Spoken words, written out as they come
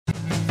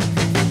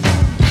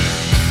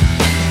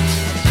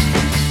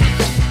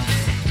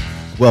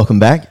Welcome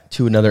back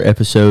to another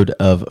episode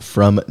of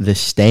From the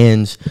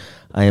Stands.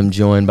 I am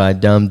joined by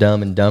Dumb,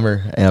 and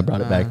Dumber, and I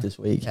brought it back this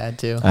week. Had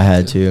to. I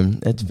had to.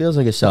 It feels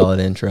like a solid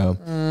intro.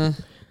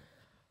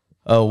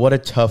 Oh, what a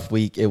tough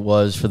week it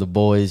was for the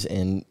boys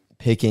in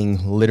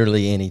picking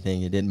literally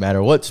anything. It didn't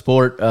matter what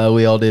sport.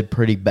 We all did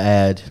pretty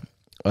bad.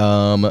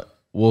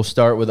 We'll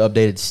start with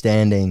updated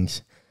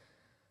standings.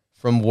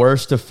 From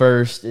worst to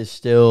first is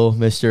still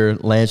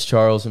Mr. Lance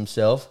Charles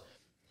himself.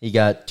 He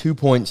got 2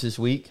 points this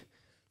week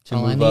to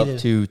move up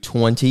to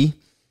 20.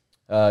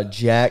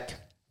 Jack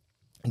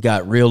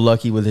got real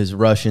lucky with his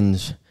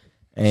Russians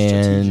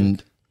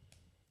and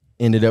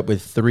ended up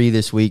with 3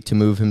 this week to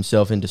move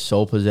himself into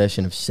sole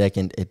possession of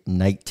second at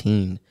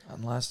 19.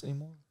 Not last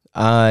anymore.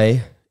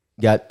 I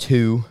got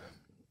 2.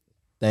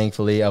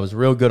 Thankfully, I was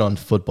real good on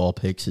football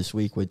picks this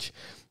week, which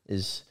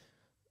is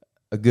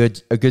a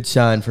good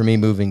sign for me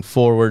moving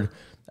forward.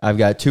 I've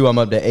got 2. I'm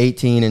up to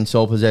 18 in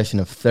sole possession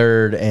of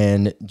third,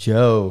 and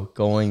Joe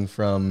going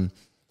from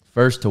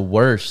first to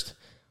worst.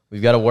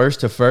 We've got a worst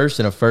to first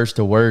and a first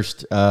to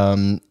worst.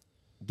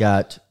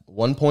 Got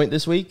 1 point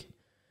this week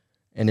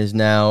and is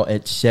now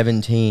at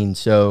 17.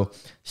 So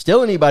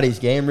still anybody's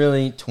game,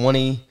 really.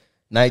 20,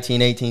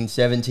 19, 18,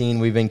 17.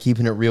 We've been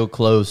keeping it real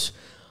close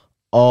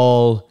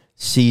all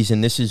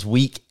season. This is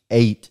week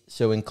 8.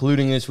 So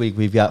including this week,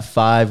 we've got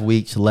 5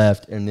 weeks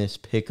left in this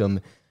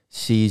pick'em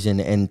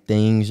season, and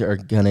things are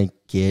going to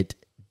get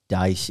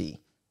dicey.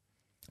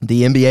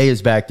 The NBA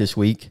is back this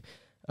week.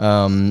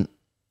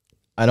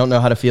 I don't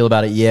know how to feel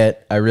about it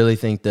yet. I really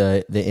think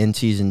the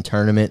in-season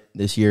tournament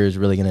this year is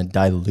really going to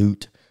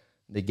dilute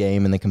the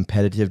game and the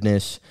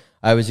competitiveness.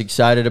 I was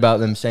excited about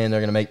them saying they're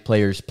going to make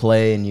players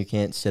play and you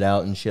can't sit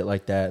out and shit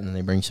like that, and then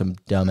they bring some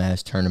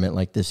dumbass tournament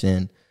like this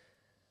in,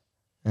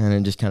 and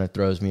it just kind of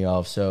throws me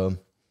off. So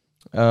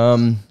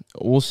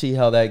we'll see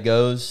how that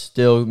goes.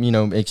 Still,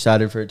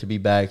 excited for it to be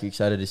back,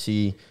 excited to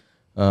see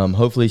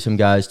hopefully some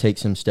guys take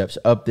some steps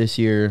up this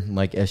year,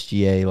 like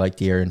SGA, like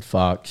De'Aaron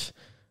Fox,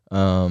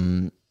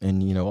 and,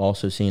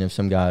 also seeing if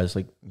some guys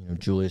like,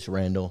 Julius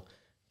Randle,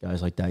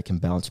 guys like that can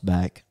bounce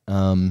back.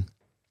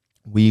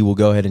 We will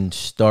go ahead and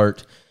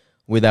start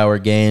with our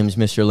games.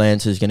 Mr.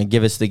 Lance is going to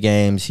give us the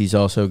games. He's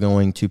also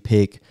going to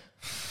pick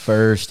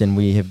first, and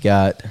we have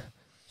got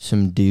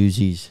some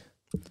doozies.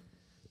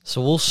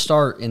 So we'll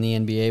start in the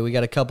NBA. We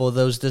got a couple of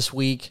those this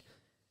week.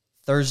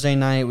 Thursday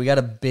night, we got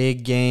a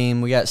big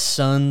game. We got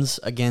Suns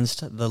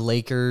against the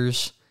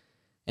Lakers,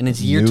 and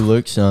it's New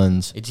look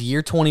Suns. It's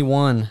year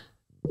 21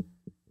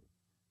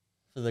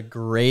 for the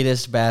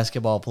greatest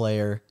basketball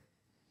player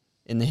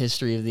in the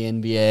history of the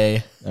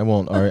NBA. I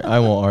won't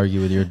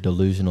argue with your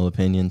delusional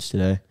opinions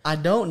today. I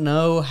don't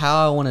know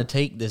how I want to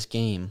take this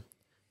game,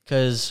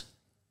 because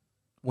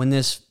when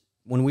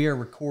we are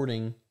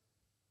recording,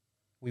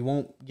 we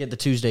won't get the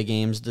Tuesday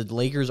games. The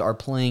Lakers are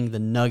playing the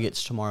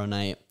Nuggets tomorrow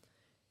night,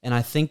 and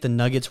I think the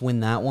Nuggets win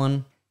that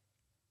one.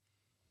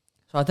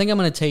 So I think I'm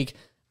going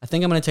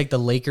to take the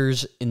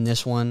Lakers in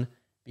this one,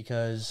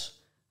 because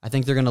I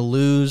think they're going to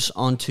lose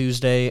on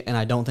Tuesday, and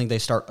I don't think they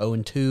start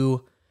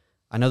 0-2.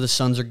 I know the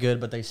Suns are good,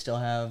 but they still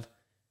have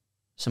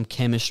some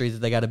chemistry that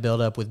they got to build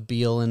up with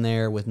Beal in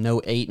there, with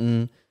no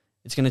Ayton.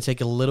 It's going to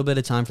take a little bit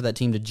of time for that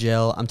team to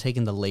gel. I'm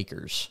taking the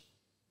Lakers.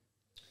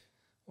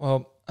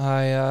 Well,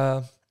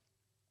 as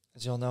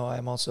you'll know, I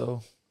am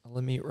also a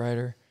Lamite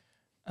writer.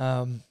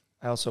 I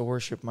also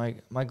worship my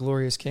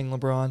glorious King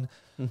LeBron.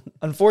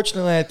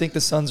 Unfortunately, I think the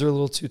Suns are a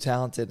little too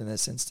talented in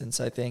this instance.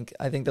 I think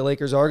the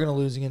Lakers are going to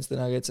lose against the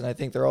Nuggets, and I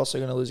think they're also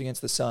going to lose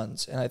against the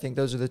Suns. And I think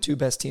those are the 2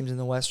 best teams in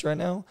the West right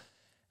now.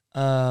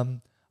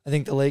 I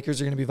think the Lakers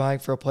are going to be vying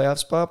for a playoff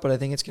spot, but I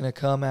think it's going to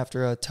come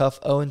after a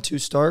tough 0-2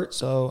 start.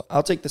 So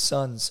I'll take the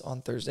Suns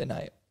on Thursday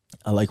night.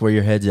 I like where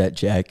your head's at,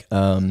 Jack.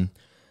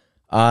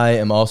 I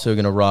am also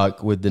going to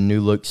rock with the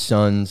new look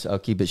Suns. I'll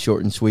keep it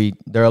short and sweet.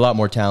 They're a lot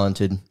more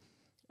talented.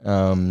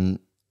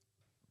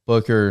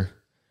 Booker,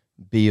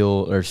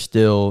 Beal are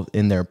still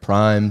in their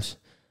primes.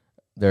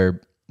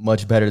 They're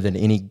much better than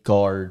any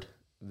guard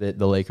that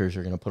the Lakers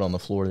are going to put on the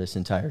floor this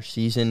entire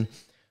season.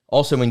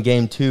 Also, in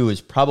Game 2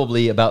 is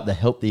probably about the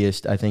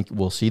healthiest I think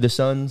we'll see the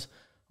Suns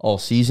all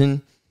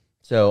season.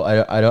 So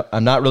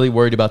I'm not really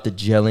worried about the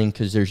gelling,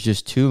 because there's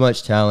just too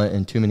much talent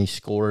and too many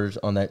scorers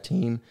on that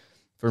team.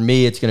 For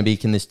me, it's going to be,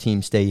 can this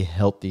team stay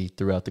healthy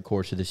throughout the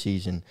course of the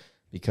season,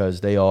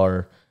 because they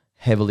are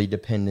heavily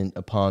dependent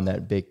upon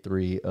that big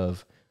 3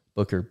 of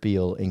Booker,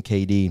 Beal, and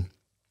KD,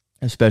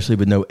 especially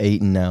with no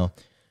Ayton now.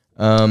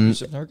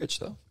 Nurkic,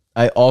 though.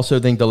 I also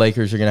think the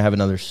Lakers are going to have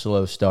another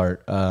slow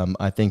start.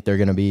 I think they're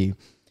going to be,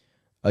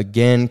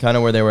 again, kind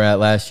of where they were at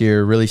last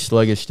year, really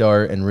sluggish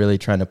start and really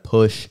trying to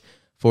push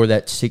for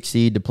that 6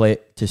 seed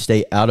to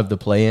stay out of the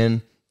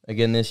play-in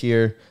again this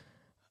year.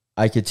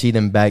 I could see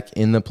them back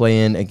in the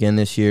play-in again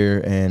this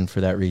year, and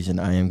for that reason,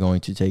 I am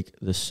going to take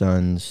the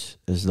Suns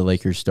as the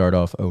Lakers start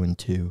off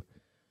 0-2.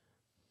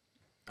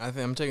 I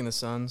think I'm taking the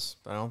Suns,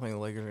 but I don't think the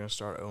Lakers are going to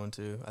start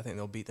 0-2. I think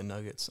they'll beat the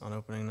Nuggets on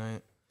opening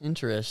night.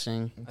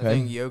 Interesting. Okay. I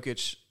think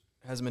Jokic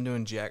hasn't been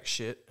doing jack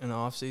shit in the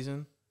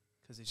offseason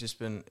because he's just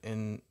been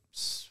in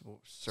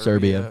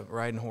Serbia.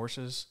 riding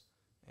horses,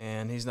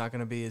 and he's not going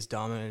to be as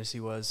dominant as he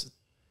was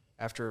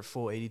after a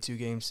full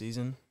 82-game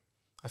season.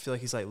 I feel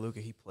like he's like Luka.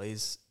 He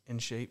plays in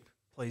shape,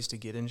 plays to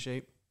get in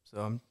shape.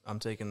 So I'm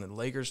taking the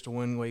Lakers to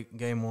win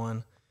game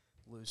 1,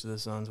 lose to the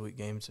Suns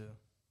game 2.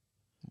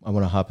 I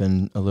want to hop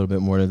in a little bit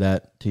more to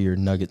that, to your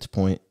Nuggets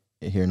point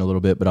here in a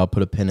little bit, but I'll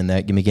put a pin in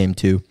that. Give me game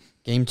 2.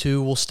 Game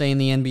 2 will stay in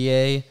the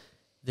NBA.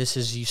 This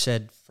is, you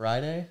said,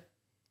 Friday?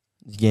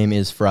 This game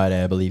is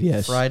Friday, I believe,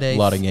 yes. Friday. A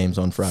lot of games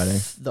on Friday.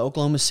 The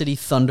Oklahoma City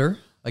Thunder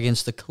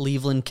against the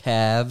Cleveland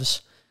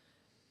Cavs.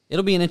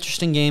 It'll be an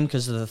interesting game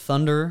because of the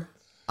Thunder.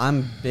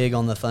 I'm big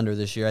on the Thunder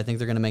this year. I think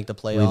they're going to make the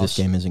I believe this playoffs.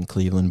 game is in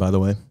Cleveland, by the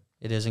way.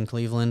 It is in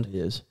Cleveland. It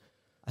is.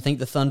 I think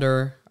the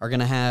Thunder are going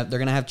to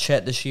have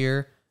Chet this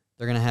year.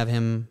 They're going to have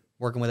him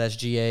working with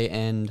SGA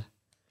and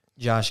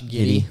Josh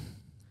Giddey.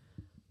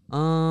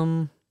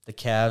 The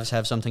Cavs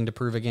have something to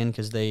prove again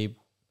because they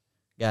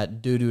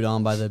got doo-dooed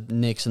on by the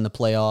Knicks in the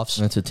playoffs.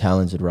 That's a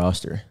talented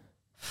roster.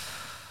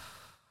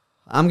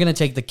 I'm going to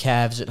take the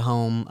Cavs at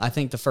home. I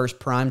think the first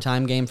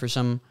primetime game for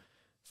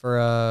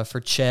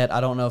Chet,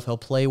 I don't know if he'll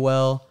play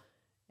well.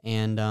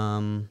 And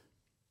I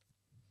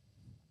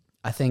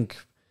think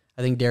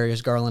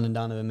Darius Garland and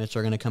Donovan Mitchell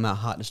are going to come out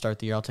hot to start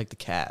the year. I'll take the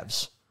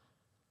Cavs.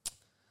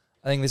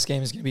 I think this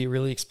game is going to be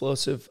really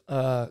explosive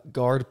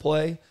guard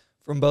play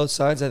from both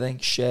sides. I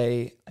think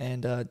Shea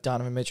and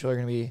Donovan Mitchell are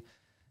going to be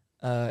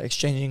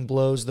exchanging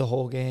blows the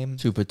whole game.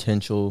 Two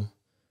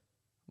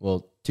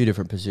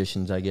different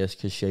positions, I guess,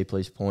 because Shea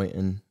plays point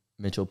and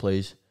Mitchell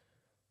plays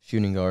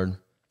shooting guard.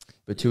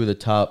 But two of the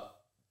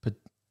top,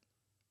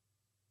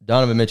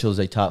 Donovan Mitchell is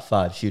a top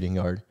 5 shooting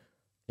guard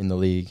in the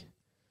league.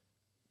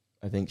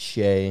 I think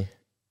Shea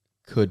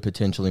could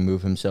potentially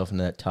move himself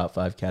into that top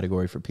 5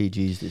 category for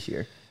PGs this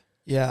year.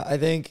 Yeah, I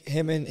think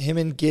him and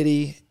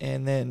Giddey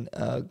and then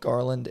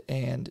Garland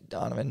and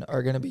Donovan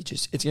are going to be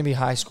it's going to be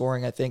high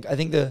scoring, I think. I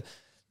think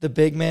the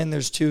big men,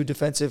 there's 2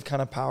 defensive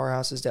kind of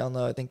powerhouses down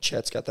low. I think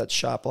Chet's got that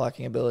shot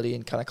blocking ability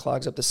and kind of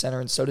clogs up the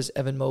center, and so does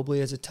Evan Mobley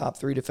as a top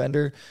 3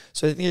 defender.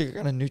 So I think they're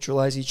going to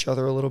neutralize each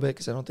other a little bit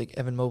because I don't think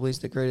Evan Mobley is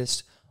the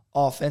greatest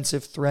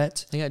offensive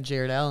threat. They got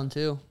Jared Allen,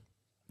 too.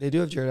 They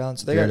do have Jared Allen.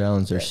 So Jared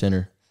Allen's their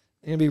center.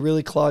 They're going to be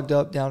really clogged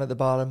up down at the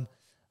bottom.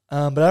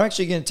 But I'm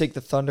actually going to take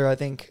the Thunder. I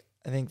think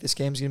this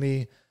game's going to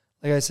be,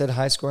 like I said,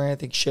 high scoring. I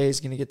think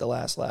Shea's going to get the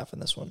last laugh in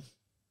this one.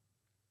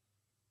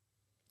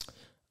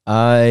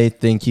 I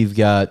think you've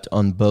got,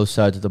 on both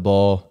sides of the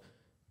ball,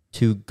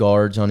 2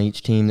 guards on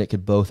each team that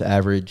could both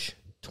average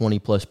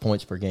 20-plus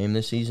points per game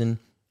this season.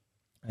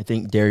 I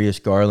think Darius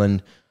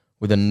Garland,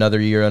 with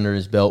another year under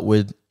his belt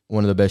with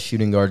one of the best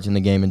shooting guards in the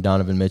game, and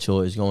Donovan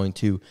Mitchell, is going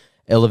to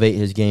elevate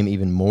his game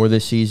even more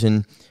this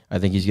season. I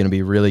think he's going to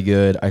be really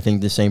good. I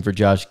think the same for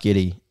Josh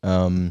Giddey.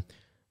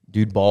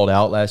 Dude balled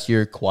out last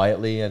year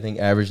quietly. I think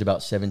averaged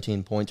about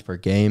 17 points per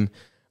game.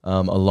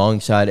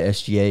 Alongside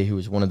SGA, who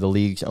was one of the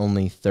league's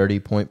only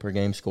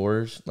 30-point-per-game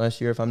scorers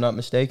last year, if I'm not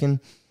mistaken.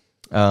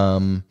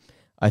 I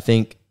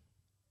think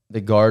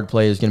the guard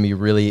play is going to be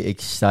really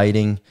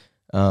exciting.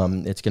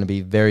 It's going to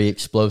be very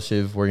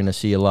explosive. We're going to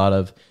see a lot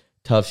of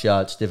tough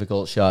shots,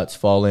 difficult shots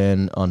fall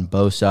in on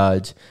both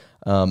sides.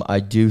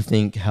 I do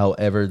think,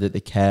 however, that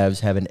the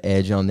Cavs have an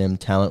edge on them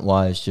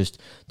talent-wise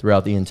just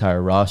throughout the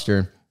entire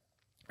roster.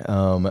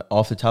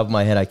 Off the top of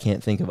my head, I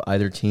can't think of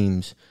either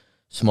team's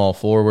small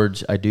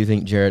forwards. I do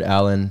think Jared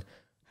Allen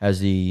has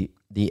the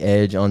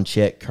edge on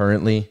Chet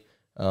currently,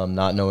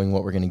 not knowing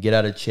what we're going to get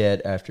out of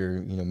Chet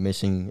after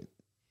missing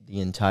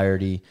the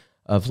entirety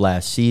of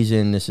last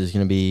season. This is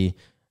going to be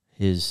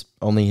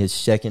only his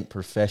second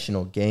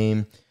professional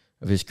game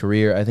of his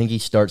career. I think he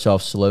starts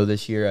off slow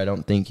this year. I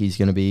don't think he's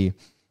going to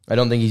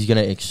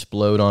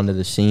explode onto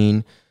the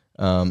scene.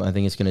 I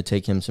think it's going to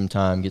take him some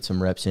time, get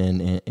some reps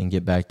in, and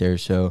get back there.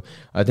 So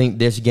I think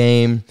this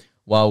game,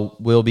 while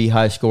will be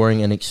high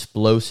scoring and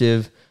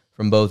explosive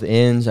from both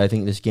ends, I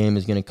think this game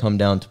is going to come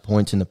down to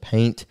points in the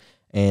paint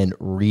and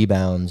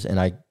rebounds, and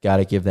I got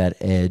to give that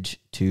edge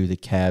to the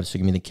Cavs. So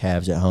give me the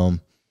Cavs at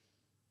home.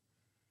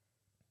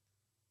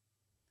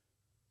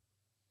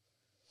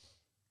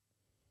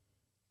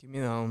 Give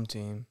me the home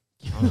team.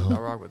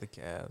 I'll rock with the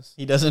Cavs.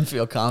 He doesn't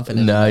feel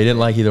confident. No, he didn't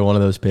like either one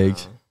of those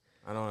picks.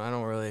 No, I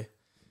don't really.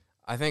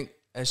 I think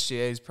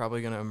SGA is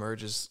probably going to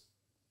emerge as,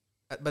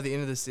 by the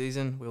end of the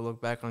season, we'll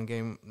look back on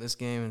this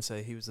game and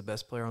say he was the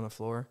best player on the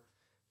floor.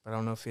 But I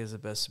don't know if he has the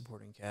best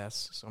supporting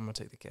cast, so I'm going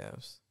to take the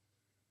Cavs.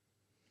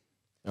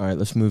 All right,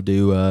 let's move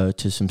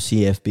to some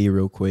CFB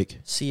real quick.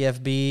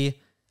 CFB,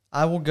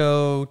 I will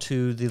go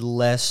to the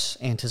less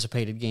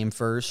anticipated game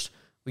first.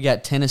 We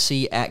got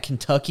Tennessee at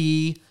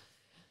Kentucky.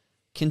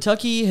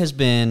 Kentucky has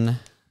been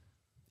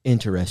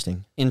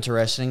interesting.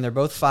 They're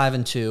both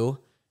 5-2.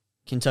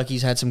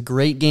 Kentucky's had some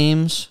great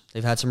games.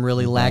 They've had some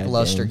really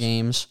lackluster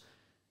games.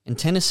 And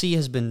Tennessee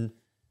has been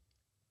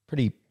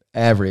pretty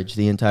average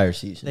the entire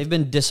season. They've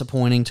been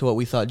disappointing to what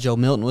we thought Joe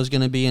Milton was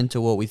going to be and to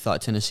what we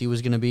thought Tennessee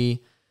was going to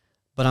be.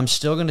 But I'm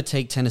still going to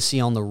take Tennessee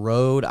on the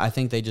road. I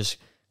think they just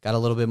got a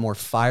little bit more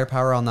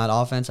firepower on that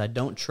offense. I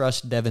don't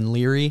trust Devin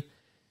Leary.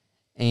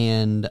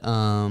 And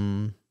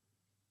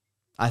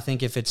I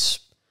think if it's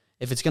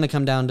going to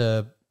come down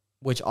to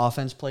which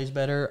offense plays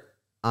better,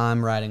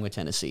 I'm riding with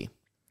Tennessee.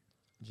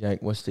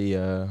 Jack, what's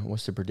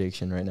the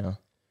prediction right now?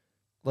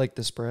 Like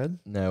the spread?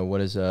 No,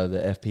 what is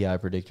the FPI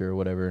predictor or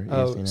whatever?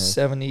 Oh, ESPN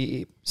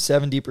has?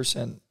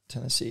 70%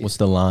 Tennessee. What's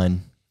the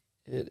line?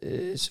 It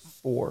is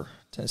 4.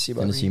 Tennessee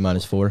by Tennessee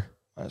 -4.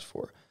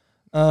 -4.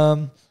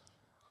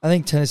 I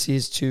think Tennessee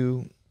is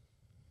too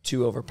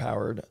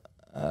overpowered.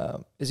 I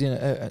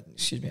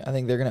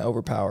think they're gonna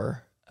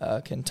overpower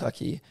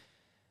Kentucky.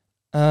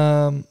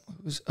 I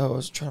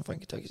was trying to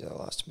find Kentucky's that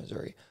lost to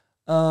Missouri.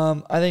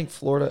 I think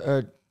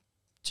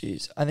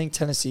I think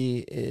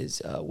Tennessee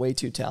is way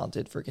too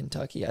talented for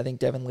Kentucky. I think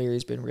Devin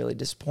Leary's been really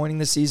disappointing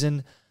this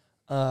season.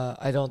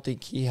 I don't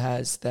think he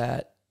has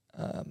that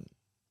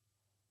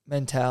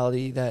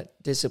mentality,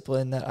 that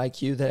discipline, that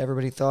IQ that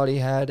everybody thought he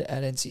had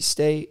at NC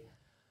State.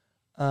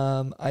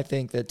 I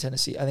think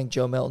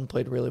Joe Milton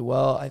played really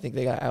well. I think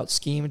they got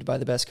out-schemed by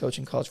the best coach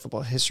in college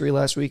football history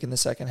last week in the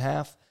second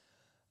half.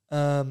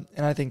 And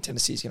I think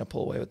Tennessee's going to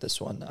pull away with this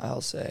one.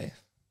 I'll say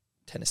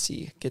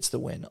Tennessee gets the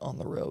win on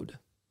the road.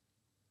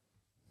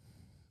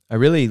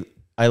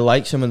 I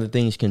like some of the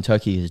things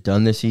Kentucky has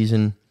done this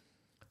season.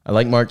 I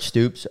like Mark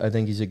Stoops. I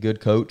think he's a good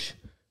coach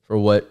for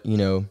what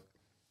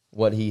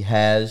he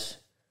has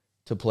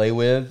to play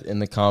with in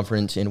the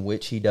conference in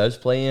which he does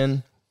play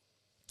in.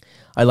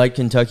 I like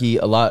Kentucky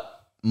a lot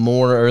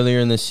more earlier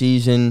in the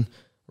season.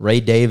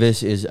 Ray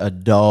Davis is a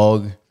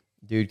dog.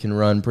 Dude can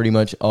run pretty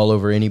much all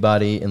over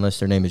anybody unless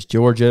their name is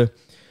Georgia.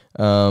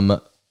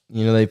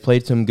 They've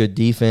played some good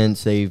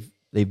defense. They've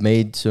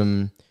made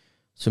some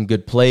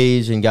good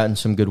plays and gotten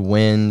some good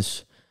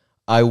wins.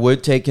 I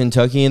would take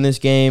Kentucky in this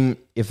game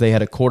if they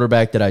had a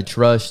quarterback that I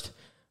trust.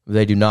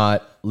 They do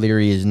not.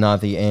 Leary is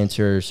not the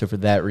answer. So for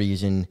that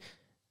reason,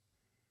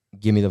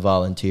 give me the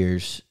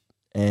Volunteers.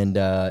 And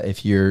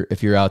if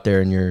you're out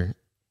there and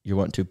you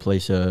want to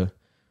place a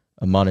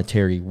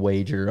monetary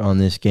wager on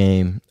this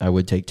game, I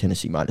would take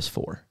Tennessee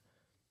 -4.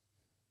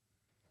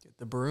 Get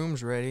the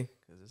brooms ready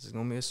because this is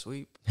going to be a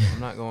sweep. I'm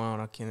not going on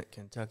a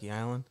Kentucky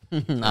Island.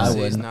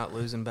 Tennessee's not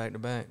losing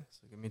back-to-back,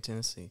 so give me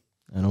Tennessee.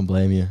 I don't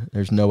blame you.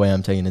 There's no way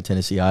I'm taking the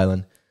Tennessee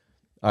Island.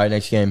 All right,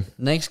 next game.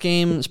 Next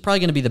game is probably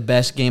going to be the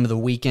best game of the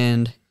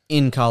weekend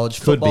in college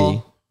football.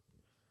 Could be.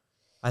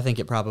 I think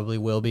it probably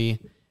will be.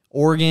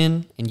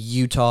 Oregon and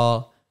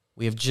Utah.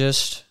 We have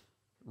just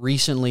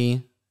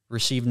recently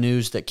received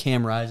news that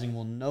Cam Rising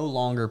will no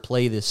longer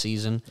play this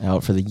season.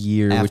 Out for the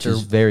year, which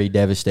is very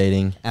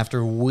devastating.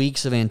 After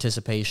weeks of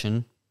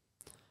anticipation.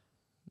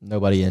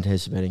 Nobody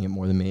anticipating it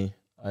more than me.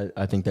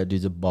 I think that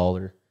dude's a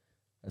baller.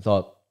 I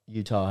thought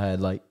Utah had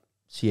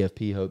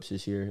CFP hopes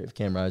this year if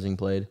Cam Rising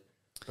played.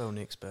 Bo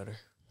Nix better.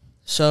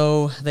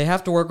 So they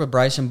have to work with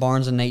Bryson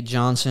Barnes and Nate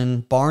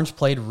Johnson. Barnes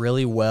played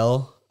really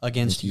well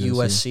against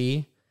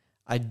USC.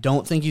 I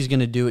don't think he's going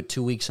to do it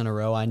 2 weeks in a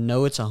row. I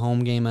know it's a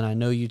home game, and I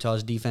know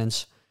Utah's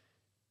defense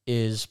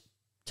is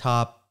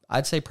top,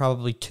 I'd say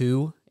probably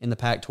 2 in the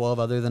Pac-12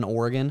 other than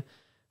Oregon.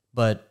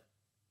 But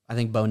I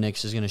think Bo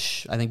Nix is going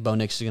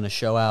to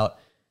show out,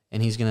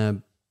 and he's going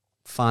to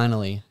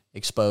finally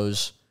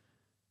expose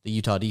the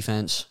Utah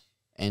defense,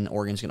 and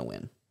Oregon's going to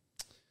win.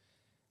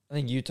 I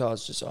think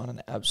Utah's just on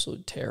an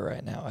absolute tear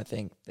right now. I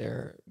think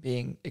they're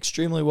being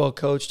extremely well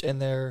coached,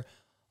 and their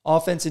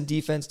offense and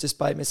defense,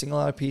 despite missing a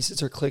lot of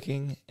pieces, are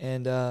clicking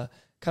and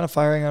kind of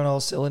firing on all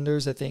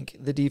cylinders. I think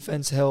the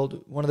defense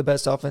held one of the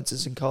best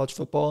offenses in college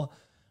football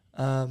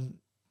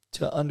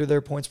to under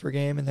their points per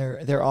game, and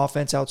their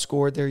offense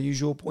outscored their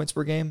usual points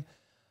per game.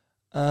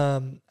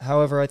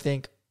 However, I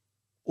think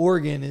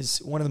Oregon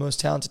is one of the most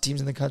talented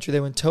teams in the country.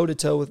 They went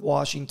toe-to-toe with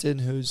Washington,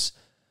 who's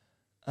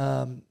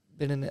been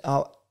an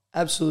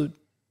absolute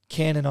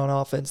cannon on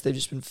offense. They've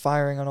just been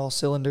firing on all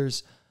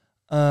cylinders.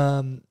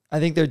 I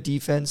think their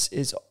defense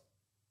is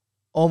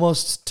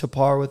almost to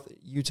par with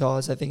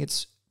Utah's. I think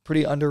it's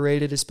pretty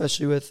underrated,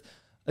 especially with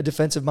a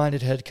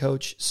defensive-minded head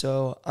coach.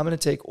 So I'm going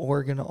to take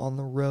Oregon on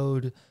the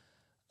road.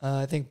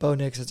 I think Bo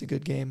Nix has a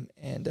good game,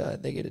 and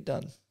they get it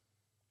done.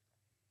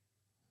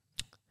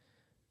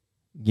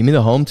 Give me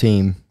the home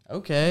team.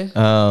 Okay.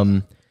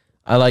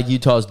 I like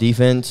Utah's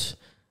defense.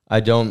 I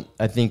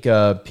think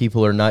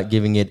people are not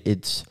giving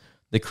it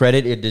the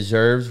credit it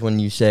deserves when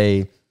you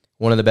say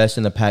one of the best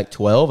in the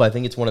Pac-12. I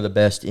think it's one of the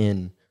best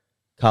in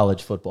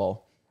college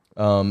football.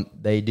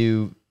 They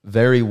do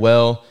very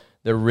well.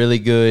 They're really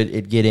good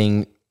at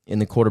getting in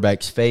the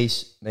quarterback's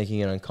face, making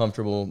it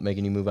uncomfortable,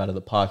 making you move out of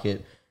the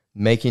pocket,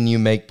 making you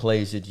make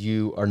plays that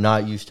you are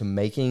not used to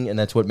making, and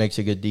that's what makes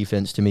a good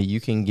defense to me. You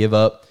can give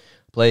up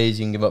plays,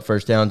 you can give up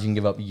first downs, you can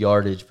give up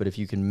yardage, but if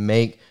you can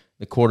make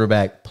the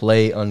quarterback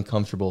play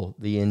uncomfortable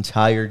the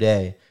entire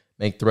day,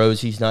 make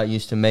throws he's not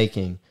used to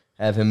making,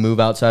 have him move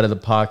outside of the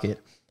pocket,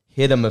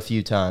 hit him a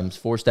few times,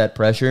 force that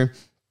pressure,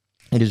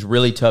 it is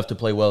really tough to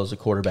play well as a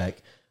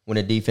quarterback when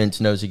a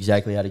defense knows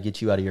exactly how to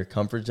get you out of your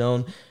comfort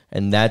zone,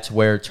 and that's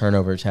where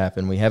turnovers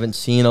happen. We haven't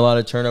seen a lot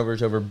of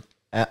turnovers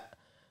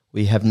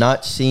we have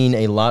not seen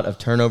a lot of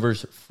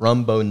turnovers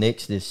from Bo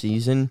Nix this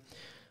season.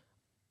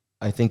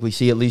 I think we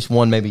see at least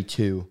one, maybe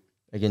two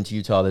against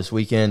Utah this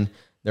weekend.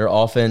 Their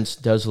offense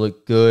does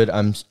look good.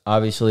 I'm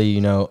obviously,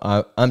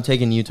 I'm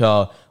taking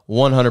Utah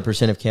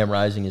 100% if Cam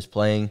Rising is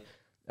playing.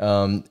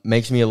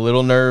 Makes me a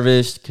little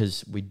nervous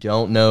because we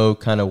don't know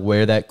kind of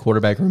where that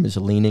quarterback room is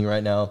leaning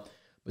right now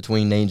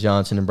between Nate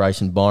Johnson and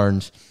Bryson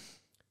Barnes.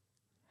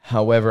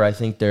 However, I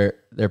think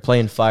they're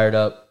playing fired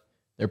up.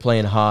 They're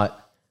playing hot.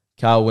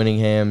 Kyle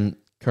Whittingham,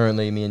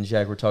 currently me and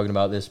Jack were talking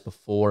about this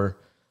before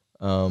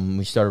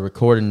we started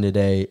recording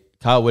today.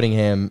 Kyle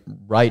Whittingham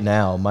right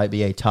now might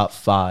be a top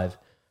 5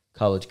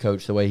 college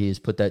coach, the way he has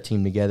put that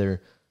team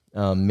together,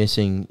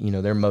 missing,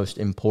 their most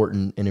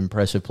important and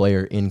impressive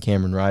player in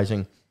Cameron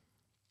Rising.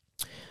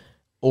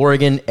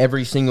 Oregon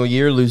every single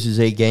year loses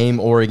a game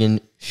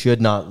Oregon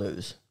should not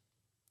lose.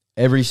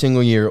 Every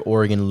single year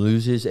Oregon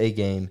loses a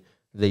game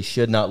they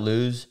should not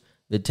lose.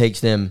 That takes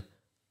them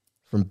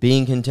from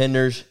being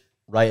contenders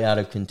right out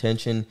of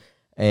contention.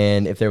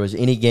 And if there was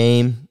any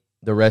game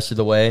the rest of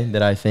the way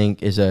that I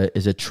think is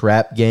a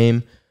trap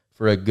game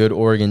for a good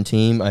Oregon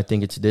team, I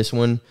think it's this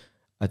one.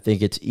 I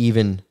think it's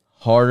even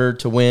harder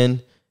to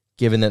win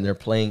given that they're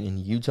playing in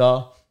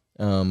Utah.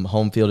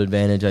 Home field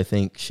advantage, I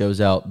think,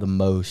 shows out the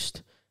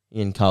most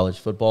in college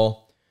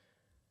football.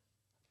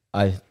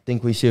 I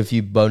think we see a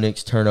few Bo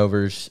Nix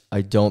turnovers.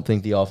 I don't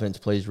think the offense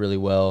plays really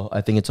well.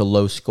 I think it's a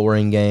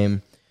low-scoring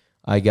game.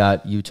 I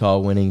got Utah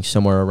winning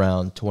somewhere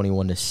around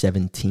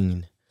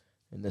 21-17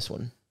 in this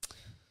one.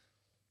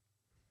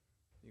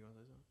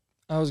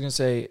 I was going to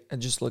say, I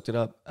just looked it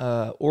up.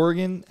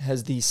 Oregon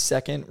has the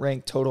 2nd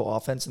ranked total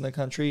offense in the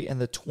country and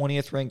the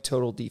 20th ranked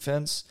total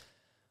defense.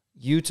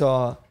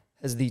 Utah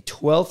has the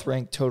 12th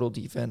ranked total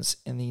defense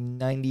and the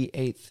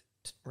 98th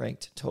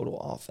ranked total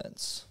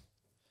offense.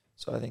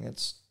 So I think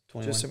that's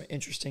 21. Just some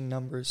interesting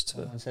numbers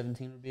to.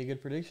 17 would be a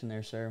good prediction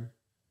there, sir.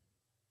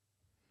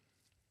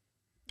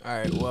 All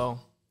right,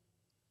 well,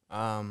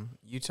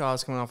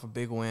 Utah's coming off a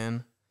big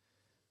win.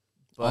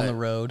 On the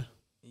road.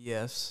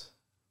 Yes.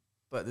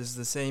 But this is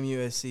the same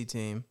USC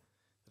team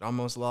that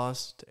almost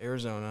lost to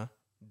Arizona,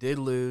 did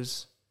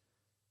lose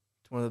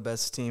to one of the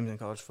best teams in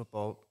college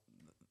football,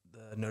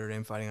 the Notre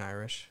Dame Fighting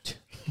Irish.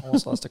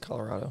 Almost lost to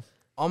Colorado.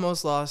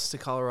 Almost lost to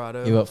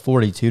Colorado. Gave up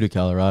 42 to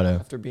Colorado.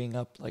 After being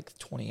up like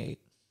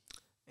 28.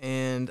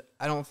 And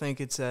I don't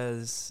think it's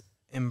as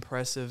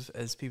impressive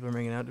as people are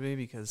making it out to be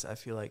because I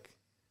feel like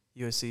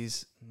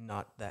USC's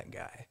not that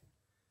guy.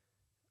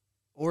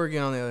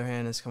 Oregon, on the other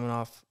hand, is coming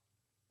off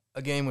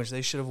a game which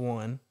they should have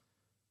won,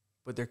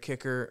 but their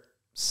kicker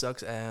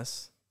sucks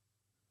ass.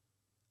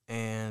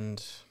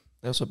 And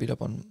They also beat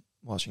up on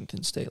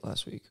Washington State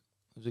last week.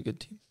 It was a good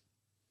team.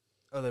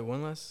 oh, they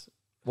won last?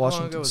 How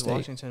Washington long ago was State.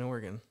 Washington,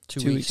 Oregon?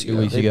 2 weeks ago. 2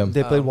 weeks ago.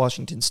 They played Oh.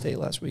 Washington State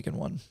last week and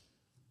won.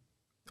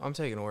 I'm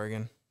taking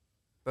Oregon.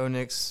 Bo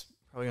Nix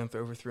probably going to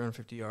throw over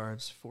 350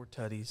 yards, 4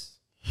 tutties.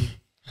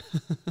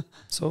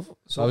 So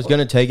I was going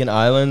to take an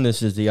island.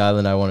 This is the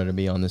island I wanted to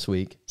be on this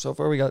week. So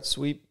far we got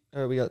sweep,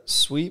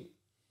 island.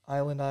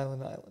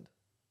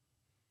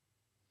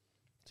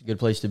 It's a good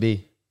place to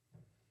be.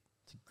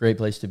 It's a great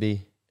place to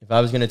be. If I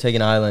was going to take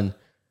an island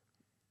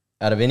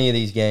out of any of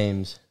these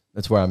games,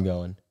 that's where I'm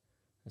going.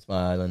 That's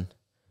my island.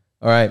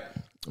 All right.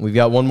 We've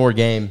got one more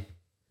game.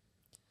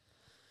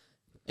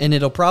 And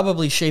it'll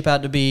probably shape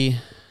out to be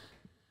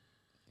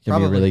It's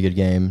going to be a really good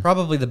game.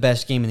 probably the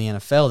best game in the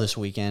NFL this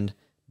weekend.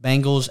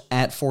 Bengals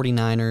at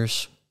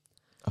 49ers.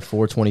 A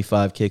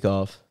 4:25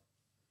 kickoff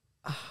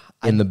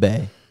in the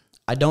Bay.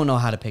 I don't know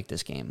how to pick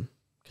this game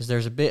because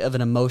there's a bit of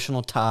an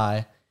emotional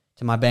tie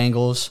to my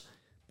Bengals,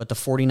 but the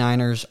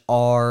 49ers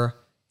are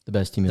The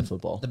best team in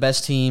football. the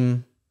best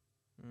team.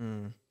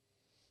 You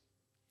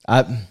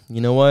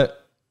know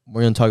what?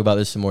 We're going to talk about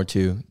this some more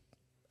too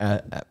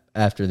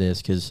after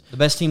this because, The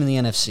best team in the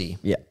NFC.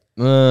 yeah.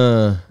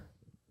 No,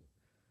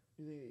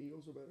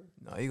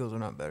 Eagles are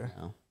not better.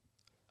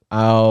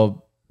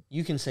 No.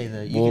 You can say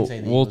the We'll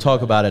Eagles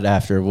talk are about it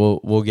after.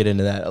 We'll get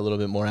into that a little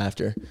bit more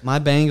after. my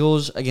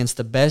Bengals against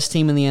the best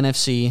team in the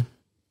NFC.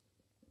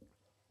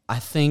 I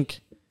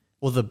think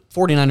the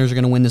 49ers are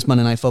going to win this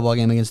Monday Night Football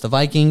game against the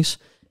Vikings,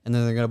 and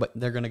then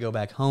they're going to go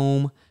back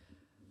home.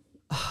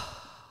 I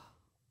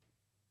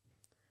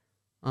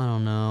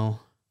don't know.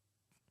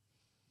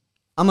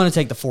 I'm going to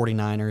take the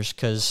 49ers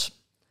because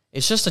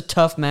it's just a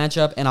tough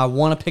matchup, and I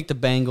want to pick the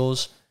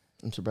Bengals,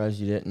 I'm surprised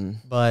you didn't.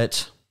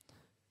 but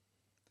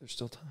There's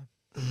still time.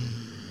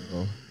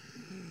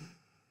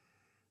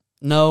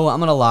 no, I'm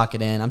going to lock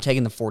it in. I'm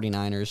taking the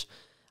 49ers.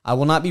 I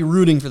will not be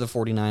rooting for the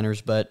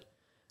 49ers, but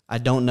I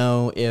don't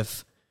know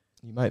if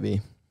You might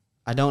be.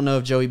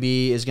 Joey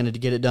B is going to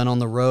get it done on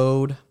the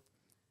road.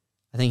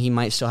 I think he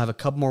might still have a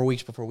couple more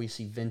weeks before we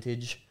see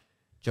vintage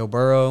Joe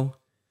Burrow.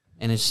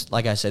 And it's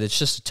like I said, it's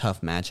just a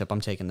tough matchup.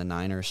 I'm taking the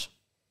Niners.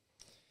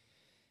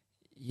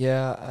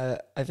 Yeah,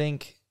 I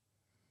think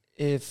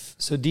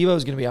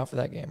Debo's going to be out for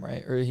that game,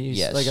 right? Or he's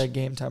Yes. like at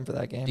game time for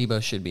that game.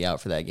 Debo should be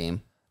out for that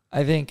game.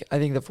 I think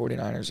the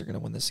 49ers are going to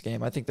win this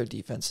game. I think their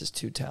defense is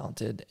too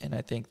talented, and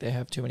I think they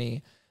have too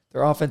many.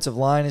 Their offensive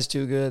line is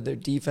too good. Their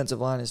defensive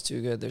line is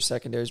too good. Their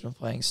secondary's been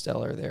playing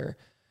stellar.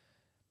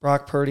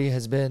 Brock Purdy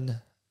has been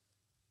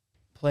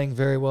playing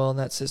very well in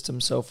that system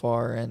so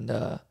far, and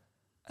I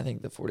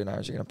think the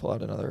 49ers are going to pull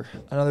out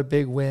another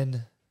big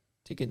win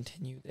to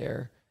continue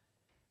their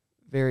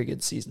very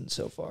good season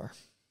so far.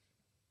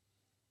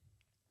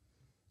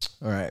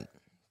 All right.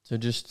 So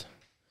just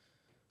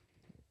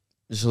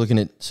looking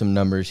at some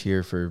numbers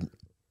here for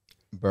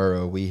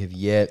Burrow.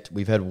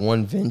 We've had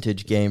one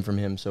vintage game from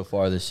him so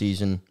far this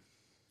season.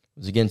 It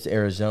was against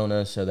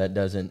Arizona, so that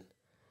doesn't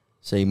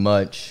say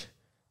much.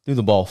 Threw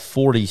the ball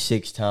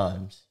 46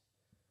 times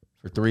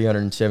for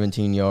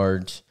 317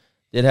 yards.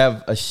 Did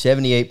have a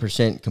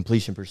 78%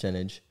 completion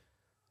percentage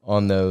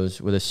on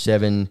those with a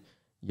 7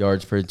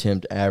 yards per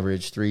attempt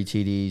average, 3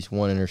 TDs,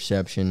 1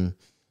 interception,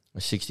 a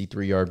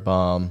 63-yard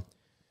bomb.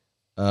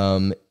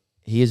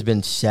 He has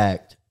been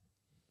sacked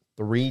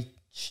three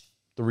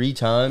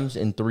times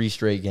in 3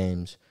 straight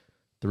games.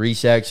 3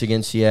 sacks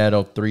against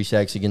Seattle, 3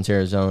 sacks against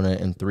Arizona,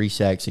 and 3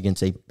 sacks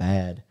against a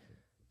bad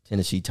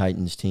Tennessee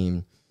Titans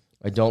team.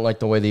 I don't like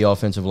the way the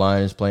offensive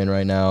line is playing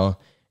right now.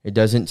 It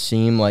doesn't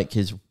seem like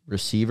his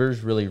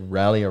receivers really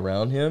rally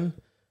around him.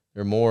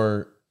 They're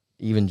more,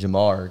 even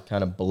Jamar,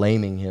 kind of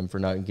blaming him for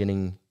not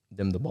getting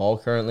them the ball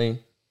currently.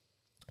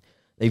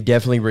 They've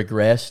definitely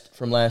regressed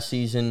from last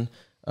season.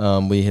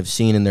 We have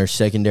seen in their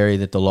secondary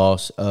that the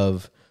loss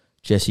of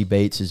Jesse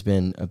Bates has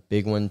been a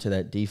big one to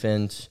that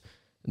defense.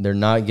 They're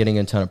not getting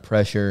a ton of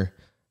pressure.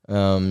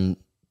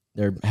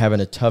 They're having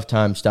a tough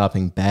time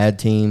stopping bad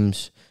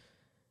teams.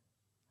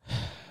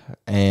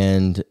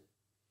 And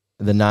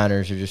the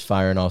Niners are just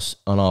firing on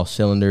all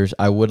cylinders.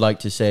 I would like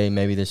to say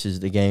maybe this is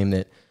the game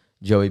that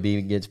Joey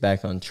B gets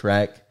back on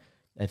track.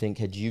 I think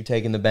had you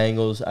taken the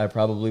Bengals, I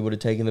probably would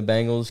have taken the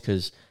Bengals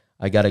because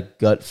I got a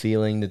gut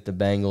feeling that the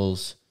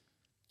Bengals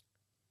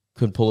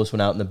could pull this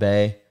one out in the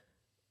Bay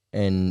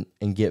and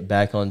get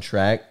back on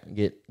track,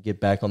 get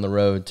back on the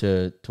road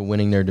to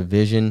winning their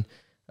division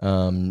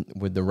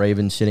with the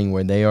Ravens sitting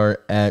where they are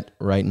at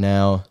right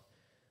now.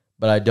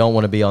 But I don't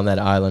want to be on that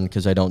island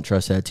because I don't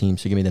trust that team,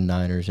 so give me the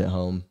Niners at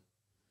home.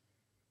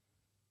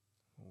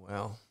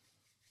 Well,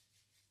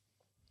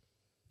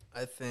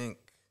 I think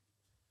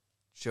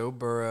Joe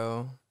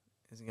Burrow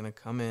is going to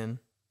come in,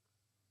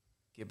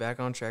 get back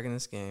on track in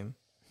this game.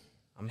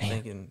 I'm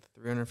thinking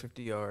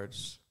 350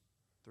 yards,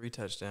 3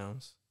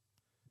 touchdowns,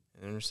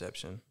 an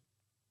interception.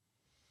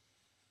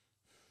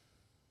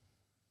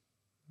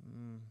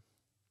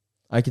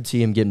 I could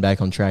see him getting back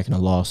on track in a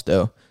loss,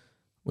 though,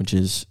 which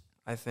is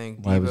I think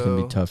why it was going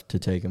to be tough to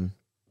take him.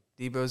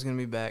 Debo's going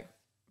to be back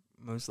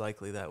most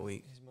likely that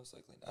week. He's most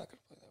likely not going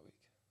to play that week.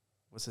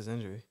 What's his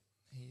injury?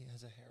 He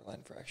has a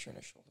hairline fracture in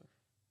his shoulder.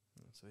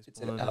 So he's It's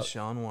pulling out.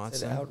 Deshaun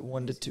Watson. It's out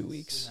 1 to 2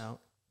 weeks. Out.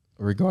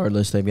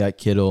 Regardless, they've got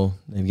Kittle,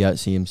 they've got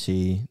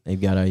CMC, they've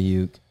got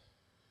Ayuk.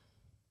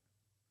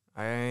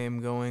 I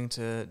am going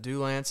to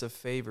do Lance a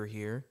favor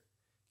here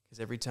because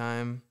every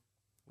time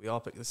we all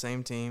pick the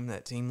same team,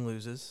 that team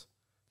loses.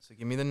 So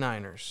give me the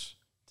Niners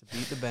to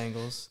beat the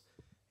Bengals,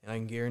 and I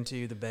can guarantee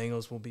you the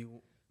Bengals will be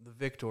the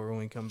victor when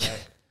we come back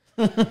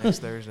next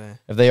Thursday.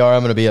 If they are,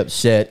 I'm going to be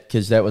upset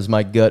because that was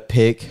my gut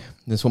pick.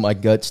 That's what my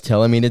gut's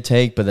telling me to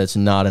take, but that's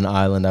not an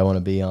island I want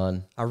to be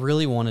on. I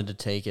really wanted to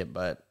take it,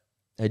 but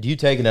Had you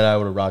taken it, I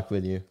would have rocked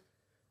with you.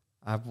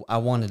 I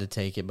wanted to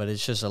take it, but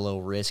it's just a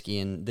little risky.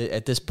 And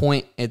at this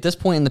point in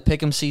the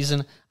pick'em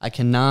season, I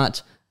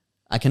cannot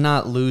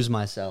lose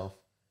myself.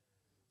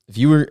 If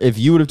you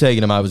would have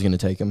taken him, I was going to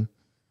take him.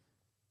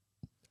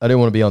 I didn't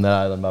want to be on that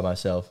island by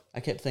myself. I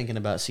kept thinking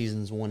about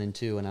seasons 1 and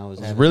 2, and I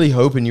was Really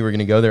hoping you were going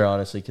to go there,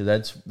 honestly,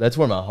 because that's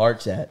where my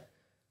heart's at.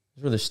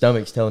 That's where the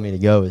stomach's telling me to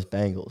go is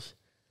Bengals.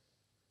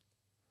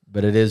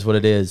 But it is what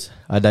it is.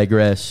 I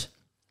digress.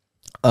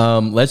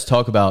 Let's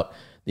talk about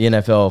the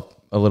NFL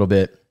a little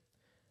bit.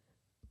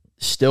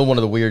 Still one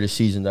of the weirdest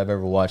seasons I've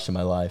ever watched in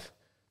my life.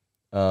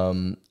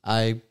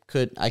 I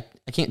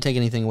can't take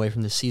anything away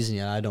from this season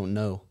yet. I don't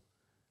know.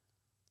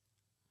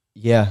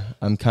 Yeah,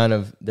 I'm kind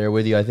of there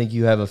with you. I think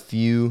you have a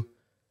few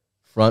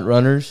front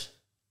runners.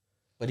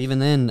 But even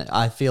then,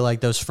 I feel like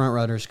those front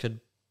runners could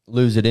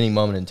Lose at any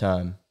moment in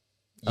time.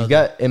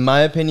 In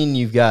my opinion,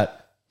 you've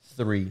got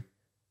 3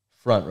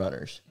 front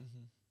runners.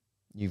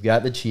 Mm-hmm. You've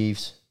got the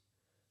Chiefs.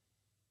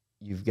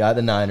 You've got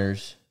the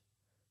Niners.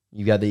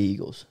 You've got the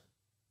Eagles.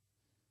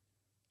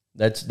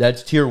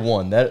 That's tier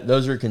 1.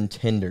 Those are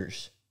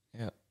contenders.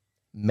 Yeah.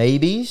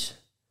 Maybes,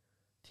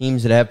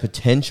 teams that have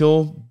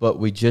potential, but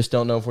we just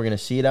don't know if we're going to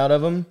see it out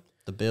of them.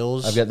 the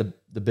Bills, I've got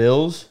the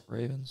Bills,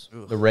 Ravens,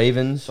 the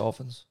Ravens,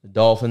 Dolphins, the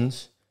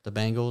Dolphins, the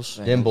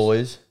Bengals. them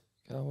boys,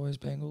 Cowboys,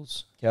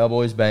 Bengals.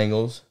 Cowboys,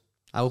 Bengals.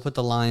 I will put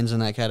the Lions in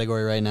that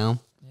category right now.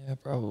 Yeah,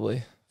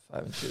 probably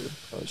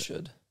 5-2. Probably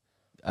should.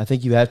 I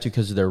think you have to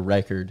because of their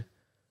record.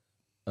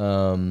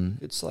 You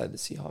could slide the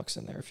Seahawks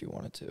in there if you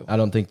wanted to. I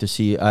don't think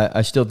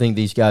I still think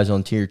these guys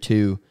on tier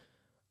 2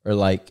 are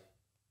like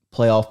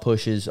playoff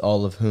pushes,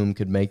 all of whom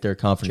could make their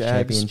conference Jags.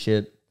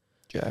 championship.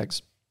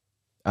 Jags.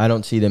 I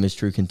don't see them as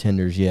true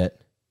contenders yet.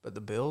 But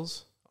the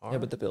Bills are. Yeah,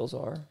 but the Bills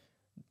are.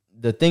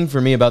 The thing for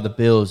me about the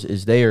Bills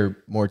is they are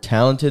more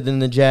talented than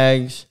the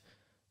Jags.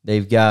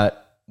 They've got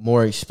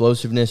more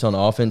explosiveness on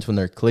offense when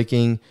they're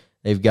clicking.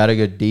 They've got a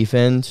good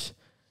defense.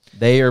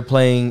 They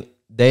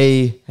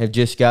have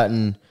just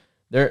gotten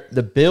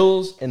the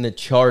Bills and the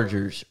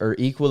Chargers are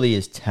equally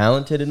as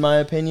talented, in my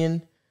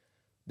opinion.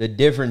 The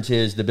difference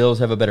is the Bills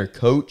have a better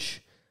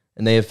coach,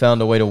 and they have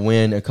found a way to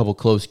win a couple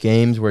close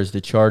games, whereas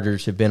the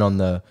Chargers have been on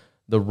the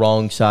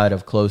wrong side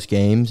of close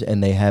games,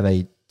 and they have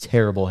a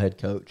terrible head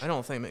coach. I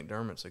don't think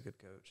McDermott's a good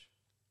coach.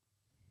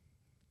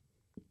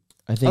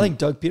 I I think think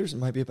Doug Peterson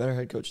might be a better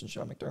head coach than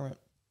Sean McDermott.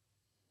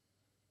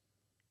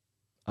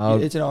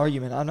 I'll- It's an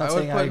argument. I'm not I would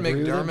saying I put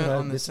agree with him, McDermott but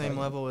on the it's an same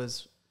argument. level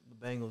as the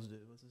Bengals do.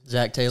 What's his name?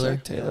 Zach Taylor.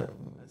 Zach Taylor.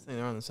 I think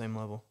they're on the same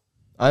level.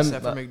 I'm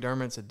Except for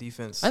McDermott's a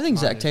defense. I think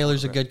Zach minded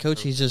Taylor's a quarterback good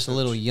coach. He's just a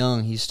little coach.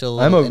 young. He's still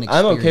a I'm little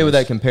I'm okay with that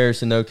inexperienced.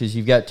 comparison though, because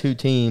you've got two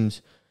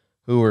teams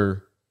who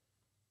are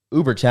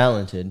uber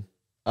talented.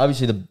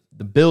 Obviously,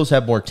 the Bills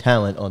have more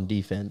talent on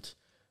defense.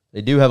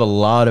 They do have a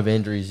lot of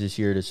injuries this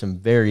year to some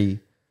very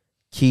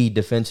key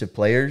defensive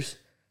players.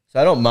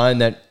 So I don't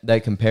mind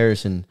that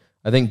comparison.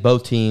 I think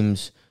both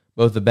teams,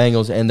 both the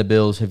Bengals and the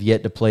Bills, have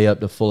yet to play up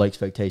to full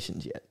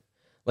expectations yet.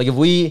 Like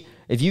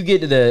if you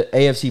get to the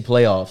AFC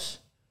playoffs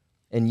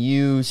and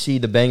you see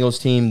the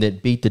Bengals team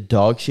that beat the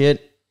dog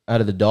shit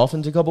out of the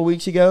Dolphins a couple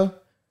weeks ago,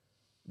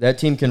 that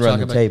team can run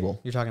the table.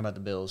 You're talking about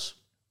the Bills.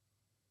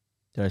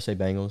 Did I say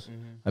Bengals?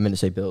 I meant to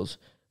say Bills.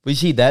 We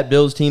see that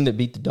Bills team that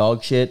beat the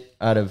dog shit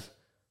out of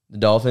the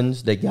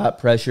Dolphins. They got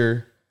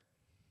pressure.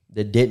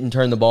 They didn't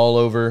turn the ball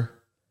over.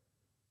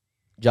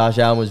 Josh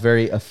Allen was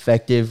very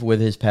effective with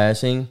his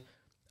passing.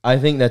 I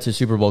think that's a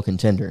Super Bowl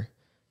contender.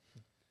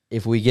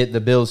 If we get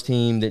the Bills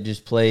team that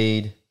just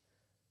played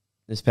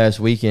this past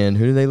weekend,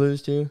 who do they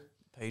lose to?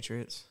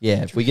 Patriots.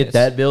 Yeah, if we get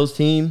that Bills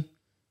team,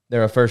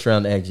 they're a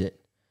first-round exit.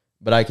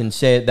 But I can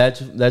say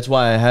that's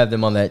why I have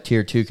them on that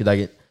tier 2,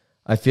 because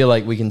I feel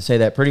like we can say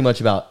that pretty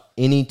much about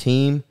any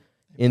team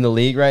in the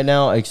league right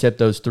now, except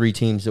those 3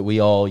 teams that we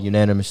all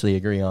unanimously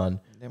agree on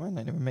They might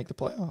not even make the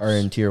playoffs. are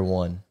in tier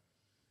 1.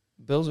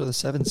 Bills are the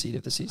 7th seed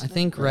of the season. I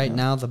think right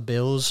now the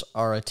Bills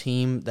are a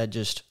team that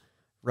just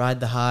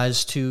ride the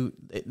highs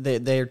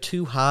they're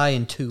too high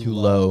and too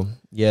Low.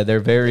 Yeah,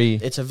 they're very...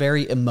 It's a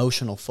very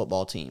emotional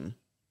football team.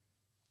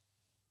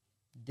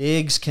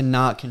 Diggs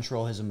cannot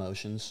control his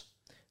emotions.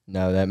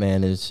 No, that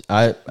man is...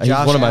 he's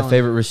Josh one of my Allen.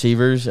 favorite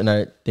receivers, and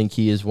I think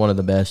he is one of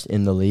the best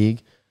in the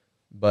league.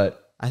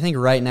 But I think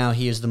right now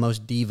he is the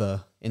most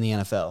diva in the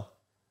NFL.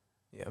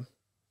 Yeah.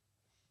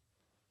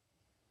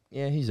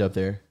 yeah, he's up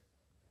there.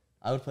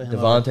 I would put him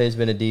over, Devontae's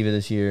been a diva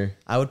this year.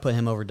 I would put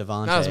him over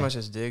Devontae. Not as much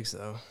as Diggs,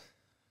 though.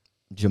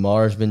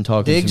 Jamar's been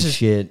talking Diggs some is-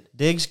 shit.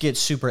 Diggs gets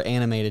super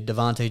animated.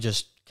 Devontae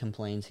just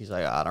complains. He's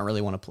like, I don't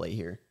really want to play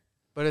here.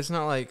 But it's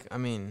not like, I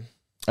mean,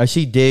 I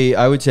see Diggs...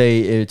 I would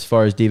say, as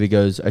far as diva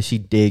goes, I see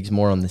Diggs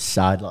more on the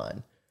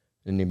sideline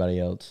than anybody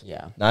else.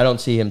 Yeah. Now, I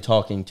don't see him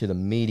talking to the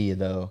media,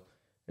 though,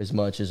 as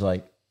much as,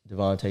 like,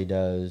 Devontae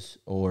does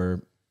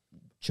or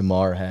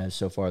Jamar has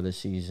so far this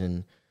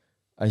season.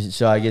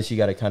 So I guess you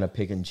got to kind of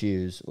pick and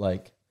choose,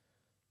 like,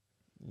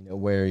 you know,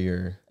 where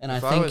you're... And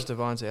if I I think was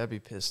Devontae, I'd be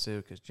pissed,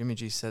 too, because Jimmy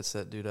G sets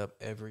that dude up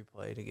every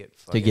play to get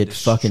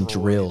fucking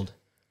destroyed. drilled.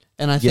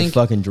 I think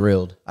Fucking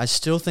drilled. I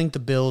still think the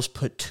Bills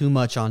put too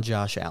much on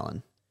Josh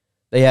Allen.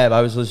 They have.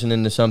 I was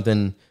listening to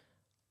something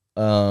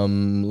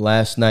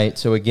last night.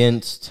 So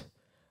against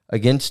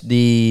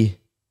the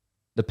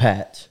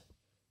Pats,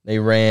 they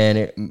ran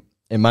it,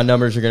 and my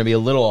numbers are going to be a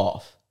little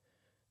off.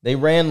 They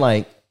ran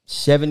like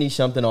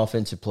 70-something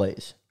offensive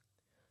plays.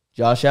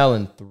 Josh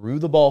Allen threw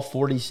the ball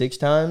 46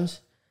 times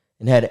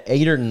and had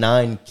 8 or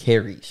 9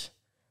 carries.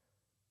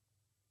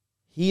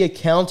 He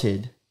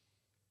accounted.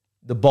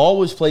 The ball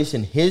was placed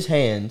in his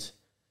hands,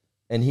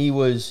 and it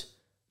was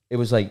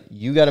like,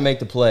 you got to make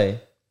the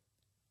play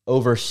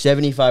over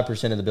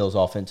 75% of the Bills'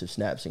 offensive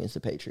snaps against the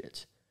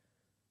Patriots.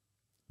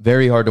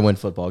 Very hard to win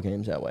football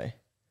games that way,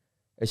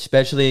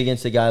 especially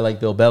against a guy like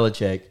Bill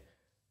Belichick,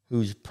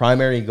 whose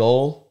primary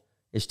goal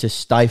is to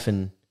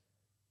stifle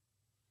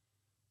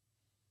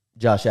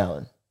Josh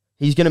Allen.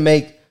 He's going to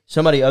make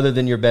somebody other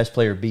than your best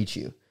player beat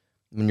you.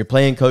 When you're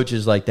playing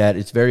coaches like that,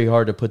 it's very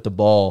hard to put the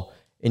ball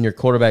in your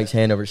quarterback's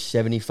hand over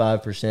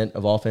 75%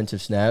 of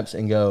offensive snaps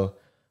and go,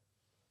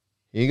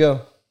 here you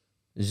go.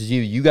 This is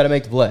you. You got to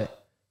make the play.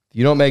 If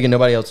you don't make it,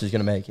 nobody else is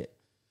going to make it.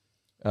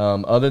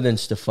 Other than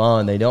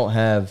Stephon, they don't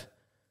have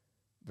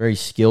very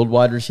skilled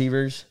wide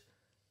receivers.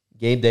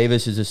 Gabe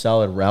Davis is a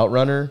solid route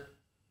runner.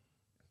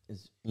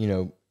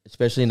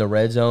 Especially in the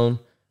red zone,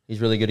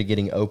 he's really good at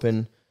getting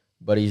open,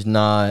 but he's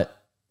not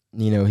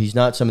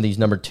some of these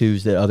number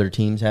 2s that other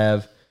teams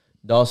have.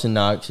 Dawson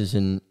Knox is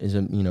an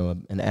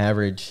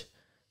average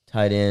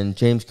tight end.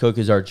 James Cook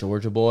is our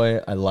Georgia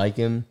boy. I like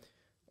him.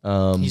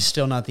 He's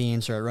still not the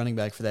answer at running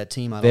back for that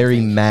team. I don't Very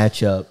think.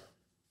 matchup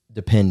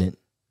dependent.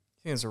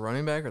 You think it's a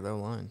running back or the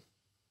line?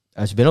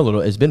 It's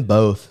been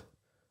both.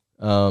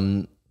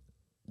 I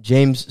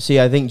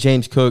think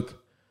James Cook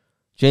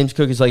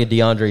is like a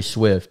DeAndre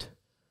Swift.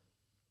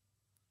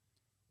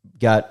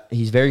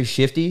 He's very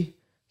shifty,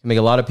 can make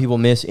a lot of people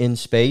miss in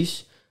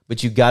space,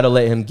 but you got to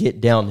let him get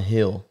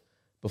downhill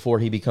before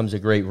he becomes a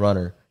great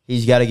runner.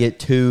 He's got to get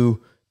 2-3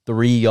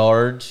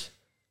 yards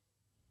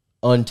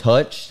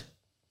untouched,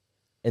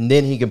 and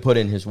then he can put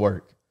in his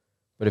work.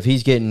 But if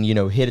he's getting,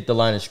 hit at the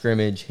line of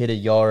scrimmage, hit a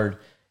yard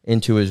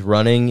into his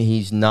running,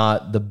 he's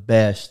not the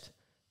best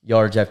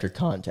yards after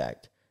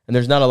contact. And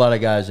there's not a lot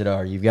of guys that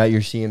are. You've got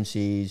your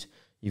CMCs.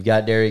 You've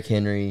got Derrick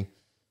Henry.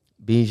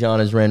 Bijan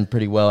has ran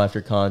pretty well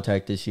after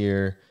contact this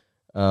year.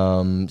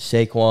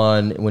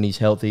 Saquon, when he's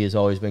healthy, has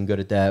always been good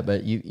at that.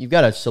 But you've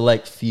got a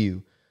select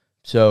few.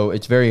 So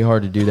it's very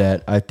hard to do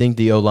that. I think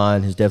the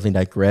O-line has definitely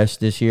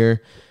digressed this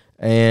year.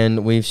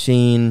 And we've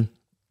seen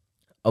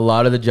a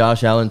lot of the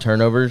Josh Allen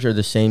turnovers are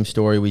the same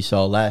story we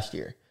saw last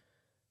year.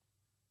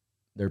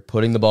 They're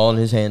putting the ball in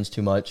his hands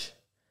too much,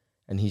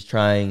 and he's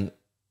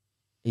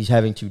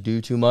having to do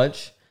too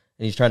much,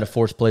 and he's trying to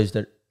force plays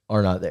that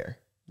are not there,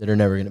 that are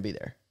never going to be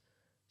there.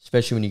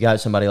 Especially when you got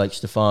somebody like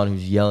Stephon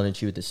who's yelling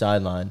at you at the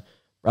sideline.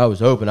 I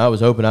was open.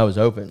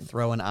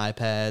 Throwing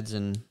iPads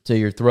and... So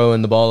you're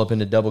throwing the ball up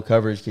into double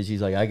coverage because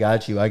he's like, I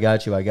got you.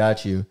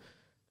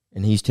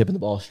 And he's tipping the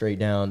ball straight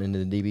down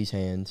into the DB's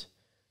hands,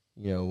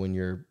 when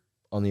you're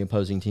on the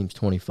opposing team's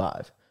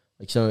 25.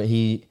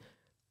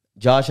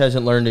 Josh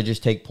hasn't learned to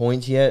just take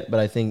points yet, but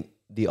I think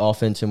the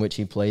offense in which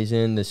he plays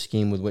in, the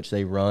scheme with which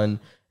they run,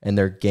 and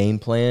their game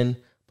plan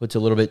puts a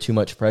little bit too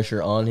much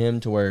pressure on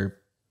him to where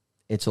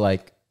it's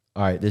like,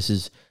 all right,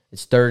 it's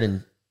 3rd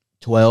and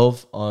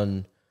 12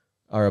 on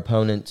our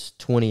opponent's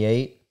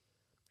 28.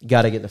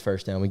 Got to get the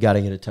first down. We got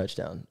to get a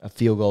touchdown. A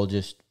field goal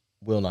just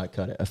will not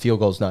cut it. A field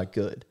goal is not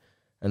good.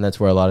 And that's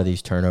where a lot of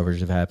these turnovers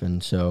have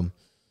happened. So,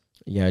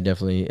 yeah,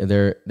 definitely.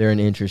 They're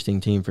an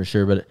interesting team for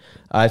sure. But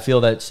I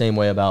feel that same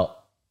way about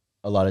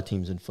a lot of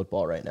teams in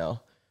football right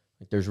now.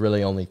 There's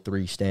really only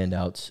 3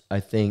 standouts.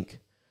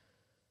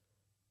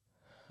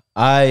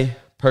 I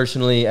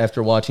personally,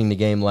 after watching the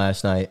game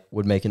last night,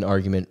 would make an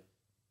argument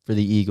for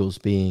the Eagles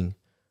being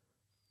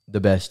the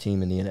best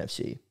team in the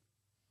NFC.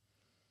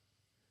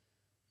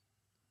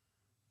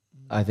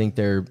 I think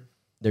their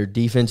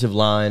defensive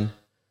line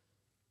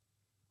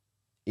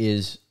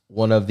is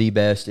one of the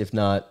best, if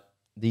not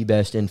the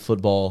best in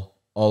football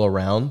all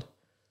around.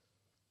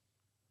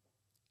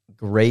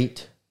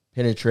 Great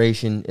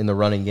penetration in the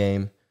running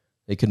game.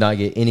 They could not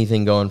get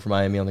anything going for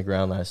Miami on the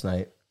ground last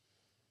night.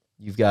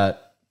 You've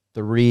got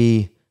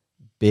 3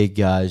 big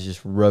guys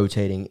just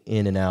rotating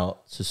in and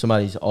out, so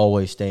somebody's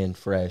always staying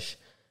fresh.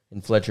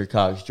 And Fletcher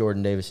Cox,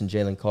 Jordan Davis, and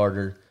Jalen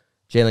Carter.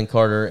 Jalen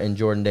Carter and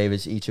Jordan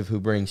Davis, each of who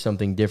bring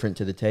something different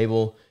to the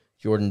table.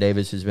 Jordan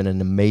Davis has been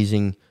an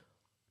amazing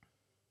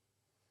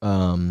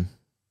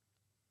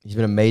he's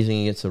been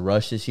amazing against the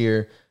rush this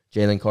year.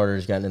 Jalen Carter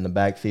has gotten in the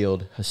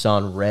backfield.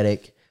 Hassan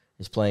Reddick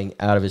is playing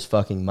out of his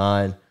fucking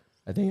mind.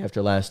 I think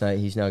after last night,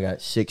 he's now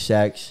got 6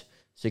 sacks,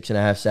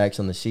 6.5 sacks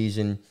on the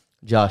season.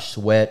 Josh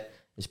Sweat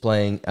is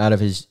playing out of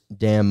his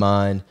damn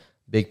mind.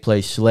 Big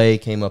play Slay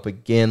came up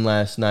again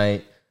last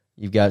night.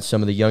 You've got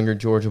some of the younger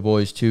Georgia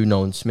boys, too.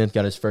 Nolan Smith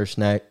got his first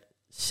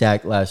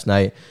sack last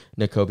night.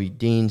 Nakobe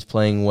Dean's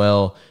playing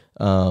well.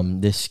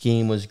 This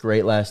scheme was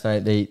great last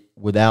night.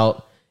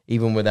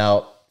 Even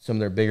without some of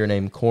their bigger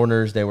name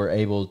corners, they were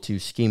able to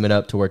scheme it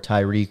up to where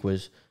Tyreek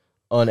was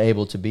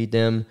unable to beat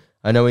them.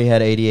 I know he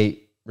had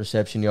 88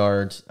 reception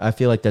yards. I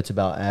feel like that's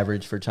about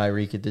average for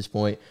Tyreek at this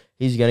point.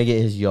 He's going to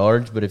get his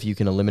yards, but if you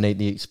can eliminate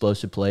the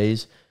explosive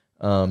plays,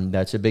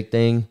 that's a big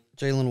thing.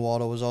 Jalen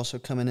Waddle was also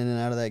coming in and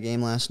out of that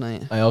game last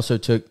night. I also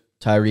took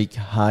Tyreek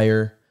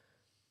higher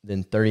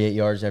than 38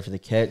 yards after the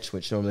catch,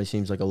 which normally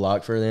seems like a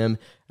lock for them.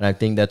 And I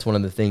think that's one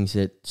of the things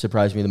that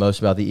surprised me the most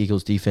about the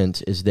Eagles'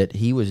 defense is that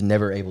he was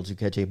never able to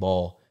catch a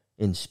ball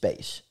in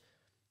space.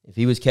 If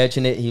he was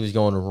catching it, he was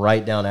going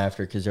right down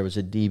after because there was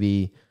a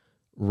DB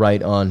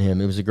right on him.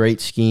 It was a great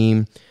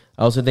scheme.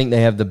 I also think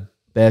they have the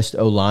best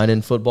O-line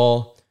in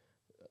football.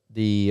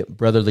 The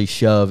brotherly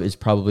shove is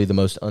probably the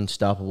most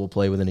unstoppable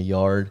play within a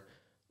yard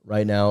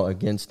right now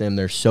against them.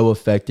 They're so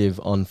effective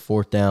on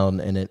 4th down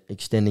and at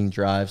extending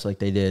drives like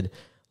they did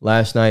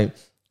last night.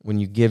 When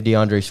you give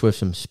DeAndre Swift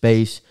some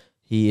space,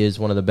 he is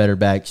one of the better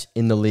backs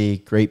in the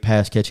league. Great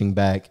pass-catching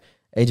back.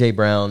 A.J.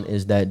 Brown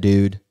is that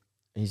dude.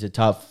 He's a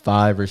top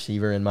 5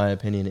 receiver, in my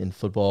opinion, in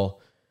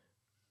football.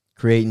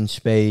 Creating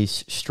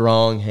space,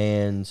 strong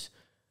hands,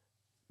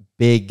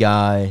 big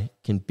guy,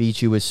 can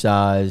beat you with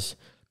size.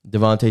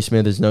 Devontae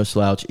Smith is no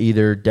slouch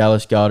either.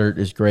 Dallas Goedert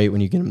is great when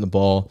you get him the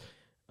ball.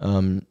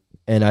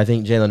 And I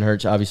think Jalen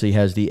Hurts obviously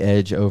has the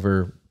edge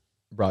over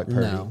Brock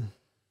Purdy. No,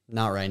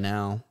 not right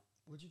now.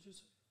 What'd you just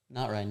say?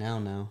 Not right now,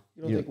 no.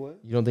 You don't think what?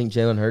 You don't think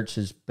Jalen Hurts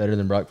is better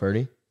than Brock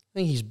Purdy? I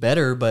think he's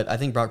better, but I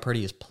think Brock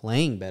Purdy is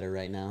playing better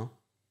right now.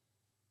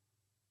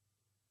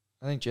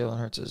 I think Jalen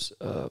Hurts is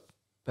a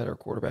better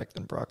quarterback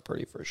than Brock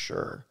Purdy for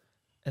sure.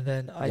 And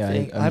then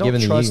I don't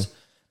trust.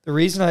 The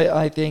reason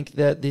I think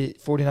that the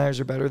 49ers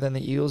are better than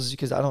the Eagles is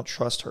because I don't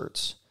trust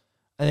Hurts.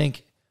 I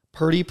think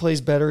Purdy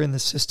plays better in the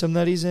system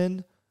that he's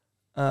in.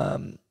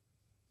 But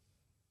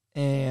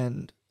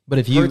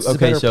if you Hurts is a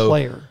better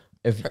player.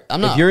 If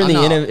you're in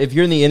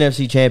the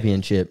NFC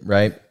Championship,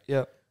 right?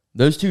 Yep.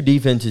 Those two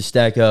defenses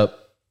stack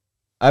up,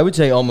 I would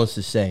say almost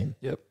the same.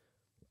 Yep.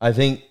 I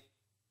think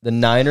the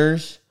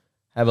Niners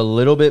have a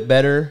little bit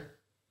better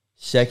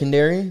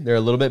secondary. They're a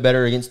little bit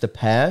better against the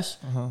pass.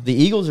 The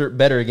Eagles are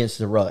better against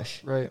the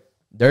rush. Right.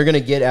 They're going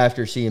to get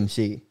after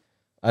CMC.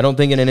 I don't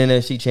think in an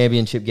NFC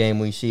championship game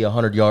we see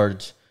 100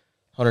 yards,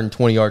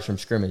 120 yards from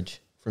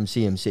scrimmage from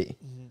CMC.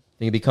 I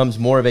think it becomes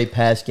more of a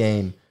pass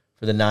game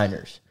for the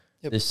Niners.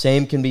 Yep. The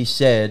same can be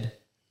said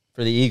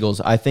for the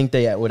Eagles. I think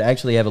they would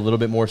actually have a little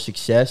bit more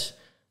success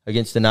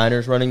against the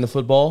Niners running the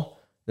football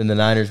than the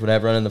Niners would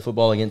have running the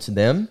football against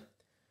them.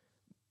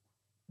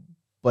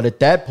 But at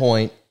that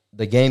point,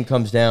 the game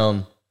comes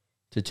down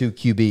to 2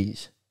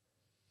 QBs.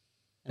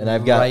 And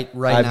I've got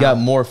got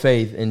more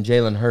faith in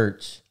Jalen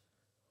Hurts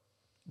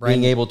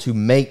being able to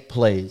make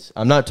plays.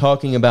 I'm not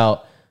talking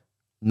about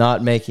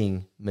not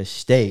making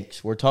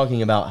mistakes. We're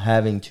talking about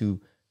having to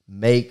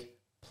make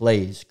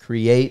plays,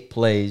 create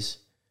plays,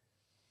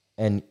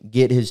 and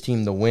get his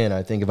team the win.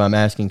 I think if I'm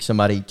asking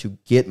somebody to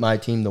get my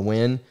team the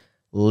win,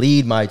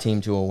 lead my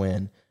team to a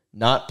win,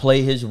 not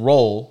play his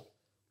role,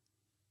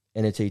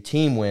 and it's a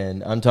team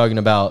win, I'm talking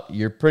about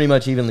you're pretty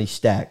much evenly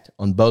stacked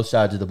on both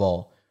sides of the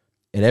ball.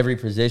 At every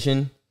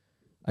position,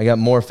 I got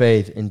more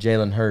faith in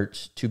Jalen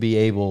Hurts to be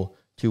able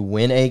to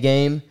win a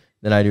game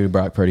than I do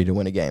Brock Purdy to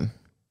win a game.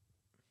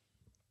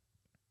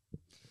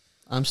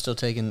 I'm still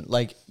taking,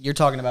 like, you're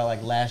talking about,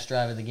 like, last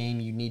drive of the game,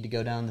 you need to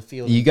go down the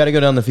field. You got to go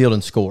down the field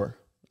and score.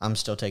 I'm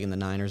still taking the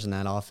Niners in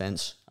that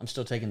offense. I'm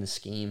still taking the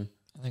scheme.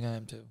 I think I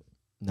am too.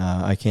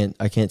 Nah, I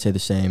can't say the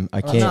same.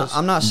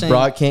 I'm not saying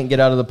Brock can't get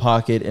out of the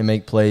pocket and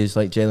make plays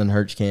like Jalen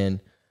Hurts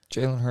can.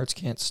 Jalen Hurts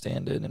can't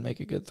stand it and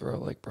make a good throw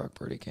like Brock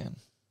Purdy can.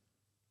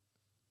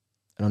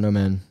 I don't know,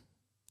 man.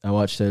 I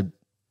watched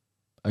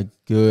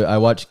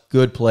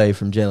good play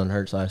from Jalen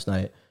Hurts last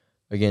night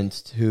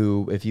against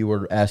who, if you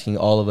were asking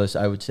all of us,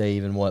 I would say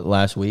even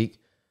last week,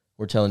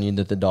 we're telling you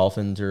that the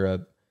Dolphins are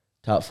a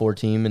top 4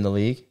 team in the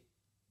league.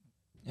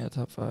 Yeah,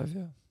 top 5,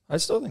 yeah. I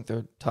still think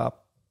they're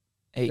top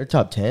 8. They're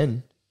top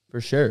 10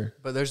 for sure.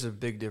 But there's a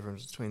big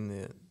difference between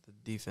the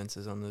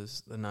defenses on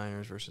the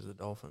Niners versus the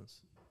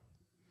Dolphins.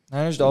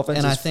 Dolphins,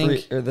 and I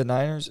think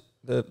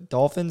the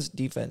Dolphins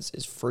defense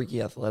is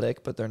freaky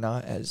athletic, but they're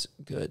not as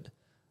good.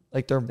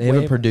 Like they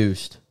haven't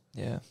produced.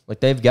 Yeah. Like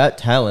they've got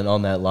talent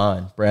on that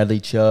line. Bradley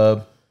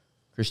Chubb,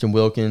 Christian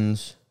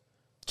Wilkins.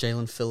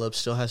 Jalen Phillips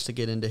still has to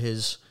get into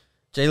his.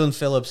 Jalen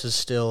Phillips is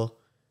still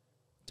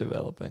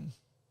developing.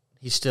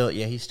 He's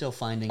still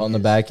finding on the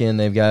back end.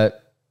 They've got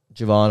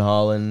Javon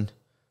Holland.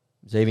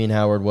 Xavier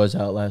Howard was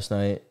out last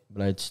night,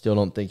 but I still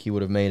don't think he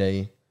would have made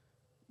a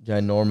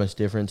ginormous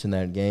difference in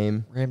that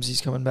game.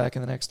 Ramsey's coming back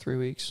in the next 3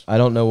 weeks. I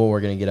don't know what we're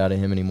going to get out of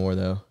him anymore,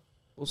 though.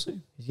 We'll see.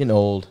 He's getting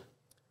old.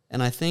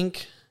 And I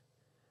think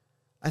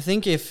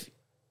if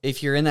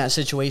you're in that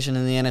situation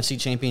in the NFC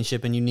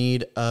Championship and you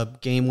need a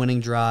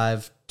game-winning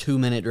drive,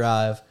 2-minute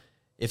drive,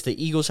 if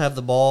the Eagles have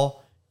the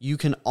ball, you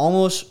can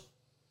almost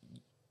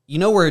 – you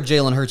know where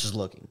Jalen Hurts is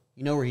looking.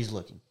 You know where he's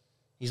looking.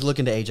 He's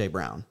looking to A.J.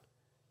 Brown.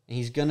 And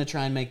he's going to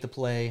try and make the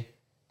play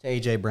to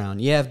A.J. Brown.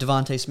 Yeah, if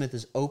Devontae Smith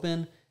is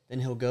open,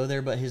 then he'll go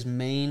there. But his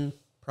main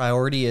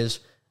priority is,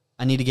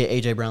 I need to get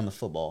A.J. Brown the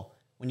football.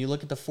 When you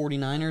look at the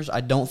 49ers,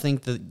 I don't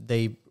think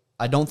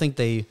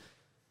they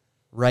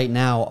right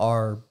now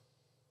are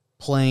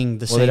playing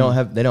the same.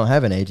 Well, they don't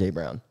have an A.J.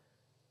 Brown.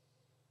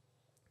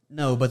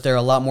 No, but they're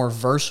a lot more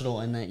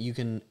versatile in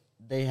that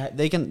they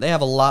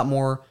have a lot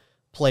more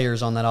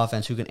players on that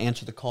offense who can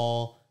answer the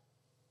call.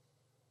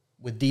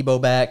 With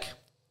Debo back,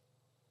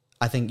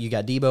 I think you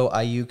got Debo,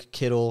 Ayuk,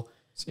 Kittle,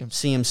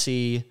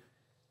 CMC.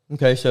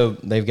 Okay, so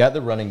they've got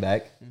the running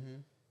back.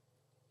 Mm-hmm.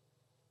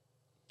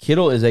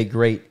 Kittle is a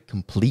great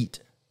complete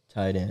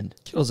tight end.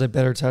 Kittle's a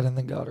better tight end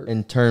than Goddard.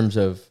 In terms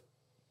of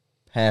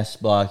pass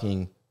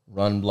blocking,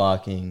 run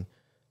blocking,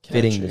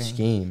 fitting the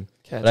scheme.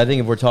 But I think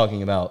if we're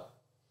talking about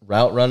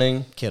route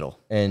running, Kittle,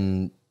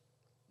 and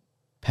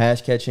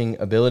pass catching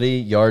ability,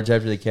 yards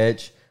after the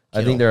catch,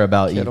 Kittle. I think they're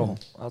about Kittle. even.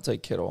 I'll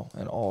take Kittle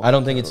and all. I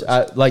don't think it's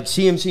like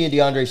CMC and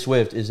DeAndre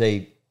Swift is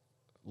a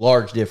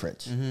large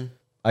difference. Mm-hmm.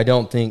 I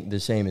don't think the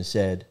same is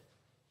said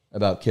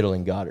about Kittle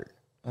and Goddard.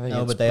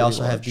 No, but they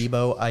also have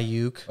Debo,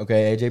 Ayuk.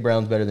 Okay, A.J.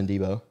 Brown's better than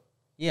Debo.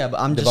 Yeah,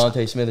 but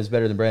Devontae Smith is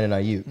better than Brandon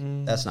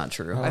Ayuk. That's not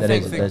true.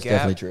 That's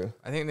definitely true.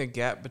 I think the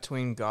gap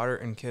between Goddard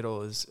and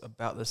Kittle is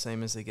about the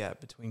same as the gap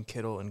between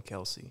Kittle and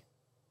Kelsey.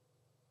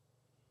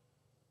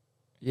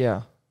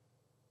 Yeah.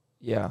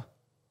 Yeah.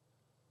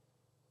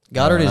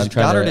 I'm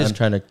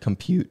trying to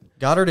compute.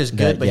 Goddard is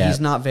good, but gap.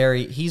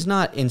 he's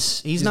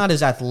not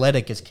as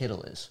athletic as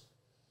Kittle is.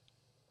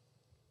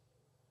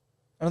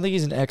 I don't think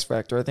he's an X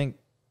factor. I think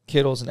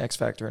Kittle's an X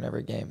factor in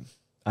every game.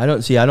 I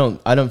don't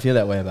feel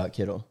that way about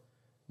Kittle.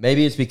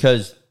 Maybe it's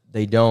because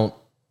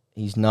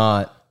he's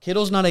not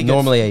Kittle's not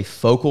normally a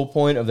focal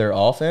point of their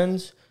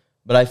offense,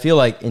 but I feel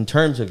like in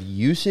terms of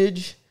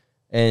usage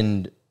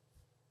and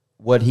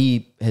what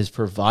he has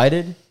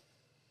provided,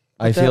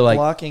 I feel like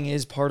blocking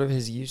is part of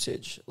his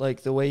usage,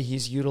 like the way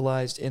he's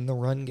utilized in the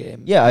run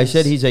game. Yeah, I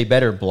said he's a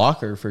better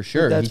blocker for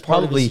sure. That's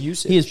part of his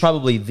usage. He is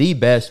probably the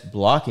best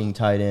blocking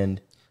tight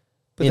end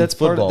in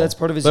football. That's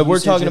part of his but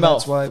usage.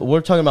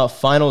 We're talking about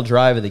final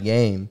drive of the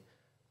game.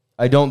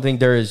 I don't think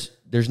there's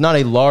not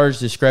a large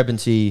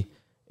discrepancy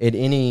at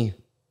any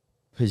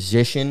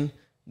position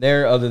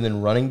there other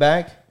than running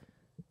back.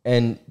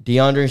 And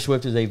DeAndre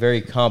Swift is a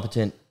very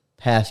competent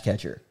pass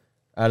catcher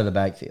out of the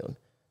backfield.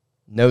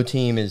 No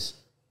team is,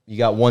 you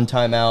got one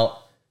timeout,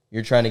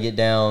 you're trying to get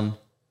down,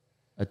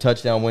 a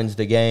touchdown wins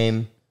the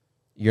game,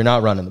 you're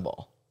not running the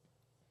ball.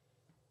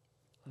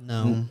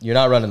 No. You're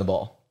not running the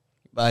ball.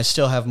 But I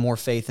still have more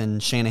faith in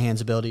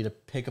Shanahan's ability to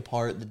pick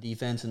apart the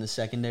defense and the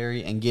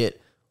secondary and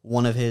get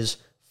one of his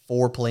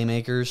 4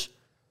 playmakers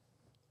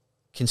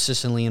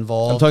consistently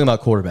involved. I'm talking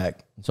about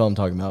quarterback. That's all I'm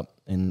talking about.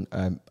 And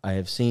I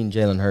have seen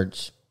Jalen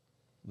Hurts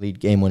lead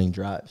game-winning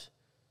drives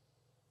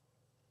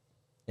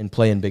and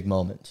play in big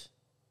moments.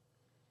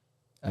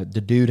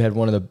 The dude had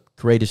one of the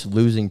greatest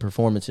losing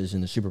performances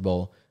in the Super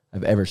Bowl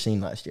I've ever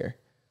seen last year.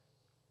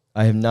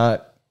 I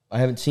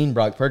haven't seen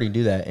Brock Purdy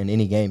do that in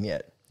any game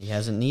yet. He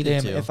hasn't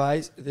needed to.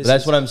 But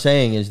that's what I'm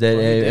saying is that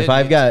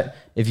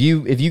if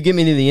you get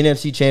me to the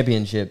NFC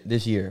Championship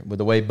this year with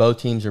the way both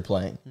teams are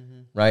playing,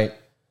 right?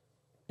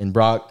 And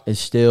Brock is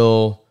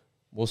still,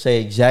 we'll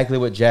say exactly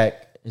what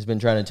Jack has been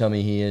trying to tell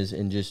me he is,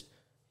 and just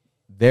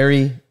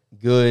very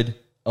good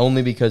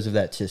only because of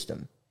that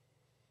system.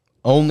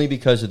 Only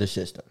because of the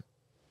system.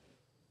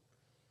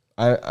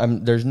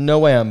 There's no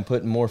way I'm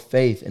putting more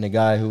faith in a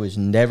guy who has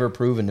never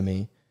proven to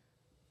me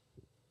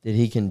that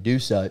he can do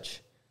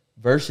such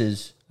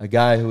versus a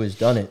guy who has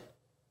done it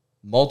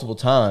multiple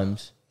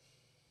times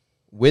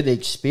with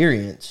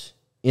experience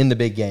in the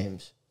big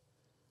games.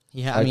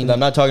 Yeah, I'm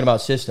not talking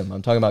about system.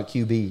 I'm talking about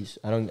QBs.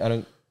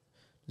 It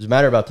doesn't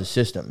matter about the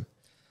system.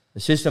 The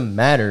system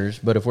matters,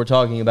 but if we're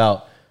talking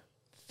about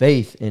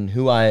faith in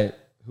who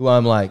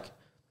I'm like,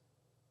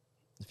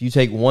 if you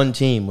take one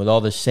team with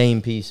all the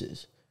same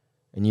pieces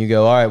and you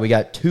go, all right, we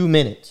got 2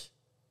 minutes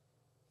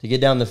to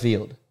get down the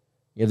field.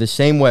 You have the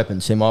same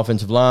weapons, same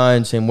offensive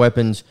line, same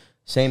weapons,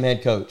 same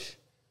head coach.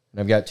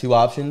 And I've got 2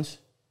 options,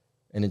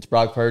 and it's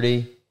Brock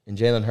Purdy and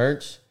Jalen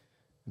Hurts.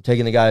 I'm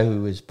taking the guy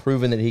who has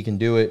proven that he can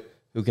do it,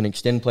 who can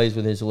extend plays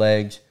with his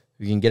legs,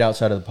 who can get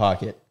outside of the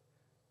pocket.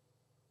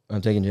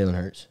 I'm taking Jalen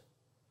Hurts.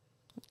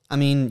 I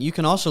mean, you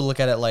can also look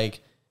at it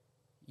like,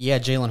 yeah,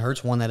 Jalen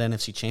Hurts won that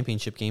NFC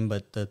Championship game,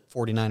 but the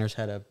 49ers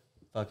had a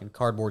fucking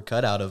cardboard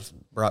cutout of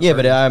Brock Purdy.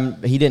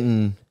 But he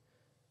didn't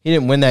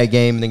win that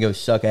game and then go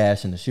suck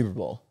ass in the Super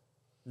Bowl.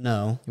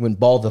 No. He went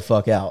balled the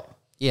fuck out.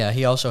 Yeah,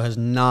 he also has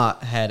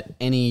not had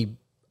any,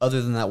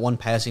 other than that one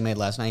pass he made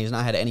last night, he has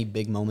not had any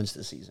big moments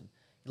this season.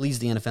 He leads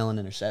the NFL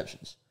in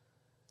interceptions.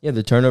 Yeah,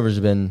 the turnovers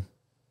have been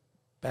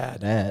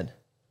bad.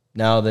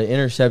 Now, the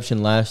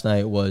interception last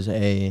night was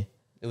It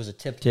was a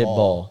tipped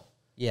ball.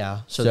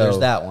 Yeah, so there's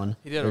that one.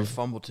 He did have a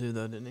fumble too,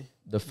 though, didn't he?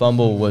 The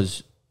fumble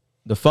was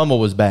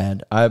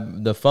bad. I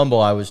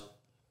was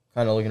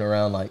kind of looking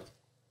around like,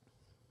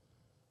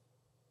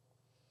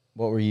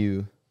 what were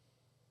you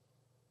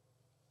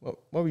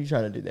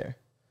trying to do there?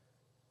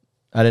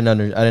 I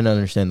didn't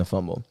understand the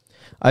fumble.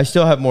 I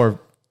still have more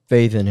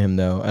faith in him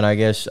though, and I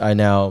guess I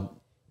now,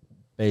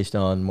 based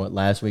on what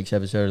last week's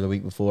episode or the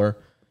week before,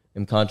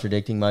 am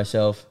contradicting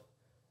myself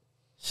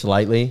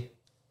slightly,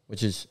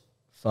 which is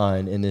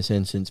fine in this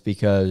instance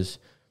because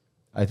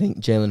I think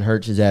Jalen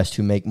Hurts is asked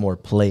to make more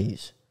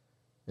plays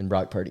than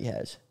Brock Purdy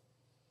has.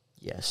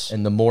 Yes.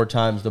 And the more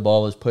times the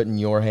ball is put in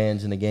your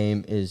hands and the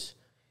game is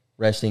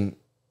resting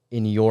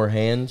in your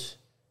hands,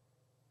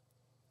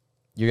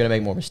 you're going to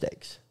make more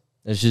mistakes.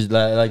 It's just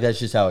that's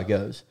just how it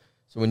goes.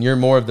 So when you're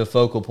more of the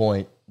focal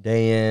point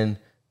day in,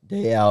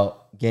 day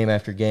out, game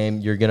after game,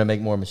 you're going to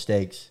make more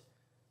mistakes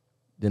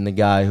than the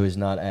guy who is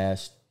not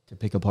asked to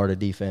pick apart a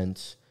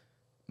defense,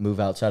 move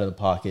outside of the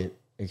pocket,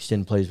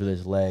 extend plays with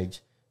his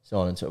legs, so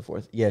on and so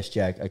forth. Yes,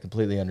 Jack, I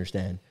completely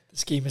understand. The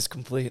scheme is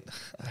complete.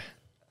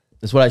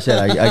 That's what I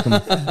said.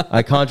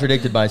 I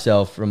contradicted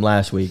myself from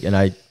last week,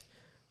 and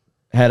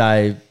had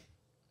I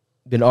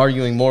been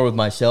arguing more with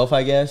myself,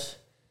 I guess,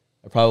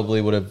 I probably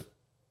would have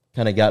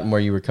kind of gotten where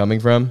you were coming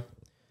from.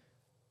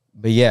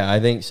 But yeah, I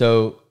think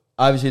so.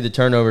 Obviously, the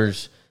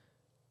turnovers,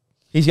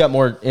 he's got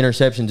more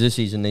interceptions this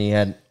season than he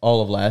had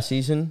all of last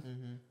season.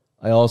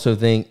 Mm-hmm. I also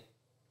think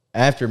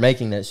after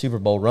making that Super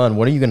Bowl run,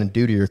 what are you going to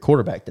do to your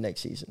quarterback the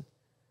next season?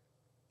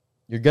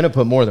 You're going to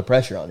put more of the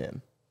pressure on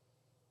him.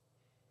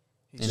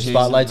 The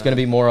spotlight's going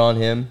to be more on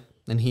him.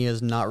 And he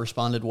has not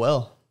responded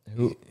well.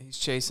 He's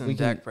chasing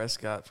Dak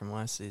Prescott from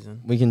last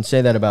season. We can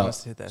say that about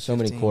that so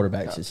many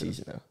quarterbacks this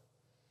season, though.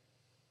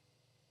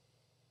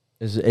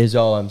 Is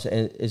all I'm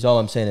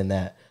saying in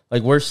that.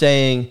 Like, we're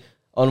saying,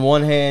 on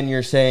one hand,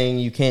 you're saying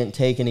you can't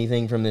take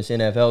anything from this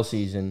NFL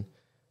season,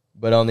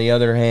 but on the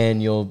other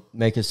hand, you'll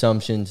make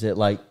assumptions that,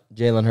 like,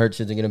 Jalen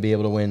Hurts isn't going to be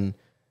able to win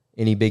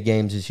any big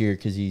games this year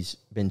because he's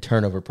been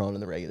turnover prone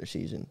in the regular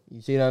season.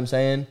 You see what I'm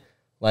saying?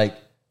 Like,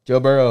 Joe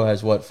Burrow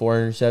has, 4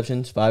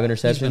 interceptions, 5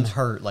 interceptions? He's been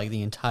hurt, like,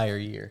 the entire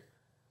year.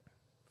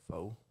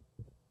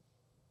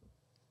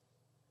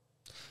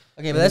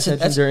 Okay, but that's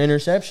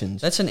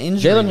interceptions. That's an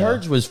injury. Jalen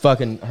Hurts was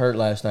fucking hurt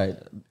last night.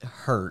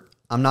 Hurt.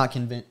 I'm not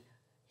convinced.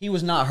 He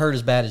was not hurt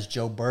as bad as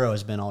Joe Burrow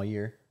has been all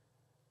year.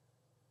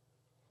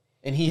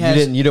 And he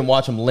has. You didn't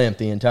watch him limp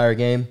the entire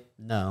game?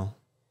 No.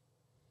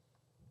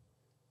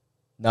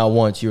 Not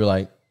once. You were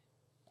like,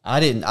 I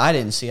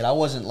didn't see it. I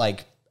wasn't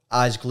like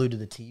eyes glued to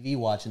the TV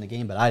watching the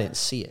game, but I didn't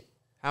see it.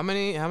 How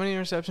many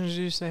interceptions did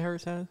you say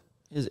Hurts had?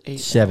 Is 8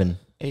 7. now.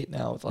 8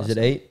 now with last Is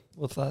it night. 8?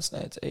 With last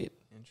night, it's 8.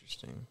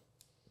 Interesting.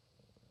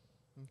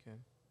 Okay.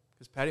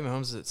 Because Patty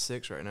Mahomes is at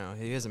 6 right now.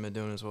 He hasn't been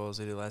doing as well as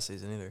he did last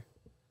season either.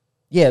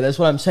 Yeah, that's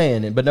what I'm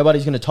saying. But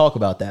nobody's going to talk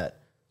about that.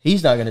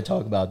 He's not going to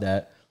talk about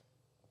that.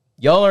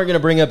 Y'all aren't going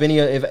to bring up any.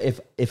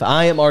 If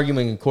I am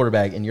arguing a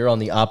quarterback and you're on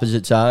the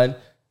opposite side,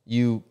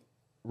 you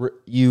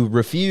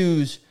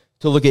refuse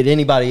to look at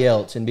anybody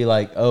else and be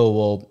like, oh,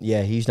 well,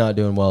 yeah, he's not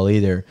doing well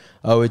either.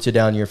 Oh, it's a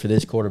down year for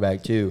this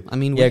quarterback too. I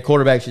mean, yeah,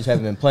 quarterbacks just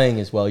haven't been playing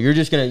as well. You're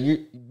just going to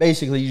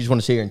basically you just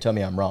want to sit here and tell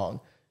me I'm wrong.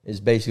 Is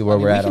basically where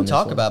we're at. We can on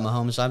talk this about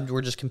Mahomes.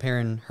 We're just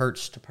comparing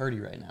Hurts to Purdy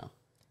right now.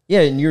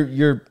 Yeah, and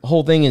your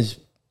whole thing is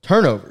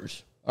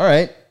turnovers. All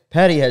right,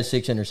 Patty has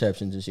 6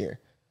 interceptions this year.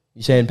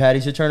 You saying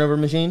Patty's a turnover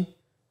machine?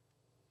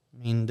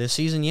 I mean, this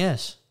season,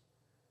 yes.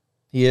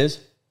 He is.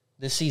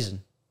 This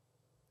season,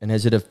 And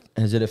has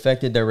it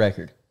affected their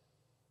record?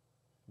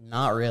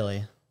 not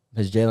really.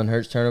 Has Jalen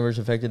Hurts turnovers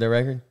affected their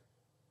record?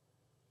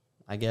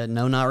 I get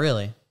no, not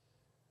really.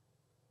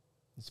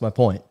 That's my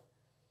point.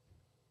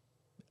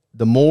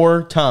 The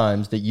more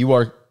times that you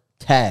are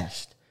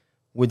tasked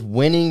with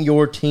winning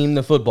your team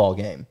the football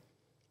game,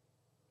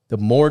 the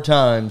more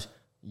times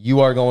you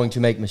are going to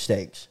make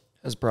mistakes.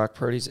 Has Brock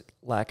Purdy's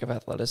lack of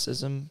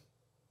athleticism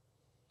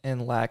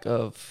and lack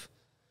of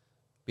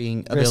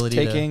Being ability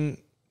to risk-taking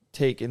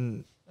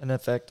taken an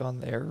effect on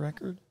their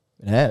record?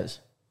 It has.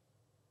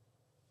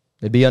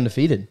 They'd be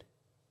undefeated.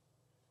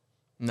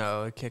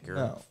 No, the kicker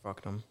No.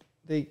 fucked him.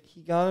 He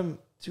got him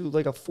to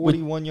like a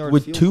 41-yard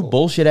with field 2 goal.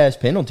 bullshit-ass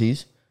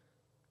penalties.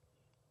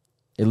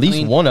 At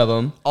least one of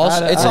them.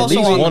 Also, it's I- At also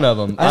least on- one of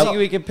them. I think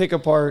we can pick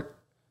apart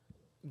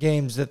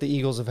games that the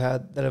Eagles have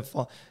had that have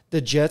fallen.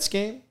 The Jets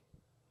game,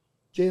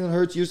 Jalen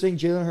Hurts, you're saying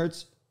Jalen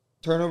Hurts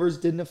turnovers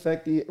didn't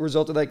affect the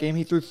result of that game?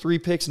 He threw 3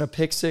 picks and a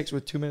pick 6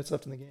 with 2 minutes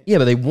left in the game. Yeah,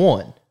 but they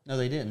won. No,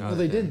 they didn't. No,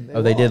 they didn't.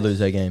 They did lost. lose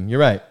that game. You're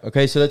right.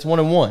 Okay, so that's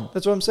 1-1.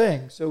 That's what I'm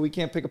saying. So we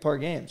can't pick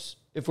apart games.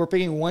 If we're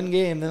picking one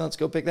game, then let's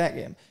go pick that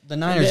game. The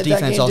Niners And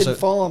defense that game also didn't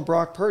fall on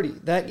Brock Purdy.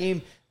 That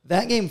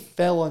game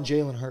fell on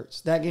Jalen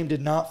Hurts. That game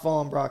did not fall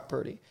on Brock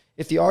Purdy.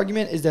 If the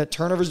argument is that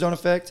turnovers don't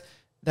affect,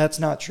 that's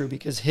not true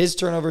because his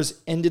turnovers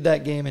ended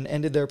that game and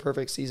ended their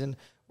perfect season,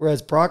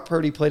 whereas Brock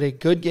Purdy played a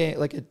good game,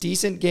 like a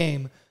decent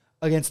game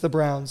against the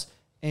Browns,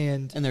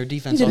 and their He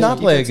defense did also not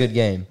play a good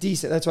game.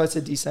 decent. That's why I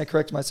said decent. I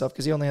corrected myself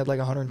because he only had like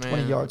 120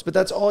 Man. yards, but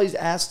that's all he's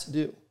asked to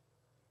do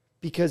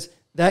because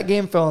that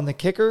game fell on the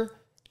kicker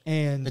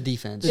and the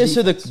defense. Yeah,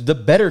 so the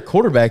better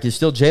quarterback is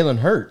still Jalen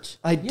Hurts.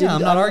 I did.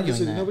 I'm not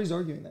arguing that. Nobody's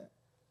arguing that.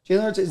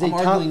 Jalen Hurts is I'm a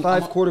top arguing-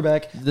 5 I'm-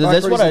 quarterback. Brock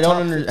That's Purdy's what a I don't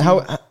top understand.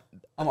 15. How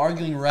I'm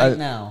arguing right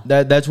now.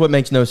 that's what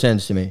makes no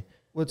sense to me.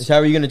 What's- Is how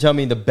are you going to tell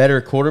me the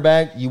better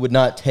quarterback you would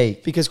not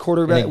take? Because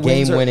quarterback in a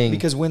wins game-winning-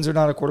 because wins are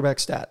not a quarterback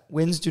stat.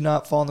 Wins do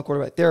not fall on the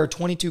quarterback. There are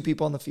 22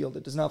 people on the field.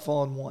 It does not fall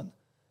on one.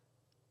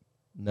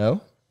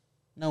 No.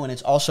 No, and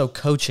it's also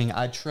coaching.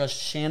 I trust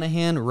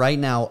Shanahan right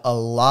now a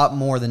lot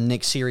more than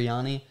Nick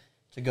Sirianni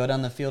to go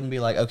down the field and be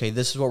like, okay,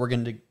 this is what we're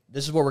going to do.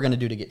 This is what we're going to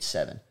do to get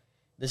 7.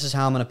 This is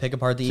how I'm going to pick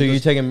apart the So Eagles. you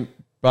taking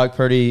Brock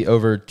Purdy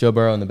over Joe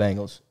Burrow and the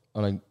Bengals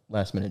on a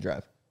last-minute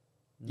drive?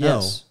 No.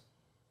 Yes.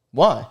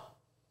 Why?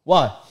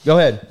 Why? Go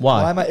ahead.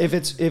 Why? Why am I, if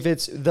it's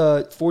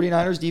the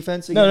 49ers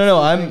defense? No. against the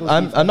I'm Bengals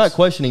I'm not defense?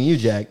 questioning you,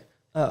 Jack.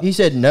 Oh. He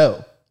said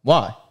no.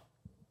 Why?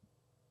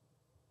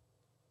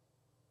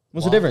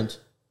 What's the Why? difference?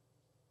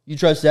 You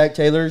trust Zach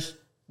Taylor's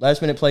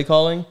last-minute play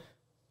calling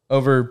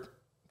over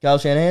Kyle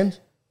Shanahan's?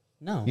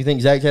 No. You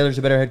think Zach Taylor's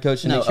a better head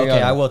coach than No, Nick okay,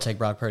 Sirianni? I will take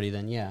Brock Purdy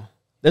then, yeah.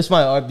 That's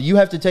fine. You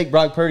have to take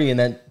Brock Purdy in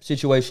that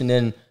situation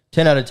then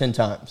 10 out of 10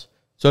 times.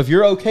 So if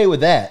you're okay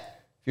with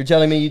that, if you're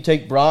telling me you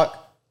take Brock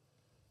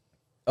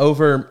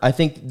over, I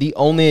think the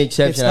only It's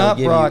exception I not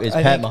would give Brock. you is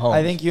I Pat think, Mahomes.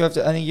 I think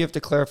you have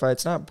to clarify.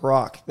 It's not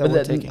Brock that But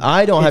we're taking.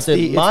 I don't It's have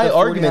to. it's My the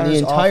argument the 49ers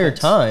entire offense.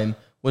 time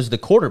was the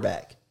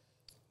quarterback.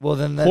 Well,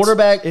 then that's,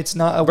 Quarterback It's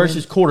not a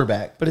versus win,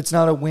 quarterback. but it's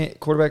not a win.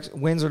 Quarterbacks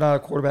wins are not a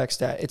quarterback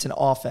stat. It's an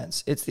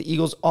offense. It's the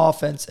Eagles'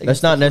 offense. That's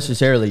against not the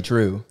necessarily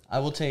true. I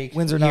will take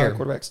wins are not here, a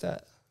quarterback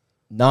stat.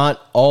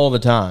 Not all the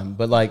time,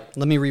 but like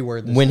Let me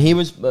reword this. when he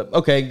was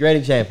okay. Great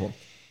example.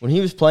 When he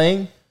was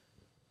playing,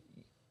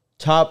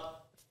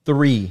 top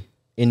 3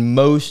 in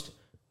most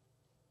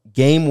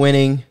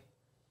game-winning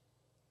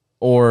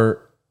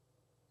or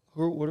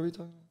What are we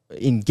talking about?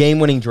 in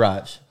game-winning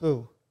drives.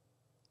 Who?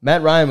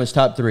 Matt Ryan was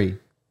top 3.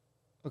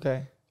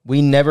 Okay.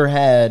 We never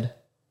had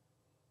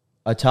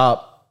a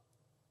top,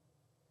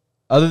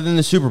 other than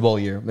the Super Bowl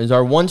year. It was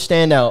our one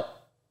standout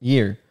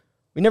year.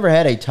 We never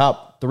had a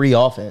top 3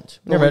 offense.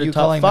 We never had a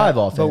top 5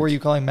 offense. But were you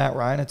calling Matt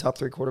Ryan a top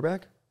 3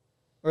 quarterback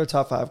or a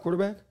top 5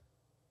 quarterback?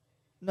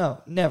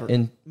 No, never.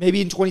 Maybe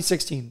in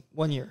 2016,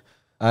 1 year.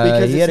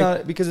 Because he it's had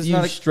not. Because it's few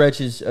not.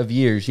 stretches of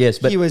years, yes.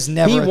 But He was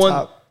never he a won,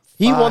 top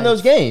He won 5.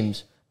 those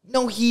games.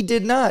 No, he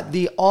did not.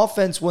 The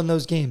offense won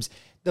those games.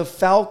 The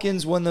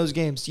Falcons won those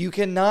games. You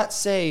cannot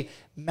say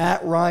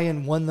Matt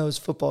Ryan won those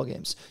football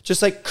games.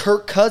 Just like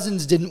Kirk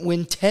Cousins didn't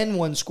win 10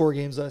 one-score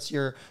games last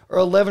year or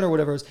 11 or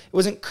whatever it was. It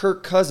wasn't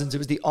Kirk Cousins. It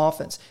was the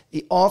offense.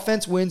 The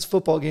offense wins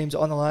football games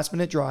on the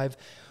last-minute drive.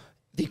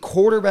 The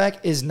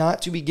quarterback is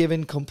not to be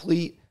given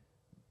complete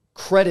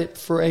credit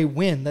for a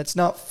win. That's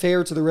not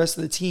fair to the rest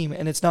of the team,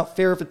 and it's not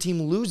fair if a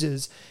team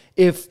loses.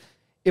 If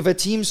a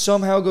team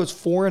somehow goes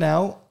 4 and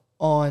out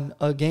on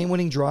a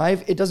game-winning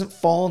drive, it doesn't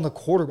fall on the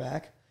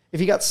quarterback. If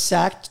he got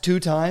sacked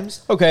 2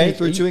 times, Okay. and he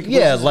threw 2 incompletions,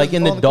 Yeah, it like doesn't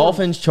in fall the on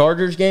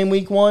Dolphins-Chargers game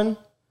week 1.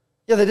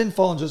 Yeah, they didn't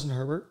fall on Justin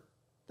Herbert.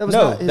 That was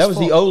No, not his that was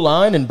fault. the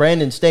O-line and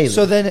Brandon Staley.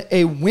 So then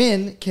a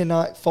win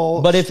cannot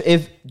fall. But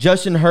if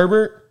Justin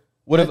Herbert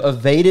would have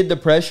evaded the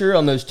pressure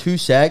on those 2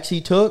 sacks he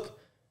took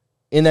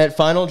in that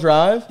final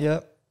drive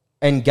Yep.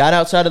 and got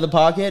outside of the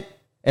pocket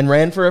and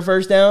ran for a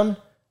first down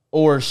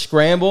or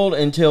scrambled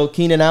until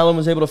Keenan Allen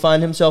was able to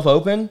find himself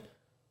open,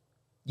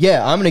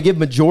 yeah, I'm going to give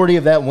majority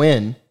of that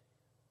win,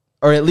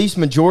 or at least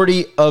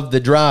majority of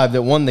the drive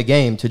that won the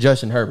game, to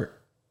Justin Herbert.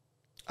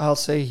 I'll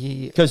say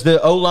he. Because the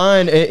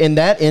O-line, in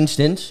that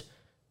instance,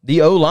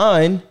 the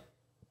O-line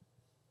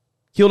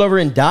keeled over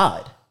and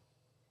died.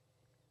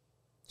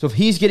 So if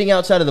he's getting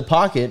outside of the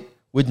pocket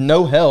with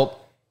no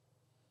help,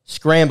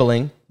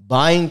 scrambling,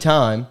 buying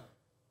time,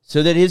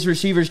 so that his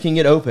receivers can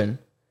get open,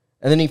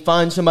 and then he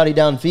finds somebody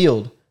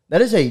downfield,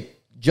 that is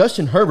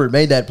Justin Herbert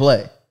made that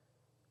play. He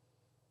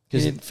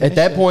Because didn't at finish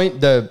that it.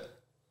 point,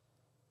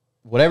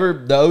 whatever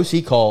the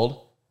OC called,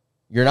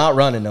 you're not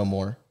running no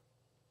more.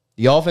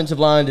 The offensive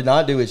line did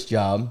not do its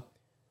job,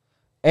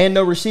 and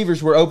no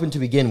receivers were open to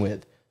begin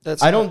with.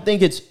 I don't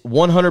think it's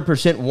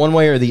 100% one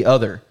way or the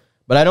other,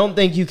 but I don't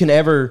think you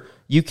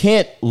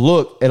can't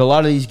look at a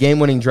lot of these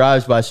game-winning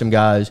drives by some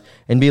guys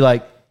and be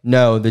like,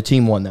 no, the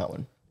team won that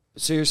one.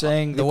 So you're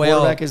saying the The way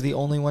quarterback is the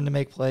only one to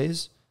make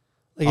plays?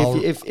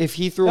 Like if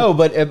he threw. No,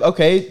 but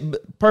okay,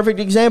 perfect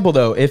example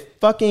though. If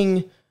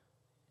fucking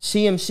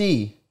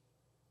CMC,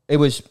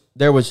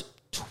 there was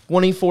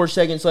 24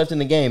 seconds left in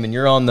the game, and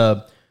you're on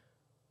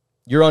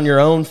your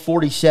own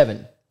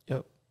 47.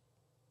 Yep.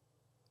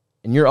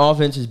 And your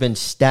offense has been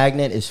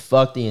stagnant as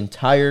fuck the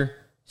entire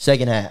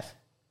second half.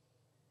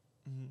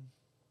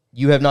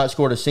 You have not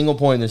scored a single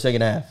point in the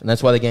second half, and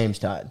that's why the game's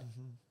tied.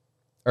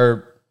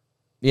 Or,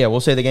 yeah,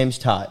 we'll say the game's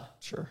tied.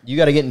 Sure. You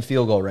got to get in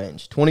field goal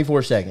range,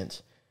 24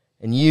 seconds.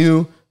 And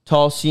you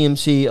toss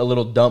CMC a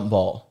little dump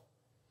ball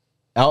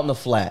out in the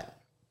flat,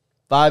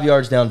 5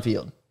 yards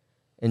downfield.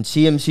 And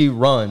CMC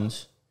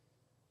runs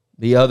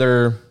the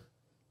other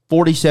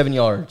 47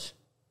 yards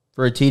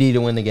for a TD to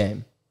win the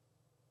game.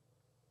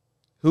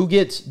 Who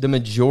gets the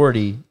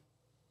majority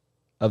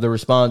of the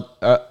response?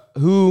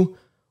 Who,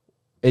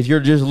 if you're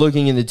just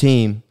looking at the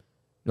team,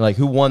 like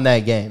who won that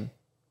game?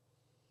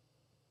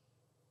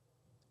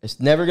 It's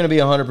never going to be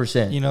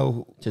 100%. You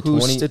know To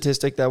whose 20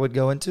 statistic that would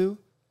go into?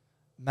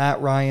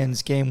 Matt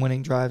Ryan's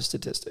game-winning drive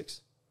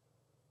statistics.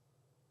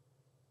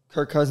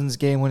 Kirk Cousins'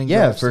 game-winning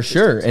Yeah, drive for statistics.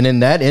 sure. And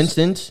in that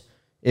instance,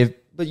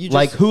 But you just,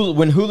 like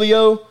when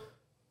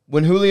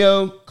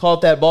Julio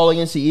caught that ball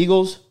against the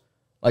Eagles,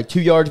 like 2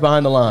 yards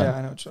behind the line, Yeah,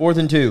 I know what you're 4th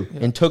and 2, Yeah.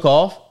 and took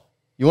off.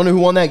 You want to know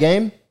who won that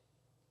game?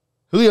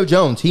 Julio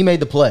Jones. He made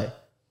the play.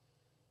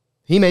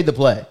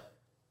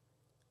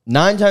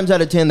 9 times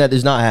out of 10, that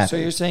does not happen. So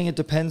you're saying it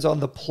depends on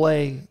the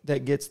play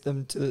that gets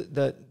them to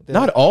that.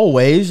 Not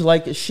always.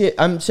 Like, shit,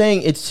 I'm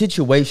saying it's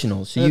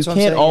situational. So you That's what I'm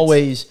can't saying.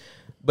 always,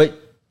 but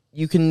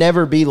you can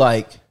never be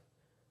like,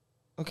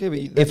 Okay,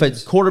 but if a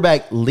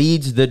quarterback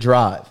leads the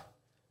drive,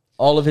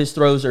 all of his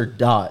throws are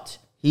dots.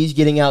 He's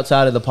getting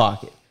outside of the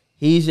pocket.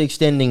 He's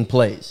extending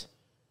plays.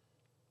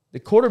 The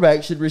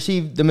quarterback should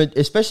receive,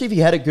 especially if he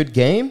had a good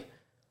game,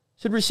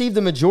 should receive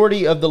the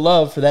majority of the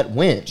love for that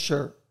win.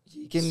 Sure,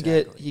 he can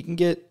Exactly.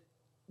 get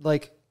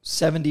like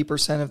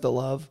 70% of the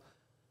love,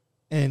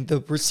 and the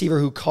receiver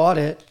who caught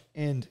it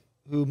and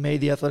who made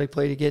the athletic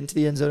play to get into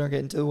the end zone or get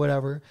into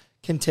whatever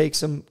can take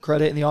some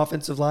credit, and the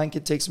offensive line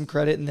can take some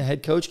credit, and the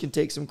head coach can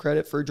take some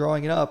credit for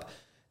drawing it up.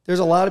 There's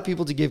a lot of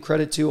people to give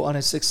credit to on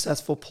a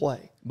successful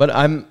play. But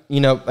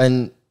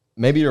and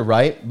maybe you're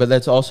right, but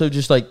that's also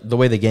just like the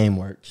way the game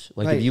works.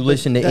 Like Right, if you but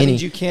listen to that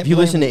means you can't if you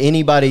blame- listen to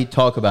anybody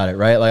talk about it,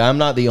 right? Like I'm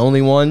not the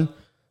only one.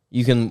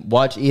 You can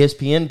watch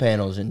ESPN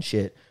panels and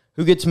shit.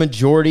 Who gets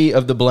majority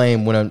of the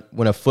blame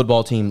when a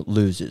football team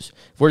loses?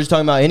 If we're just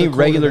talking about any The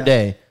regular quarterback.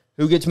 day,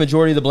 who gets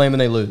majority of the blame when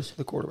they lose?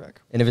 The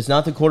quarterback, And if it's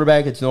not the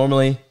quarterback, it's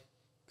normally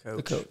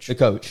the coach. the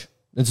coach.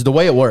 It's the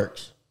way it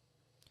works.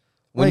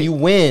 When Wait. you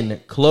win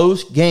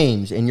close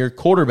games and your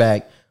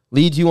quarterback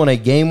leads you on a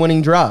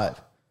game-winning drive,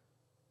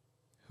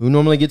 who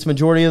normally gets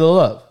majority of the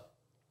love?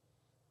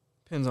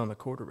 Depends on the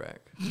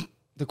quarterback.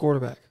 The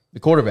quarterback. The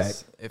quarterback.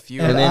 If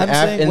you And then I'm af-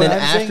 saying- and what then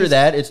I'm saying after is-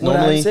 that, it's what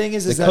normally I'm saying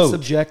is the that's coach.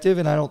 subjective,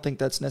 and I don't think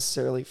that's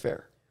necessarily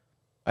fair.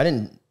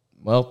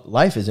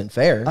 Life isn't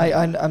fair.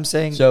 I'm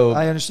saying So-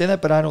 I understand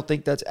that, but I don't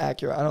think that's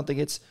accurate. I don't think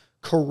it's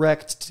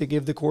correct to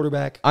give the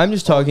quarterback. I'm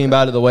just talking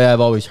about it the way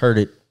I've always heard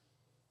it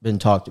been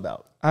talked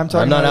about. I'm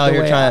talking not about out the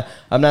here way trying.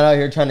 I'm not out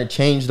here trying to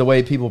change the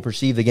way people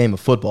perceive the game of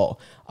football.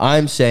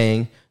 I'm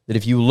saying that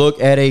if you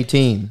look at a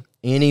team,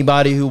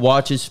 anybody who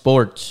watches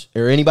sports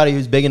or anybody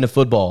who's big into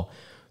football,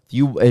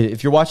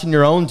 if you're watching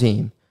your own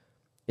team,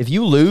 if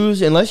you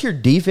lose, unless your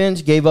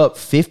defense gave up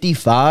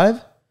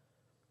 55,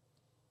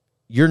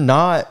 you're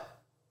not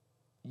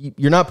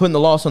putting the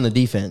loss on the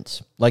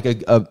defense. Like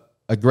a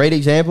great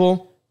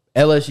example,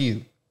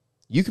 LSU.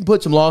 You can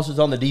put some losses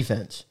on the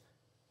defense.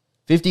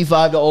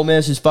 55 to Ole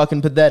Miss is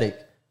fucking pathetic.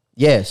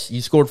 Yes,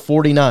 you scored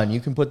 49. You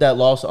can put that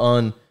loss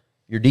on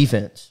your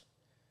defense.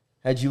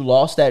 Had you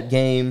lost that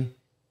game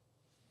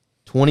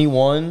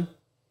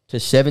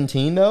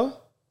 21-17, though,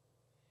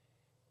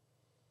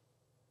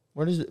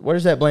 where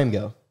does that blame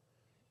go?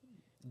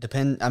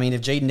 I mean,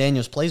 if Jaden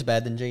Daniels plays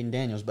bad, then Jaden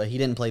Daniels, but he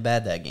didn't play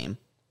bad that game.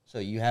 So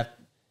you have.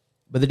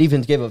 But the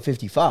defense gave up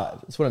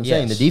 55. That's what I'm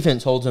saying. The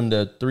defense holds them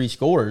to 3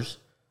 scores.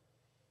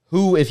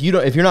 If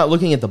you're not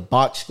looking at the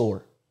box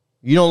score,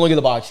 you don't look at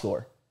the box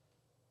score.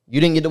 You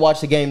didn't get to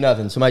watch the game,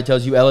 nothing. Somebody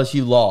tells you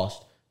LSU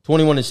lost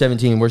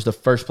 21-17. Where's the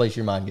first place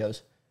your mind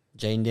goes?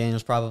 Jaden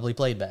Daniels probably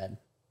played bad.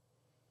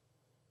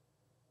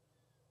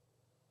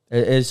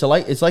 It's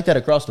like that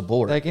across the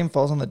board. That game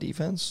falls on the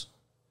defense.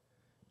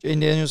 Jaden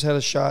Daniels had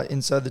a shot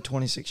inside the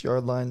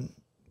 26-yard line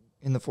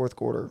in the fourth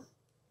quarter,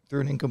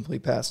 threw an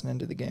incomplete pass and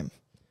ended the game.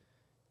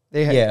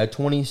 A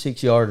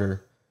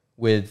 26-yarder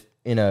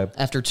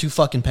after 2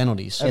 fucking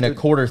penalties in a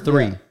quarter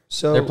 3. Yeah.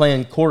 So they're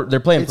playing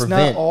prevent. It's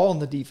not all on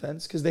the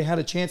defense because they had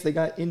a chance. They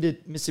got into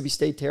Mississippi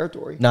State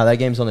territory. No, that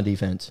game's on the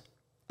defense.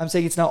 I'm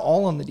saying it's not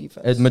all on the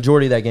defense. The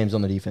majority of that game's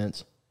on the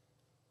defense.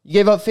 You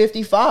gave up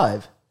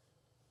 55.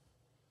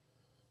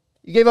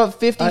 You gave up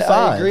 55.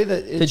 I agree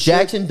that to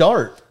Jackson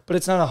Dart. But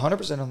it's not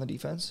 100% on the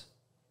defense.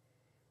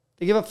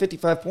 They give up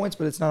 55 points,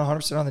 but it's not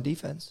 100% on the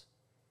defense.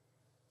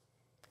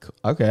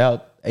 Okay,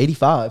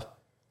 85.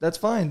 That's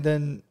fine.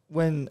 Then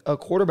when a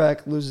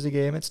quarterback loses a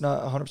game, it's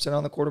not 100%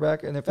 on the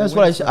quarterback. And if that's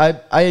what I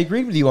said. I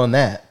agreed with you on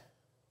that.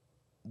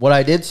 What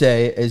I did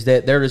say is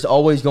that there is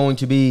always going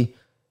to be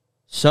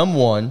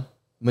someone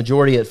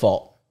majority at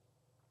fault.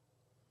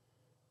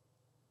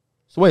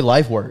 It's the way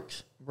life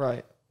works.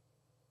 Right.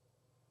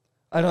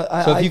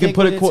 So if you can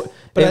put it,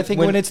 but I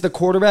think when it's the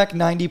quarterback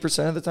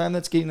 90% of the time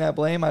that's getting that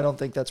blame, I don't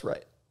think that's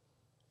right.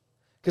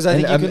 Because I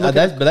think you can look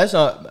but that's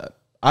not.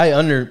 I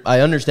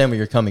understand where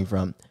you're coming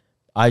from.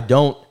 I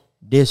don't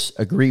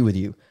disagree with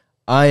you.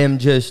 I am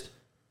just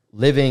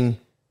living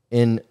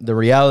in the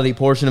reality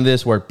portion of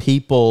this where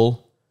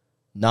people,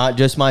 not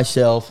just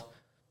myself,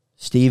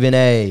 Stephen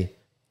A.,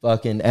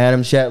 fucking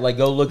Adam Shat, like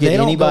go look at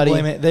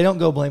anybody. They don't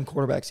go blame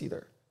quarterbacks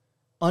either.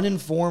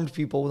 Uninformed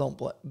people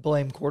don't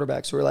blame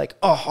quarterbacks who are like,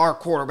 oh, our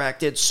quarterback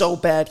did so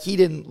bad. He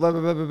didn't, blah, blah,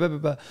 blah, blah, blah,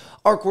 blah.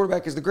 Our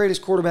quarterback is the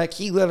greatest quarterback.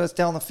 He led us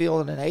down the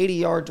field in an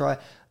 80-yard drive.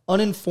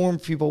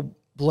 Uninformed people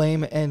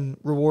blame and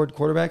reward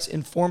quarterbacks.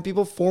 Informed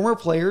people, former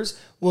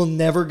players, will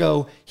never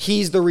go,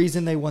 he's the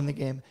reason they won the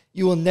game.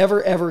 You will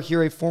never, ever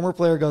hear a former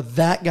player go,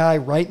 that guy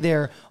right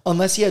there,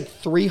 unless he had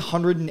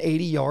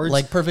 380 yards.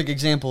 Like, perfect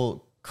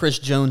example, Chris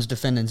Jones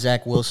defending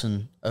Zach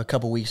Wilson a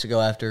couple weeks ago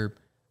after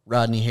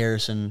Rodney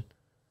Harrison.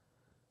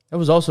 That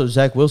was also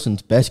Zach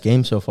Wilson's best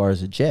game so far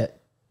as a Jet.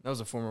 That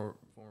was a former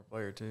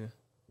player, too.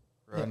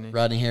 Rodney. Yeah.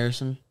 Rodney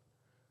Harrison.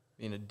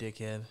 Being a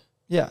dickhead.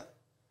 Yeah.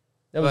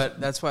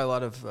 That's why a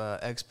lot of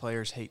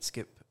ex-players hate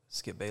Skip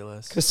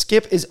Bayless. Because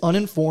Skip is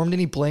uninformed and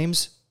he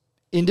blames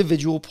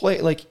individual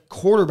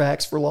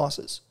quarterbacks for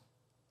losses.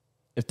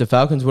 If the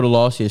Falcons would have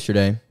lost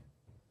yesterday,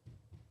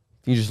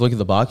 if you just look at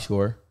the box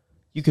score,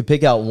 you could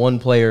pick out one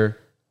player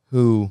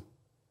who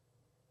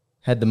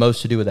had the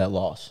most to do with that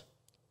loss.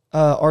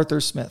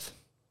 Arthur Smith.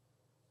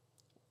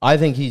 I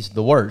think he's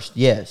the worst,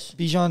 yes.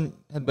 Bijan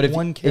had but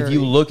one carry. If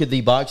you look at the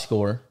box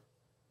score,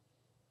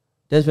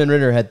 Desmond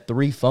Ridder had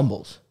 3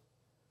 fumbles.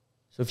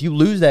 So if you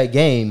lose that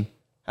game,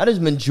 how does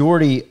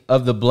majority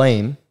of the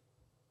blame...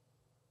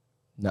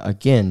 Now,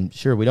 again,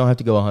 sure, we don't have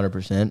to go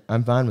 100%.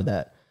 I'm fine with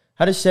that.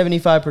 How does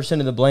 75%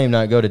 of the blame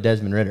not go to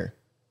Desmond Ridder?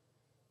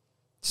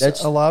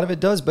 A lot of it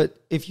does, but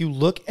if you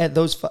look at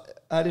those...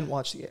 I didn't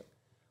watch the game.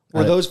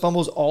 Were those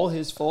fumbles all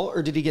his fault,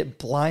 or did he get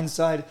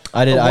blindsided?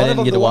 I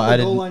didn't get to watch. I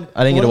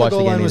didn't get to watch the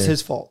game. Line was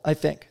his fault. I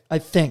think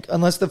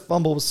unless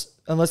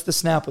the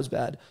snap was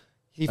bad,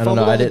 he fumbled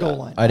on the goal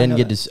line. I didn't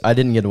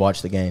get to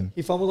watch the game.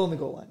 He fumbled on the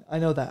goal line. I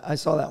know that. I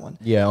saw that one.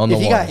 Yeah, on the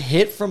line. If one. he got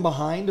hit from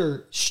behind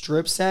or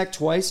strip sacked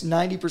twice,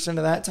 90%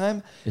 of that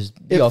time,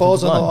 it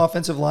falls on the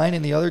offensive line,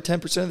 and the other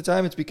 10% of the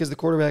time, it's because the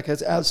quarterback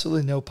has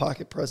absolutely no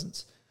pocket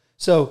presence.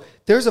 So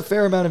there's a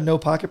fair amount of no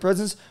pocket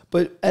presence,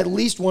 but at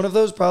least one of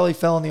those probably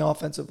fell on the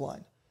offensive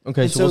line.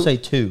 Okay, so we'll say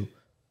 2.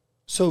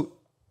 So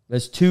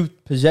that's 2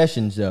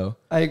 possessions, though.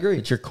 I agree.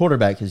 That your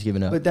quarterback has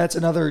given up. But that's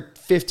another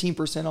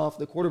 15% off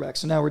the quarterback.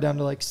 So now we're down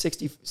to like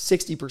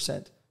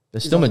 60%.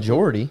 That's still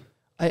majority.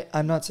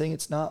 I'm not saying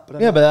it's not. But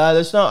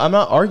that's not. I'm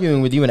not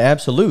arguing with you in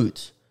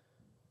absolutes.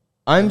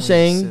 I'm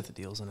saying Seth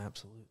deals in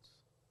absolutes.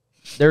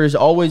 There is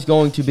always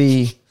going to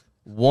be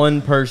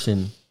one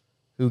person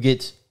who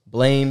gets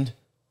blamed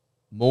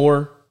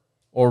more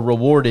or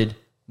rewarded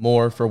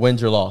more for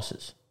wins or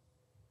losses.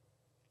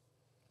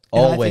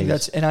 And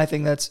Always. I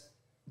think that's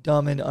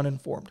dumb and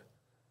uninformed.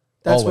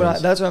 That's what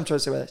Always. I'm trying to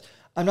say by this.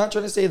 I'm not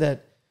trying to say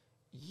that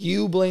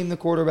you blame the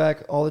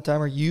quarterback all the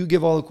time or you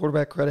give all the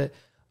quarterback credit.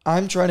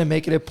 I'm trying to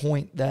make it a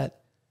point that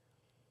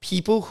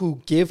people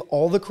who give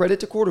all the credit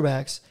to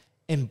quarterbacks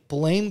and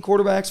blame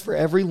quarterbacks for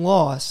every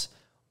loss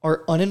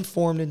are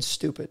uninformed and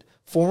stupid.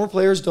 Former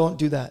players don't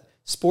do that.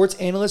 Sports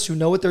analysts who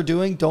know what they're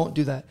doing don't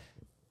do that.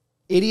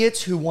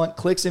 Idiots who want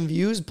clicks and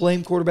views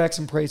blame quarterbacks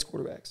and praise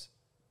quarterbacks.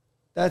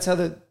 That's how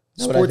the No,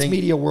 but I sports think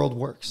media world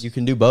works. You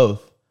can do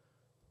both.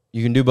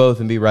 You can do both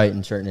and be right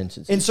in certain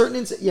instances. In certain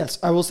instances, yes,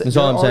 I will say. That's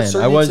all I'm there are saying.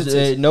 certain I was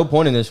instances- no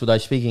point in this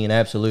without speaking in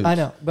absolutes. I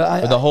know,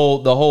 but the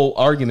whole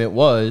argument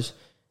was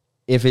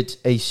if it's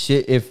a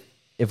shit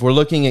if we're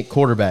looking at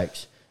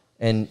quarterbacks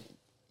and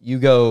you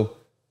go,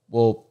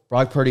 well,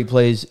 Brock Purdy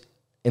plays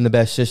in the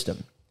best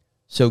system,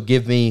 so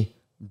give me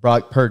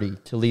Brock Purdy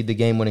to lead the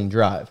game-winning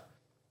drive.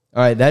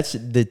 All right, that's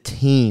the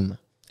team.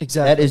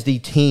 exactly. That is the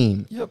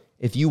team. Yep.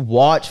 If you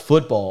watch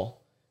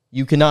football,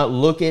 you cannot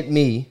look at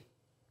me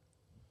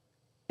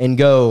and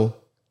go,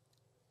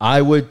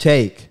 I would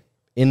take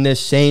in this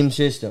same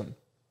system,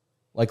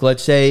 like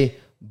let's say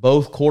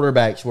both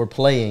quarterbacks were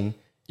playing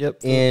Yep.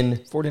 in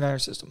 49er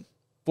system.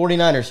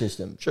 49er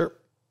system. Sure.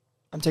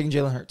 I'm taking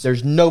Jalen Hurts.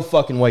 There's no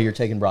fucking way you're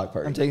taking Brock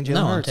Purdy. I'm taking Jalen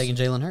No, Hurts. I'm taking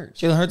Jalen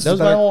Hurts. Jalen Hurts That is was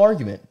my better. whole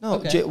argument. No,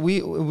 Okay.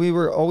 we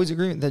were always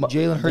agreeing that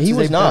Jalen Hurts He is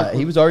was a not. better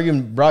He was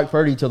arguing Brock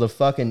Purdy till the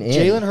fucking end.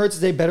 Jalen Hurts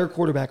is a better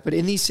quarterback, but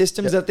in these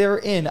systems that they're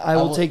in, I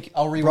will take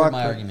I'll reword Brock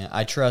my Purdy. argument.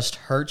 I trust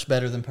Hurts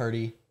better than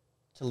Purdy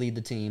to lead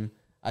the team.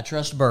 I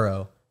trust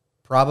Burrow.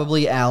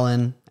 Probably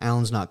Allen.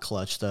 Allen's not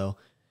clutch though.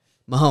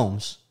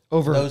 Mahomes.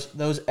 Over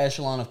Those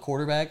echelon of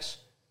quarterbacks,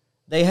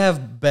 they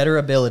have better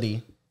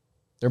ability.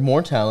 They're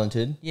more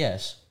talented,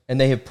 Yes. and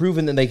they have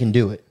proven that they can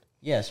do it.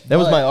 Yes. That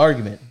was my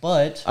argument.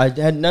 But It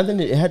had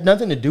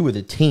nothing to do with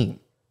the team.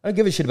 I don't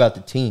give a shit about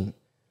the team.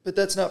 but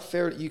that's not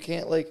fair. You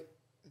can't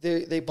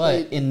they but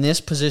play in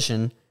this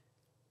position,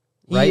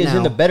 He right is now,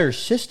 in the better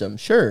system,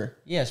 sure.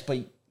 yes, but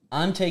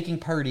I'm taking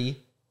Purdy.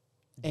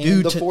 and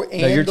due the to- four, No,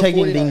 and you're the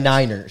taking 49ers. the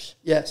Niners.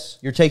 Yes.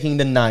 You're taking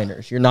the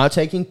Niners. You're not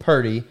taking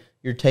Purdy.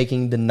 You're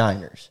taking the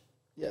Niners.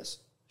 Yes.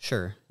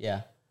 Sure. Yeah.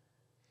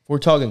 If we're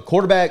talking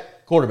quarterback,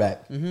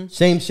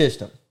 same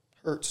system.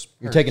 Hurts.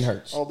 You're taking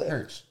Hurts. All day.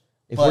 Hurts.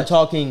 If But- we're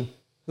talking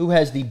who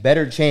has the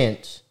better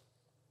chance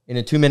in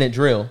a 2-minute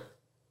drill,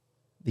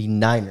 the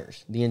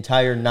Niners, the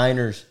entire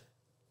Niners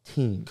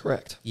team,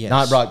 Correct. Yes.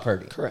 not Brock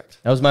Purdy. Correct.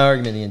 That was my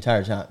argument the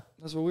entire time.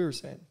 That's what we were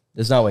saying.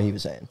 That's not what he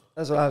was saying.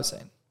 That's what I was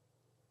saying.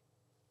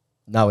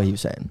 Not what he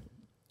was saying.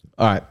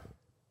 All right.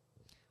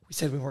 We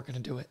said we weren't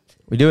going to do it.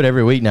 We do it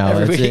every week now.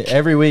 Every That's week. it.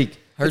 Every week.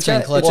 Hurts It's ain't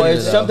kinda- clutch Well, either,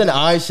 it's though. something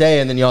I say,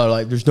 and then y'all are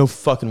like, there's no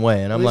fucking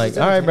way. And I'm least like, it's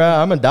all right, bro,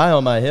 I'm going to die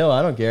on my hill.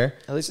 I don't care.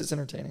 At least it's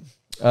entertaining.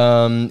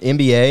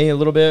 NBA a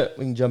little bit.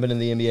 We can jump into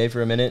the NBA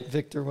for a minute.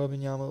 Victor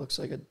Wembanyama looks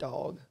like a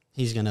dog.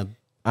 He's gonna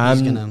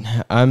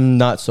I'm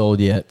not sold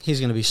yet.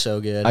 he's gonna be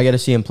so good. I got to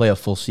see him play a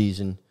full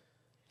season.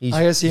 I got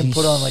to see him he's-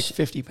 put on like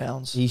 50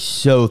 pounds. He's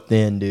so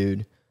thin,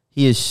 dude.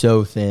 He is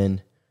so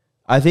thin.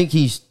 I think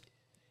he's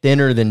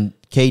thinner than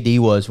KD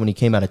was when he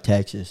came out of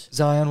Texas.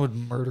 Zion would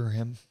murder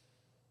him.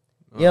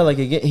 Yeah, like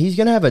again, he's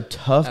gonna have a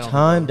tough I don't think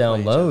time they'll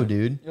down play each low, other.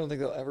 dude. You don't think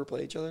they'll ever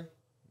play each other?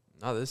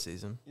 Not this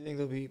season. You think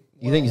they'll be?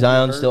 You think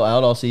Zion's still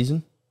out all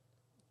season?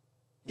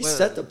 He's Well-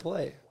 set to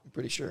play. I'm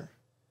pretty sure.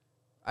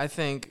 I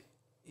think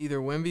either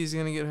Wemby's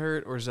going to get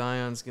hurt or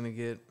Zion's going to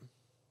get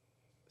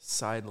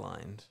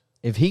sidelined.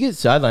 If he gets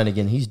sidelined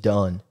again, he's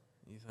done.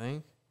 You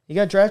think? He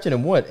got drafted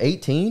in what,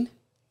 18?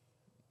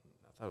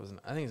 I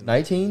think it's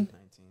 19? 19.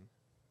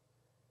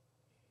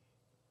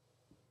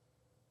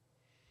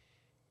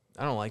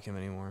 I don't like him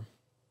anymore.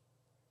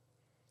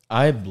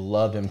 I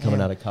loved him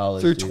coming out of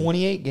college. Through dude.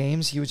 28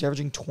 games, he was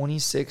averaging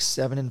 26,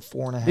 7, and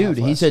 4.5. Dude,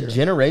 he's last a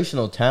year.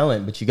 generational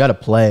talent, but you got to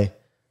play.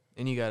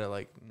 And you got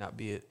to not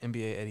be an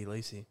NBA Eddie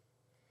Lacy.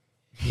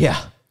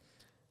 Yeah.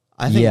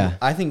 I think Yeah.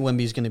 I think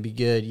Wemby's gonna be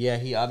good. Yeah,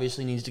 he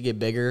obviously needs to get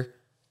bigger,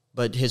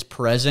 but his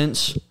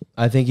presence,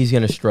 I think he's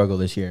going to struggle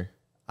this year.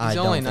 I He's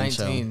don't only think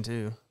 19 so.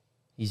 too.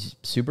 He's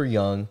super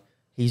young.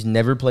 He's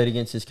never played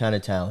against this kind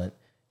of talent.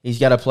 He's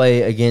got to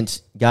play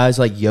against guys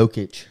like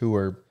Jokic, who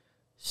are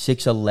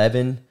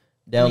 6'11",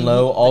 down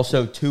low,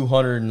 also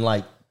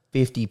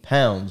 250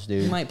 pounds,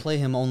 dude. He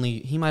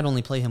might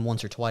only play him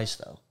once or twice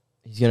though.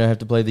 He's going to have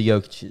to play the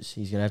Jokic's.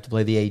 He's going to have to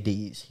play the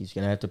ADs. He's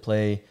going to have to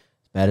play,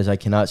 as bad as I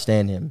cannot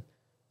stand him,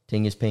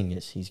 Tingus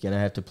Pingus. He's going to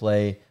have to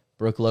play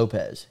Brooke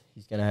Lopez.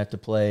 He's going to have to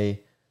play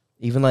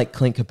even like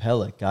Clint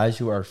Capella, guys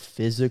who are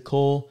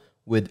physical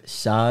with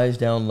size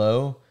down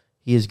low,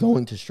 he is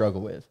going to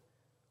struggle with.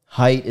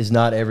 Height is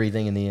not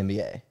everything in the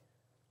NBA.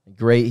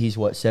 Great, he's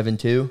what,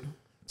 7'2"?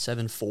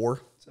 7'4".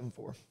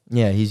 7'4".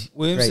 Yeah, he's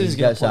Williamson great. is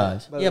He's gonna got play.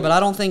 size. By the Yeah, way. but I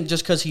don't think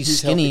just because he's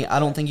skinny, I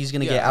don't think he's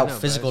gonna Yeah, get I out know, but I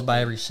physical just-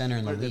 by every center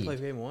in the Did they league. play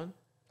game one?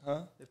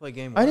 Huh? They play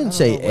game I one. didn't don't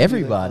say know when do they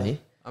everybody.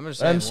 I'm just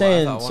But I'm saying,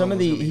 saying well, I thought some one of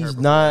was the gonna be he's hurt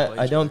before not. they play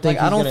I each don't other. think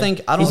Like, I he's don't gonna, think-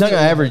 I don't he's not think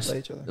gonna they're average. gonna play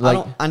each other.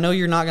 Like, I know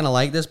you're not gonna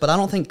like this, but I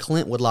don't think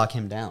Clint would lock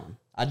him down.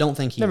 I don't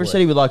think he never would. said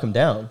he would lock him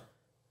down.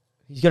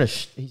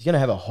 he's gonna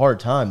have a hard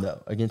time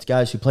though against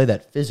guys who play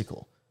that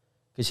physical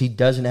because he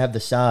doesn't have the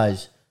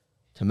size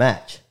to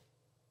match.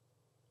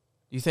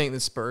 You think the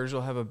Spurs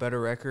will have a better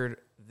record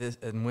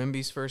in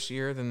Wemby's first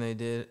year than they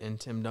did in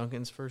Tim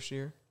Duncan's first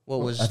year?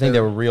 I think they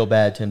were real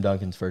bad Tim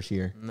Duncan's first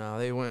year. No,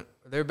 they were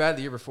bad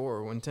the year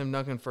before. When Tim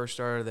Duncan first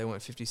started, they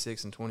went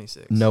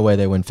 56-26. No way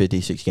they win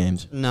 56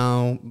 games.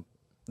 No.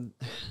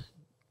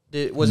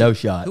 No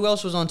shot. Who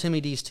else was on Timmy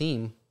D's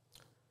team?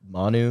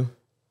 Manu?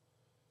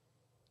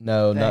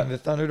 No, Dang, not. the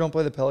Thunder don't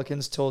play the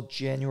Pelicans till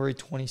January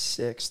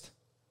 26th.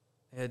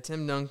 They had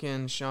Tim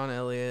Duncan, Sean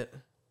Elliott,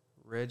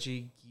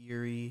 Reggie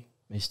Geary.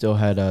 They still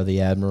had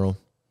the Admiral.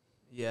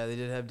 Yeah, they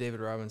did have David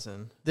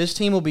Robinson. This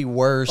team will be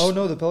worse. Oh,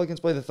 no, the Pelicans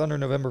play the Thunder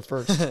November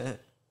 1st.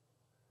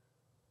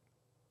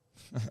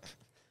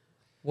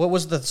 What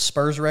was the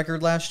Spurs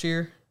record last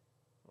year?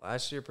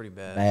 Last year, pretty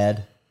bad.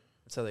 Bad.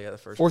 That's how they got the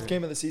first. Fourth pick.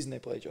 game of the season, they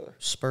play each other.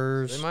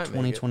 Spurs They might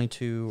make it.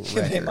 2022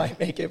 They record. might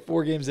make it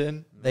 4 games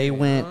in. They I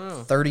went don't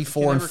know.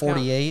 34 You and can never count.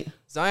 48.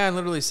 Zion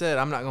literally said,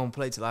 "I'm not going to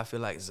play till I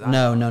feel like Zion."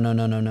 No.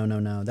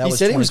 That He was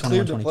said he was 2021,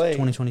 cleared to play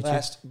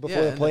 2022. before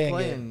Yeah, the in playing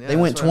play-in, game. yeah, They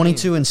went that's what I mean.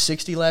 22 and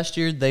 60 last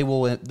year. They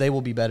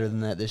will be better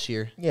than that this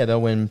year. Yeah,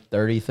 they'll win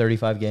 30,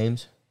 35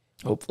 games.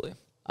 Hopefully.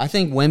 I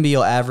think Wemby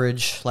will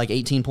average like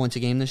 18 points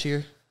a game this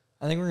year.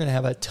 I think we're going to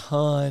have a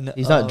ton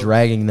He's not of,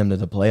 dragging them to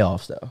the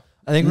playoffs, though.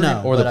 I think we're No.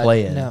 gonna, Or the but I-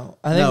 play-in. No.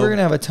 I think No. we're going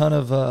to have a ton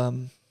of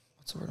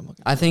what's the word I'm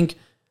looking for? I think,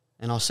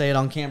 and I'll say it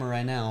on camera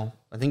right now,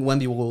 I think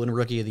Wemby will win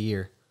Rookie of the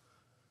Year.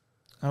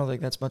 I don't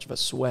think that's much of a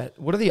sweat.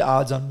 What are the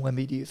odds on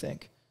Wemby, do you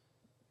think?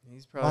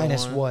 He's probably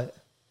Minus one. what?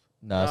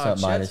 No, it's not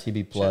Chet's- minus. He'd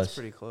be Chet's plus.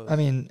 pretty close. I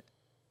mean,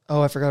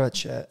 I forgot about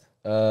Chet.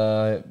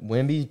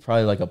 Wemby's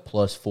probably like a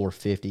plus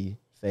 450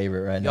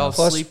 favorite right now. Y'all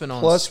Plus, sleeping on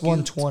plus Scoot.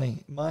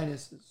 120.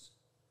 Minus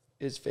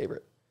is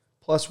favorite.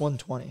 Plus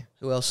 120.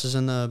 Who else is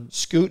in the?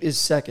 Scoot is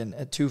second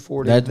at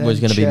 240. That then was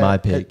gonna be Chet my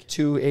pick. At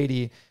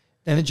 280.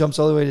 Then it jumps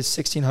all the way to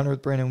 1,600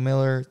 with Brandon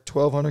Miller,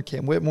 1,200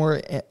 Cam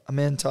Whitmore,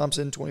 Amen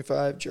Thompson,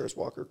 25, Jarris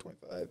Walker,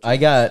 25.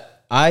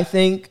 I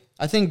think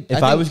I think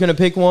if I was going to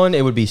pick one,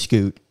 it would be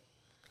Scoot.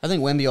 I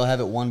think Wemby will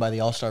have it won by the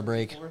All-Star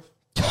break.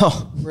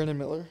 Oh, Brandon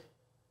Miller.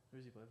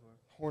 Who's he play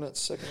for? Hornets,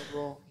 second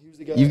overall. He was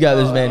the guy. you've got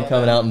this man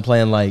coming out and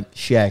playing like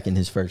Shaq in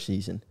his first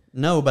season.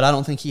 No, but I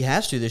don't think he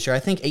has to this year. I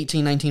think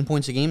 18, 19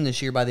 points a game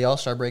this year by the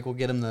All-Star break will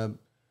get him the.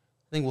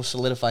 I think will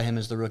solidify him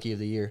as the Rookie of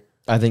the Year.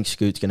 I think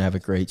Scoot's going to have a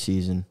great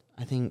season.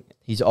 I think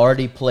He's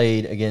already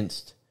played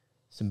against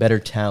some better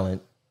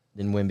talent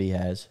than Wemby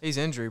has. He's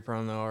injury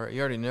prone though. You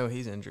already know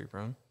he's injury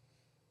prone.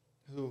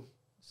 Who?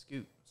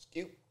 Scoot.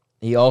 Scoot.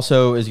 He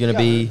also is going to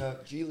be the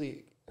G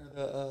League,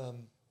 the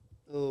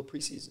little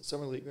preseason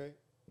summer league, right?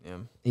 Yeah.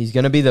 he's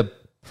going to be the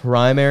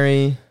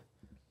primary.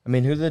 I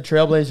mean, who do the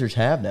Trailblazers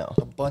have now?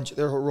 A bunch.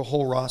 Their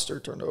whole roster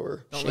turned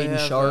over. Don't they Shaden have,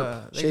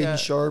 Sharp. they Shaden got-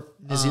 Sharp,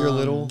 Nazir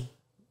Little.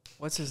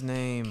 What's his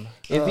name?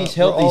 If he's we're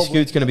healthy, all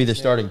Scoot's going to be the looking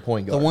at starting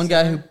point the guard. one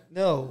guy who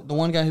No.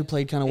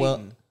 played kind of well.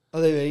 Ayton.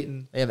 Oh, they have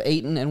Ayton. They have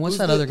Ayton, and what's Who's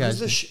that the- other who's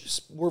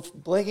guy's? we're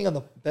blanking on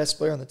the best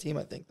player on the team,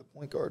 I think, the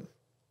point guard.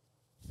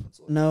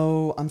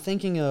 No, I'm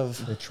thinking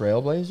of The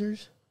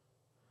Trailblazers?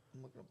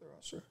 I'm looking up their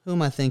roster. who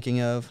am I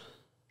thinking of?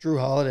 Drew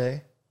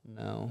Holiday.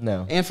 No, No.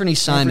 Anthony Anthony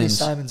Simons.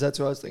 Simons, that's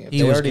what I was thinking of. He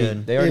They was already, good.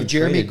 They They already have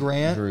Jeremy traded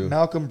Grant, Drew.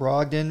 Malcolm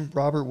Brogdon,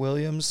 Robert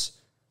Williams,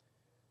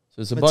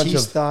 So it's a bunch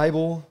Matisse of.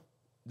 Thybulle.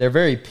 They're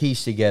very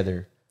pieced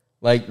together.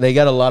 Like they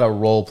got a lot of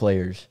role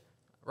players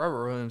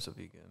Robert Williams will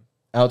be good.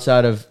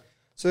 outside of.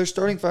 So their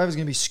starting five is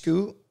going to be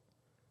Scoot.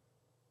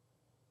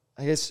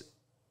 I guess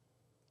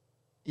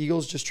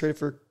Eagles just traded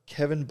for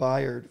Kevin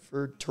Byard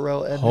for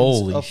Terrell Edmonds,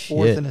 Holy a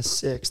fourth shit. and a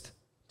sixth.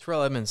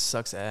 Terrell Edmonds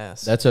sucks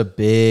ass. That's a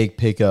big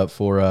pickup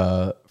for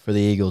the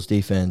Eagles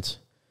defense.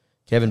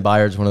 Kevin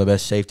Byard's one of the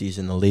best safeties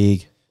in the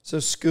league. So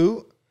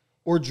Scoot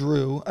or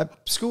Drew.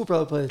 Scoot will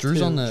probably play the Drew's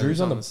two. on the-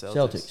 Drew's on the Celtics.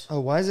 Celtics Oh,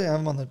 why is it have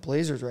him on the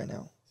Blazers right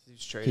now?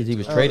 He's traded because he to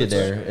was them. traded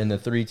that's there right. in the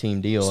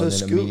 3-team deal So and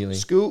then immediately.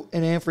 Scoot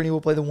and Anthony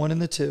will play the 1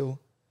 and the 2.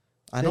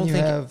 I Then don't you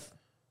think have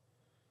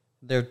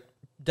their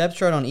depth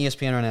chart on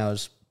ESPN right now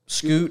is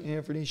Scoot,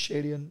 Anthony,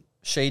 Shadian.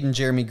 Shaden,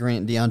 Jeremy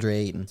Grant, DeAndre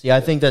Ayton. See,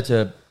 I think that's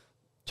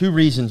two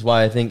reasons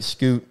why I think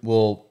Scoot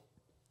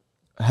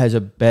has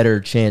a better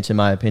chance, in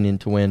my opinion,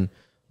 to win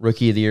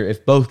Rookie of the Year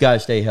if both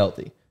guys stay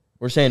healthy.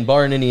 We're saying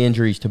barring any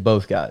injuries to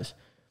both guys.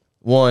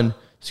 One,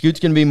 Scoot's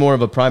going to be more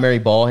of a primary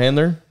ball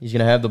handler. He's going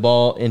to have the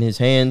ball in his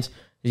hands.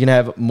 He's going to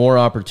have more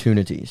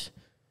opportunities.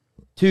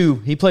 Two,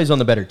 he plays on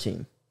the better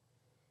team.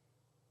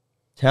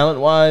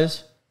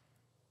 Talent-wise,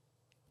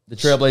 the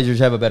Trailblazers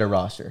have a better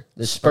roster.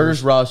 The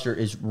Spurs roster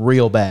is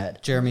real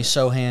bad. Jeremy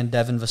Sohan,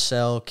 Devin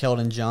Vassell,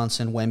 Keldon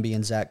Johnson, Wemby,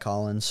 and Zach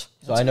Collins.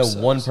 So I know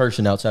one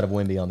person outside of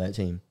Wemby on that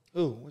team.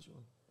 Ooh, which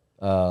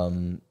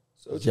one?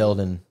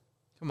 Zeldin.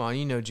 Come on,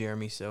 you know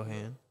Jeremy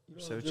Sohan.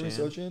 Jeremy Sochan.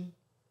 Sochan?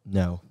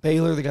 No.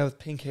 Baylor, the guy with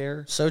pink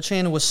hair.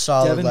 Sochan was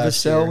solid Devin last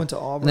Vassell year. went to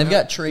Auburn. And they've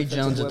got Trey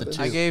Defensive Jones at the weapon.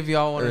 two. I gave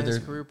y'all one Or of his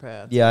they're- career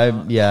paths. Yeah,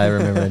 I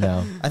remember it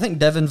now. I think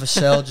Devin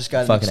Vassell just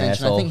got an Fucking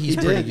extension. asshole. I think he's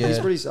He pretty did. He's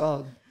good. pretty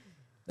solid.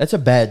 That's a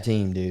bad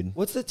team, dude.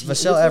 What's the team? Vassell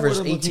what's the averaged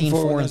word I'm looking 18, for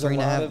 4, when and there's a 3.5.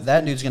 lot of That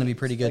good dude's gonna be teams?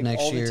 pretty good Like,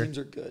 next all year. the teams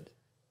are good.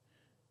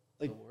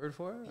 The word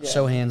for it? Yeah.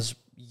 Sohan's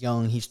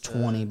young. He's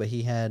 20, but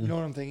he had. You know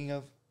what I'm thinking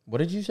of? What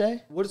did you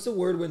say? What is the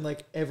word when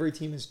like every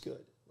team is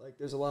good? Like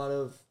there's a lot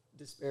of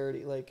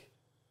disparity, like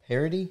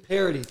Parity?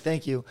 parity.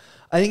 Thank you.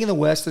 I think in the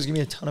West there's gonna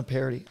be a ton of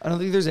parity. I don't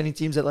think there's any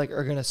teams that like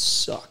are gonna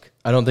suck.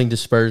 I don't think the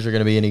Spurs are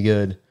going to be any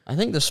good. I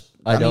think this.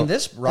 I I mean, don't-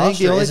 this I think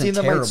roster the only isn't team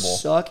that terrible. might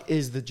suck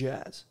is the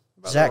Jazz.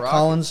 About Zach the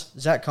Collins.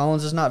 Zach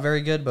Collins is not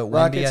very good, but Wemby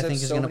Rockets I have think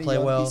is so going to many play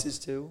young well. pieces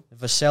too.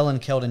 Vassell and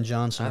Keldon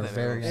Johnson I are think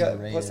very they're- Yeah,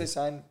 underrated. plus they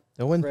signed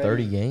They'll win Fred.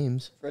 30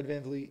 games. Fred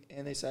VanVleet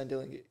and they signed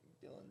Dylan.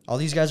 All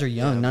these guys are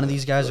young. Yeah, None of but-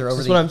 these guys are over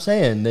That's the. what I'm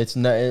saying. It's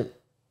not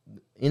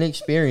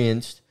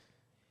inexperienced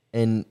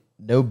and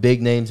no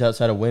big names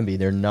outside of Wemby.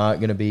 They're not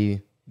going to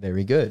be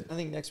very good. I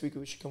think next week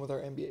we should come with our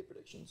NBA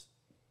predictions.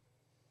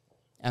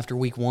 After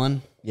week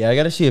 1, Yeah, I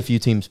got to see a few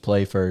teams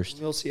play first.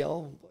 We'll see all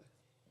of them play.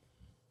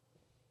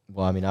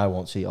 Well, I mean, I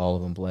won't see all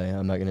of them play.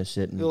 I'm not going to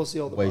sit and We'll see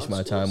all the waste box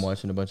my time scores.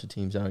 watching a bunch of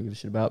teams I don't give a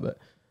shit about. But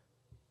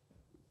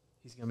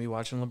He's going to be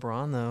watching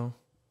LeBron, though.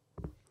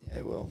 Yeah,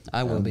 I will.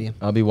 I will be.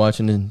 I'll be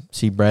watching and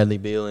see Bradley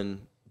Beal and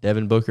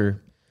Devin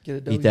Booker Get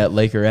a W. eat that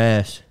Laker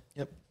ass.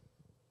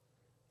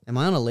 Am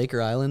I on a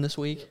Laker island this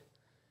week?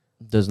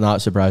 Does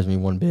not surprise me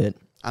one bit.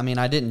 I mean,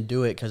 I didn't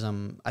do it because I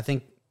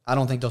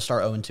don't think they'll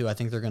start 0-2. I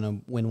think they're going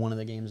to win one of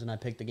the games, and I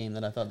picked the game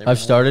that I thought they were I've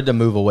gonna started to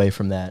move away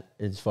from that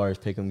as far as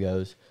pick'em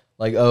goes.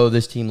 Like, oh,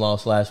 this team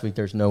lost last week.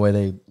 There's no way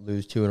they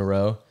lose 2 in a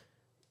row.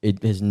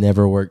 It has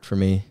never worked for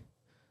me.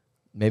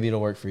 Maybe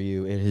it'll work for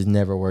you. It has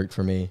never worked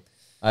for me.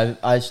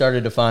 I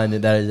started to find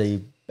that is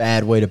a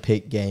bad way to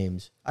pick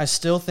games. I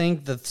still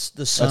think that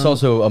the Suns. That's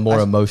also a more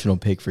emotional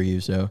pick for you.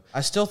 So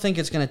I still think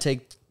it's going to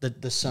take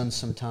the Suns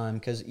some time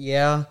because,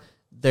 yeah,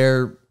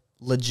 they're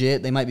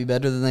legit. They might be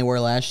better than they were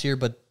last year,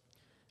 but,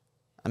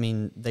 I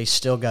mean, they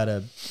still got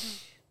to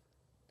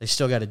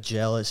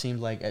gel. It seemed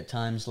like at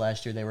times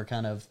last year they were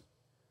kind of,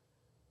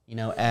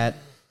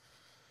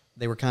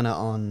 they were kind of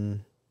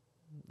on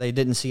 – they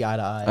didn't see eye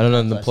to eye. I don't know.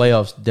 In the last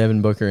playoffs,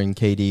 Devin Booker and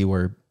KD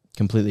were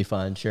completely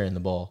fine sharing the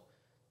ball.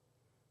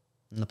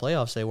 year. In the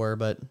playoffs they were,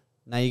 but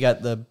now you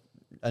got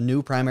a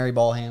new primary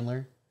ball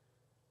handler.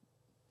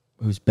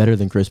 Who's better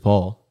than Chris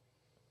Paul?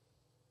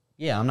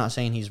 Yeah, I'm not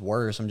saying he's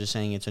worse. I'm just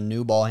saying it's a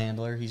new ball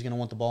handler. He's going to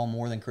want the ball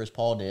more than Chris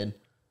Paul did.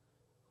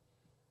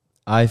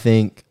 I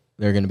think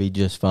they're going to be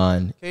just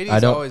fine. I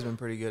KD's don't. always been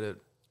pretty good at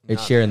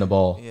It's not sharing the being-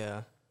 ball.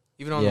 Yeah.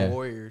 Even on Yeah. the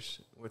Warriors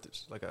with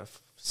like a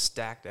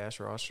stacked ass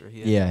roster.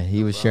 Yeah, he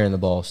no was sharing the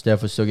problem. ball.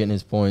 Steph was still getting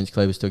his points.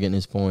 Clay was still getting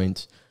his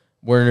points.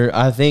 Werner,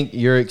 I think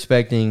you're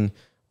expecting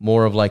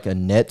more of like a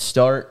net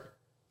start,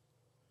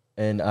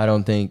 and I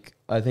think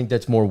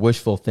that's more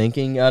wishful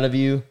thinking out of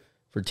you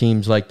for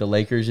teams like the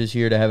Lakers this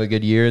year to have a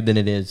good year than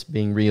it is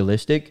being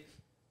realistic.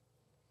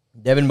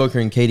 Devin Booker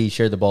and KD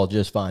shared the ball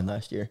just fine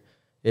last year.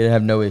 They didn't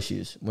have no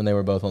issues when they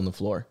were both on the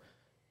floor.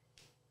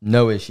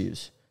 No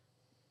issues.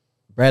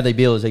 Bradley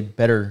Beal is a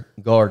better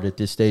guard at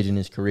this stage in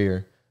his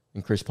career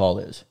than Chris Paul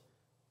is.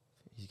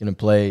 He's going to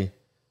play.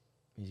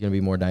 He's going to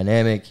be more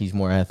dynamic. He's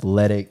more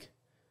athletic.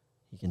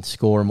 He can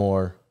score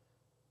more.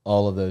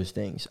 All of those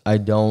things. I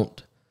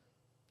don't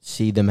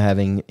see them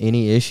having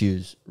any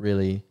issues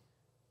really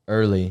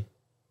early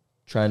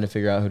trying to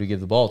figure out who to give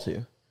the ball to.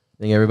 I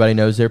think everybody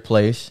knows their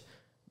place.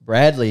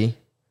 Bradley,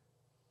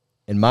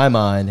 in my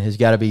mind, has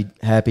got to be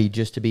happy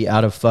just to be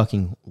out of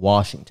fucking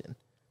Washington.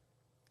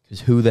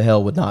 Because who the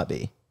hell would not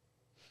be?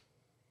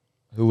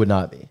 Who would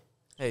not be?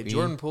 Hey,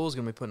 Jordan Poole's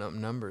going to be putting up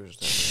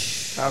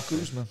numbers. Kyle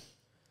Kuzma.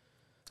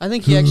 I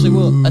think he actually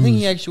will. I think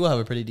he actually will have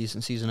a pretty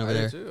decent season over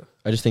there. Too.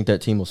 I just think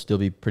that team will still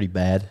be pretty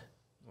bad.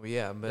 Well,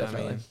 yeah, but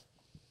Definitely. I mean, I think.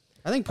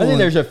 I think Poole-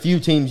 there's a few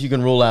teams you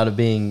can rule out of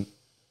being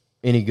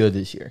any good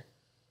this year.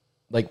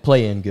 Like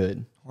play-in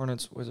good.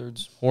 Hornets,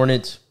 Wizards.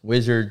 Hornets,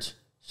 Wizards,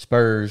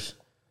 Spurs,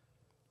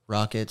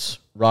 Rockets.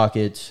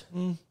 Rockets.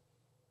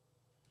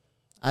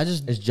 I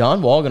just Is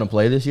John Wall going to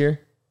play this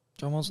year?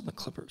 John Wall's on the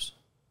Clippers.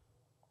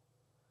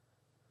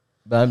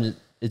 But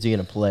is he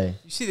going to play?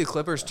 you see the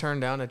Clippers turn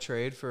down a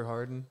trade for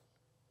Harden?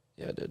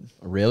 Yeah, I did.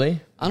 Really?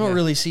 I don't Yeah.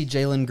 really see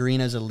Jalen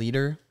Green as a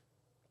leader.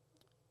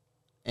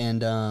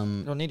 And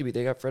You don't need to be.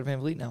 They got Fred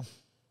VanVleet now.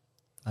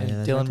 oh, And yeah,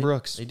 that's Dylan right.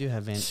 Brooks. They do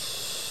have Van.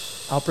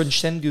 Alperen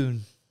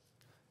Sengun.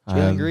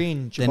 Jalen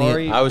Green. then he-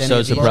 Jabari. I was Then so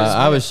he'd be- surprised.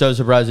 I was so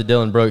surprised that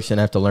Dylan Brooks didn't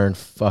have to learn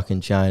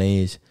fucking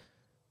Chinese.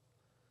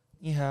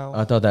 Ni hao.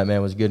 I thought that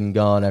man was good and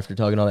gone after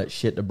talking all that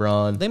shit to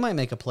Braun. They might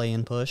make a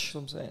play-in push. That's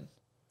what I'm saying.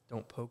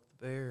 Don't poke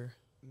the bear.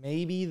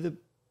 Maybe the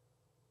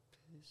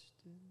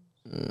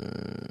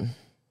Mm,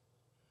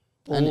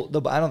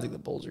 I don't think the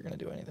Bulls are going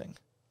to do anything.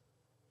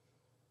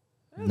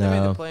 They made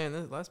No. the play in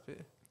this last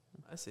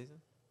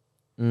season.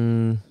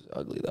 mm, It was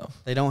ugly though.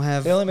 They don't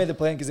have. They only made the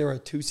play because they were a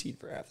 2 seed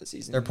for half the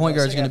season. Their point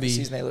The guard's second gonna half of the be-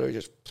 season. They literally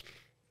just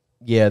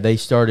yeah, they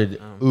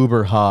started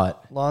uber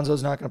hot.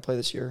 Lonzo's not going to play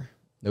this year.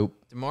 Nope.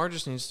 DeMar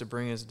just needs to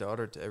bring his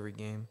daughter to every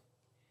game.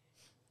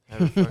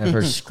 Have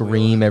her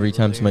scream every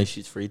time somebody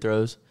shoots free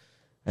throws.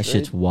 That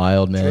shit's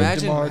wild, man.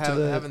 Imagine DeMar to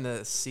the- having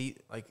the seat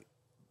like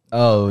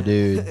Oh,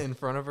 dude. in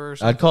front of her. Or I'd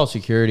something. call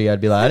security. I'd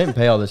be like, I didn't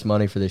pay all this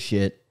money for this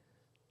shit.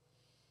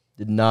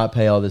 Did not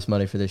pay all this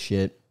money for this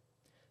shit.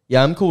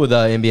 Yeah, I'm cool with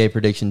NBA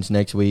predictions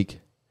next week.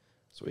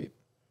 Sweet.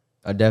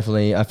 I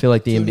feel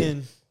like the Tune NBA,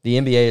 in. the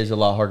NBA is a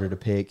lot harder to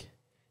pick,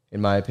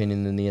 in my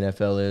opinion, than the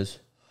NFL is.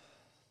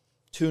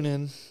 Tune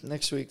in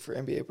next week for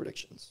NBA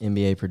predictions.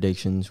 NBA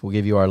predictions. We'll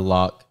give you our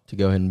lock to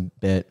go ahead and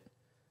bet,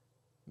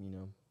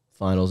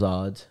 finals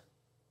odds.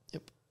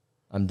 Yep.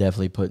 I'm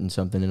definitely putting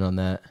something in on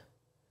that.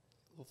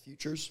 Little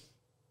futures.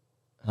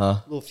 Huh?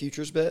 Little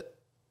futures bet.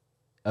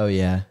 Oh,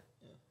 yeah.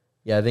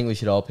 Yeah, I think we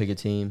should all pick a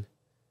team.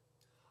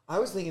 I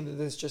was thinking of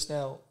this just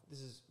now.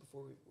 This is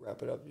before we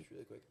wrap it up just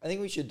really quick. I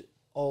think we should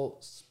all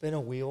spin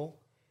a wheel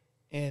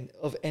and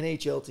of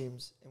NHL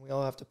teams, and we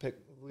all have to pick.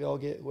 We all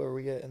get whoever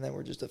we get, and then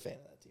we're just a fan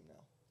of that team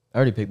now. I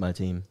already picked my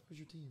team. Who's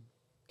your team?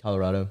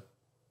 Colorado.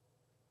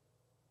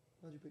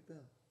 How'd you pick them?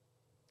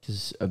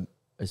 Because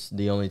it's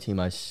the only team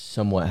I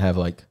somewhat have,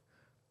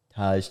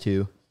 ties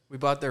to. We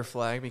bought their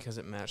flag because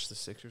it matched the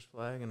Sixers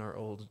flag in our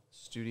old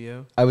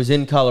studio. I was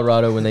in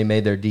Colorado when they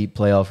made their deep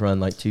playoff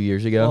run 2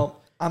 years ago.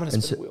 Well, I'm gonna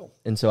And spin a wheel.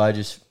 And so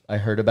I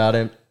heard about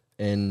it,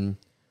 and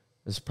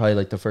this is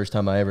probably the first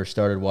time I ever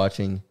started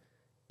watching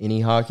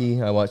any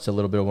hockey. I watched a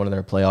little bit of one of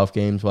their playoff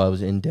games while I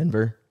was in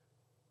Denver,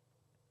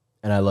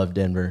 and I love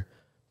Denver.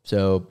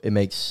 So it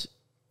makes,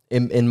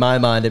 in my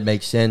mind, it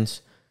makes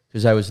sense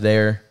because I was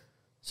there.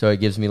 So it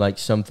gives me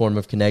some form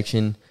of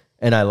connection,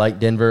 and I like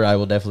Denver. I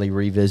will definitely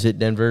revisit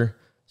Denver.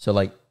 So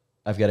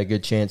I've got a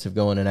good chance of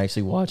going and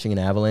actually watching an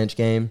Avalanche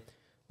game.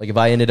 If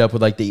I ended up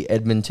with the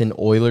Edmonton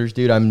Oilers,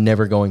 dude, I'm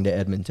never going to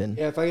Edmonton.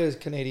 Yeah, if I get a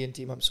Canadian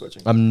team, I'm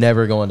switching. I'm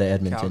never going to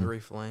Edmonton.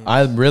 Calgary Flames.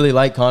 I really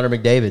like Connor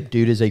McDavid.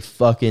 Dude is a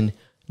fucking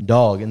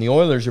dog. And the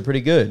Oilers are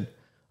pretty good.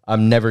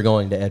 I'm never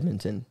going to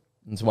Edmonton.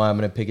 That's why I'm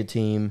going to pick a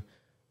team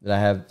that I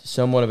have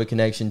somewhat of a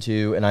connection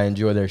to, and I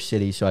enjoy their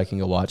city so I can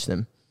go watch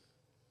them.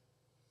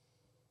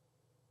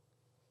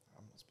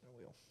 I'm gonna spin a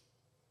wheel.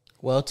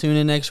 Well, tune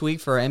in next week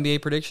for our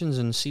NBA predictions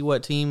and see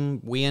what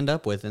team we end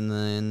up with in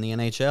the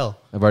NHL.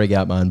 I've already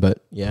got mine,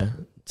 but yeah,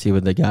 see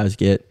what the guys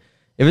get.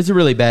 If it's a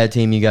really bad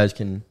team, you guys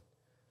can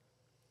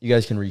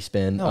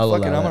respin. No, I'll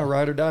fuck it. allow I'm that. gonna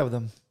ride or die with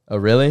them. Oh,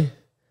 really?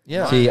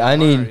 Yeah. See, I Mine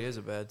need. already is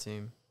a bad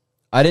team.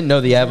 I didn't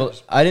know the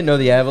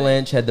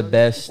Avalanche had the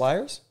best.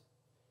 Flyers?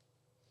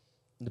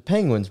 The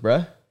Penguins,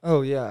 bruh.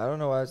 Oh yeah, I don't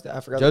know why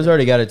I forgot. Joe's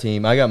already got a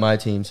team. I got my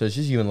team, so it's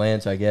just you and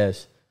Lance, I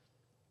guess.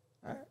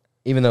 All right.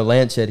 Even though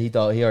Lance said he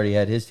thought he already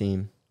had his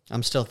team.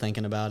 I'm still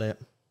thinking about it.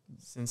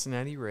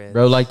 Cincinnati Reds.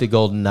 Bro, like the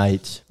Golden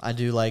Knights. I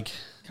do like.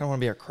 kind of want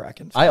to be a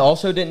Kraken fan. I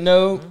also didn't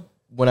know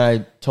when I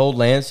told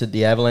Lance that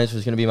the Avalanche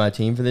was going to be my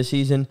team for this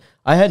season.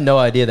 I had no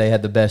idea they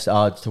had the best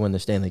odds to win the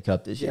Stanley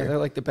Cup this Yeah, year. they're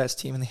like the best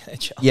team in the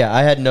NHL. Yeah,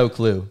 I had no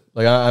clue.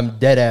 I'm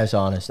dead ass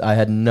honest. I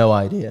had no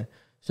idea.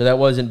 So that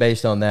wasn't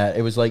based on that.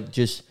 It was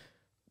just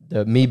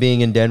me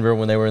being in Denver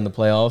when they were in the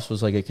playoffs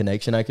was a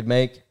connection I could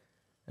make.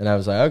 And I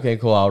was like, okay,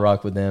 cool, I'll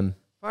rock with them.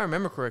 If I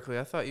remember correctly,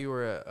 I thought you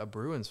were a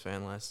Bruins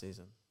fan last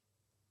season.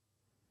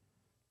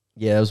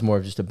 Yeah, it was more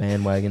of just a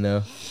bandwagon,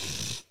 though.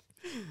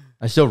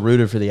 I still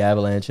rooted for the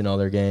Avalanche in all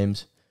their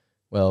games.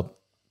 Well,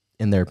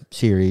 in their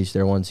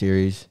one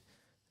series,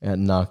 I got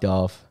knocked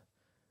off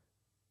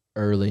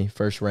early,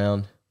 first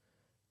round.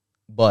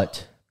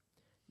 But,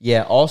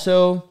 yeah,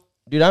 also,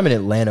 dude, I'm an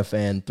Atlanta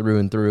fan through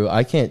and through.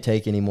 I can't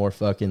take any more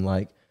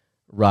fucking,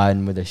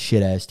 riding with a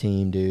shit-ass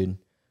team, dude.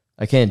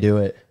 I can't do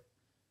it.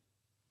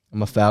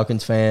 I'm a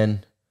Falcons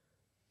fan.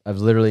 I've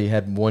literally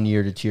had 1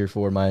 year to cheer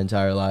for my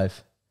entire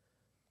life.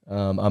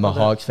 I'm a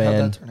Hawks fan.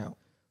 How'd that turn out?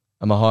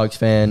 I'm a Hawks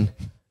fan.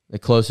 The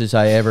closest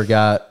I ever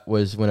got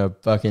was when a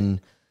fucking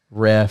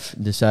ref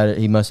decided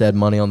he must have had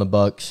money on the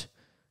Bucks,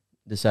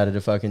 decided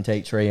to fucking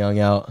take Trae Young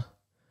out.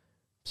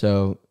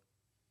 So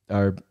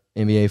our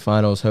NBA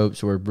Finals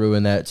hopes were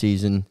brewing that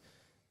season.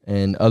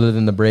 And other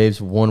than the Braves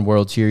won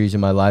World Series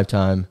in my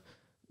lifetime,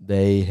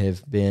 they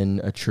have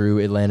been a true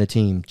Atlanta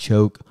team.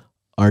 Choke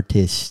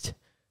artist.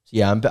 So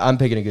yeah, I'm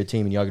picking a good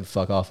team, and y'all can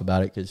fuck off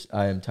about it because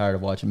I am tired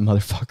of watching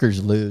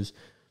motherfuckers lose.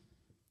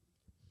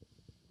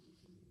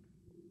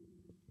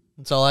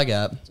 That's all I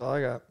got. That's all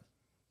I got.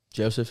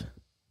 Joseph?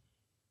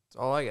 That's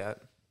all I got.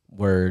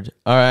 Word.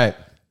 All right.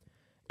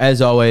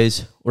 As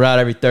always, we're out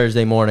every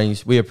Thursday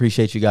mornings. We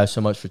appreciate you guys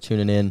so much for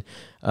tuning in.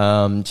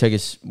 Check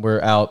us.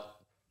 We're out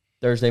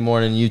Thursday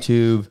morning,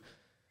 YouTube,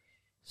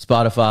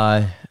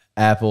 Spotify,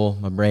 Apple.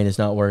 My brain is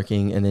not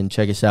working. And then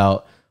check us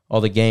out.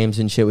 All the games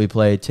and shit we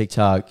play,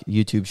 TikTok,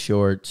 YouTube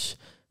Shorts,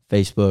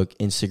 Facebook,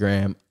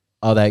 Instagram,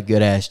 all that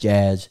good-ass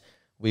jazz.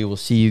 We will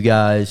see you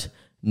guys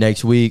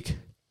next week.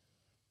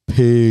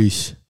 Peace.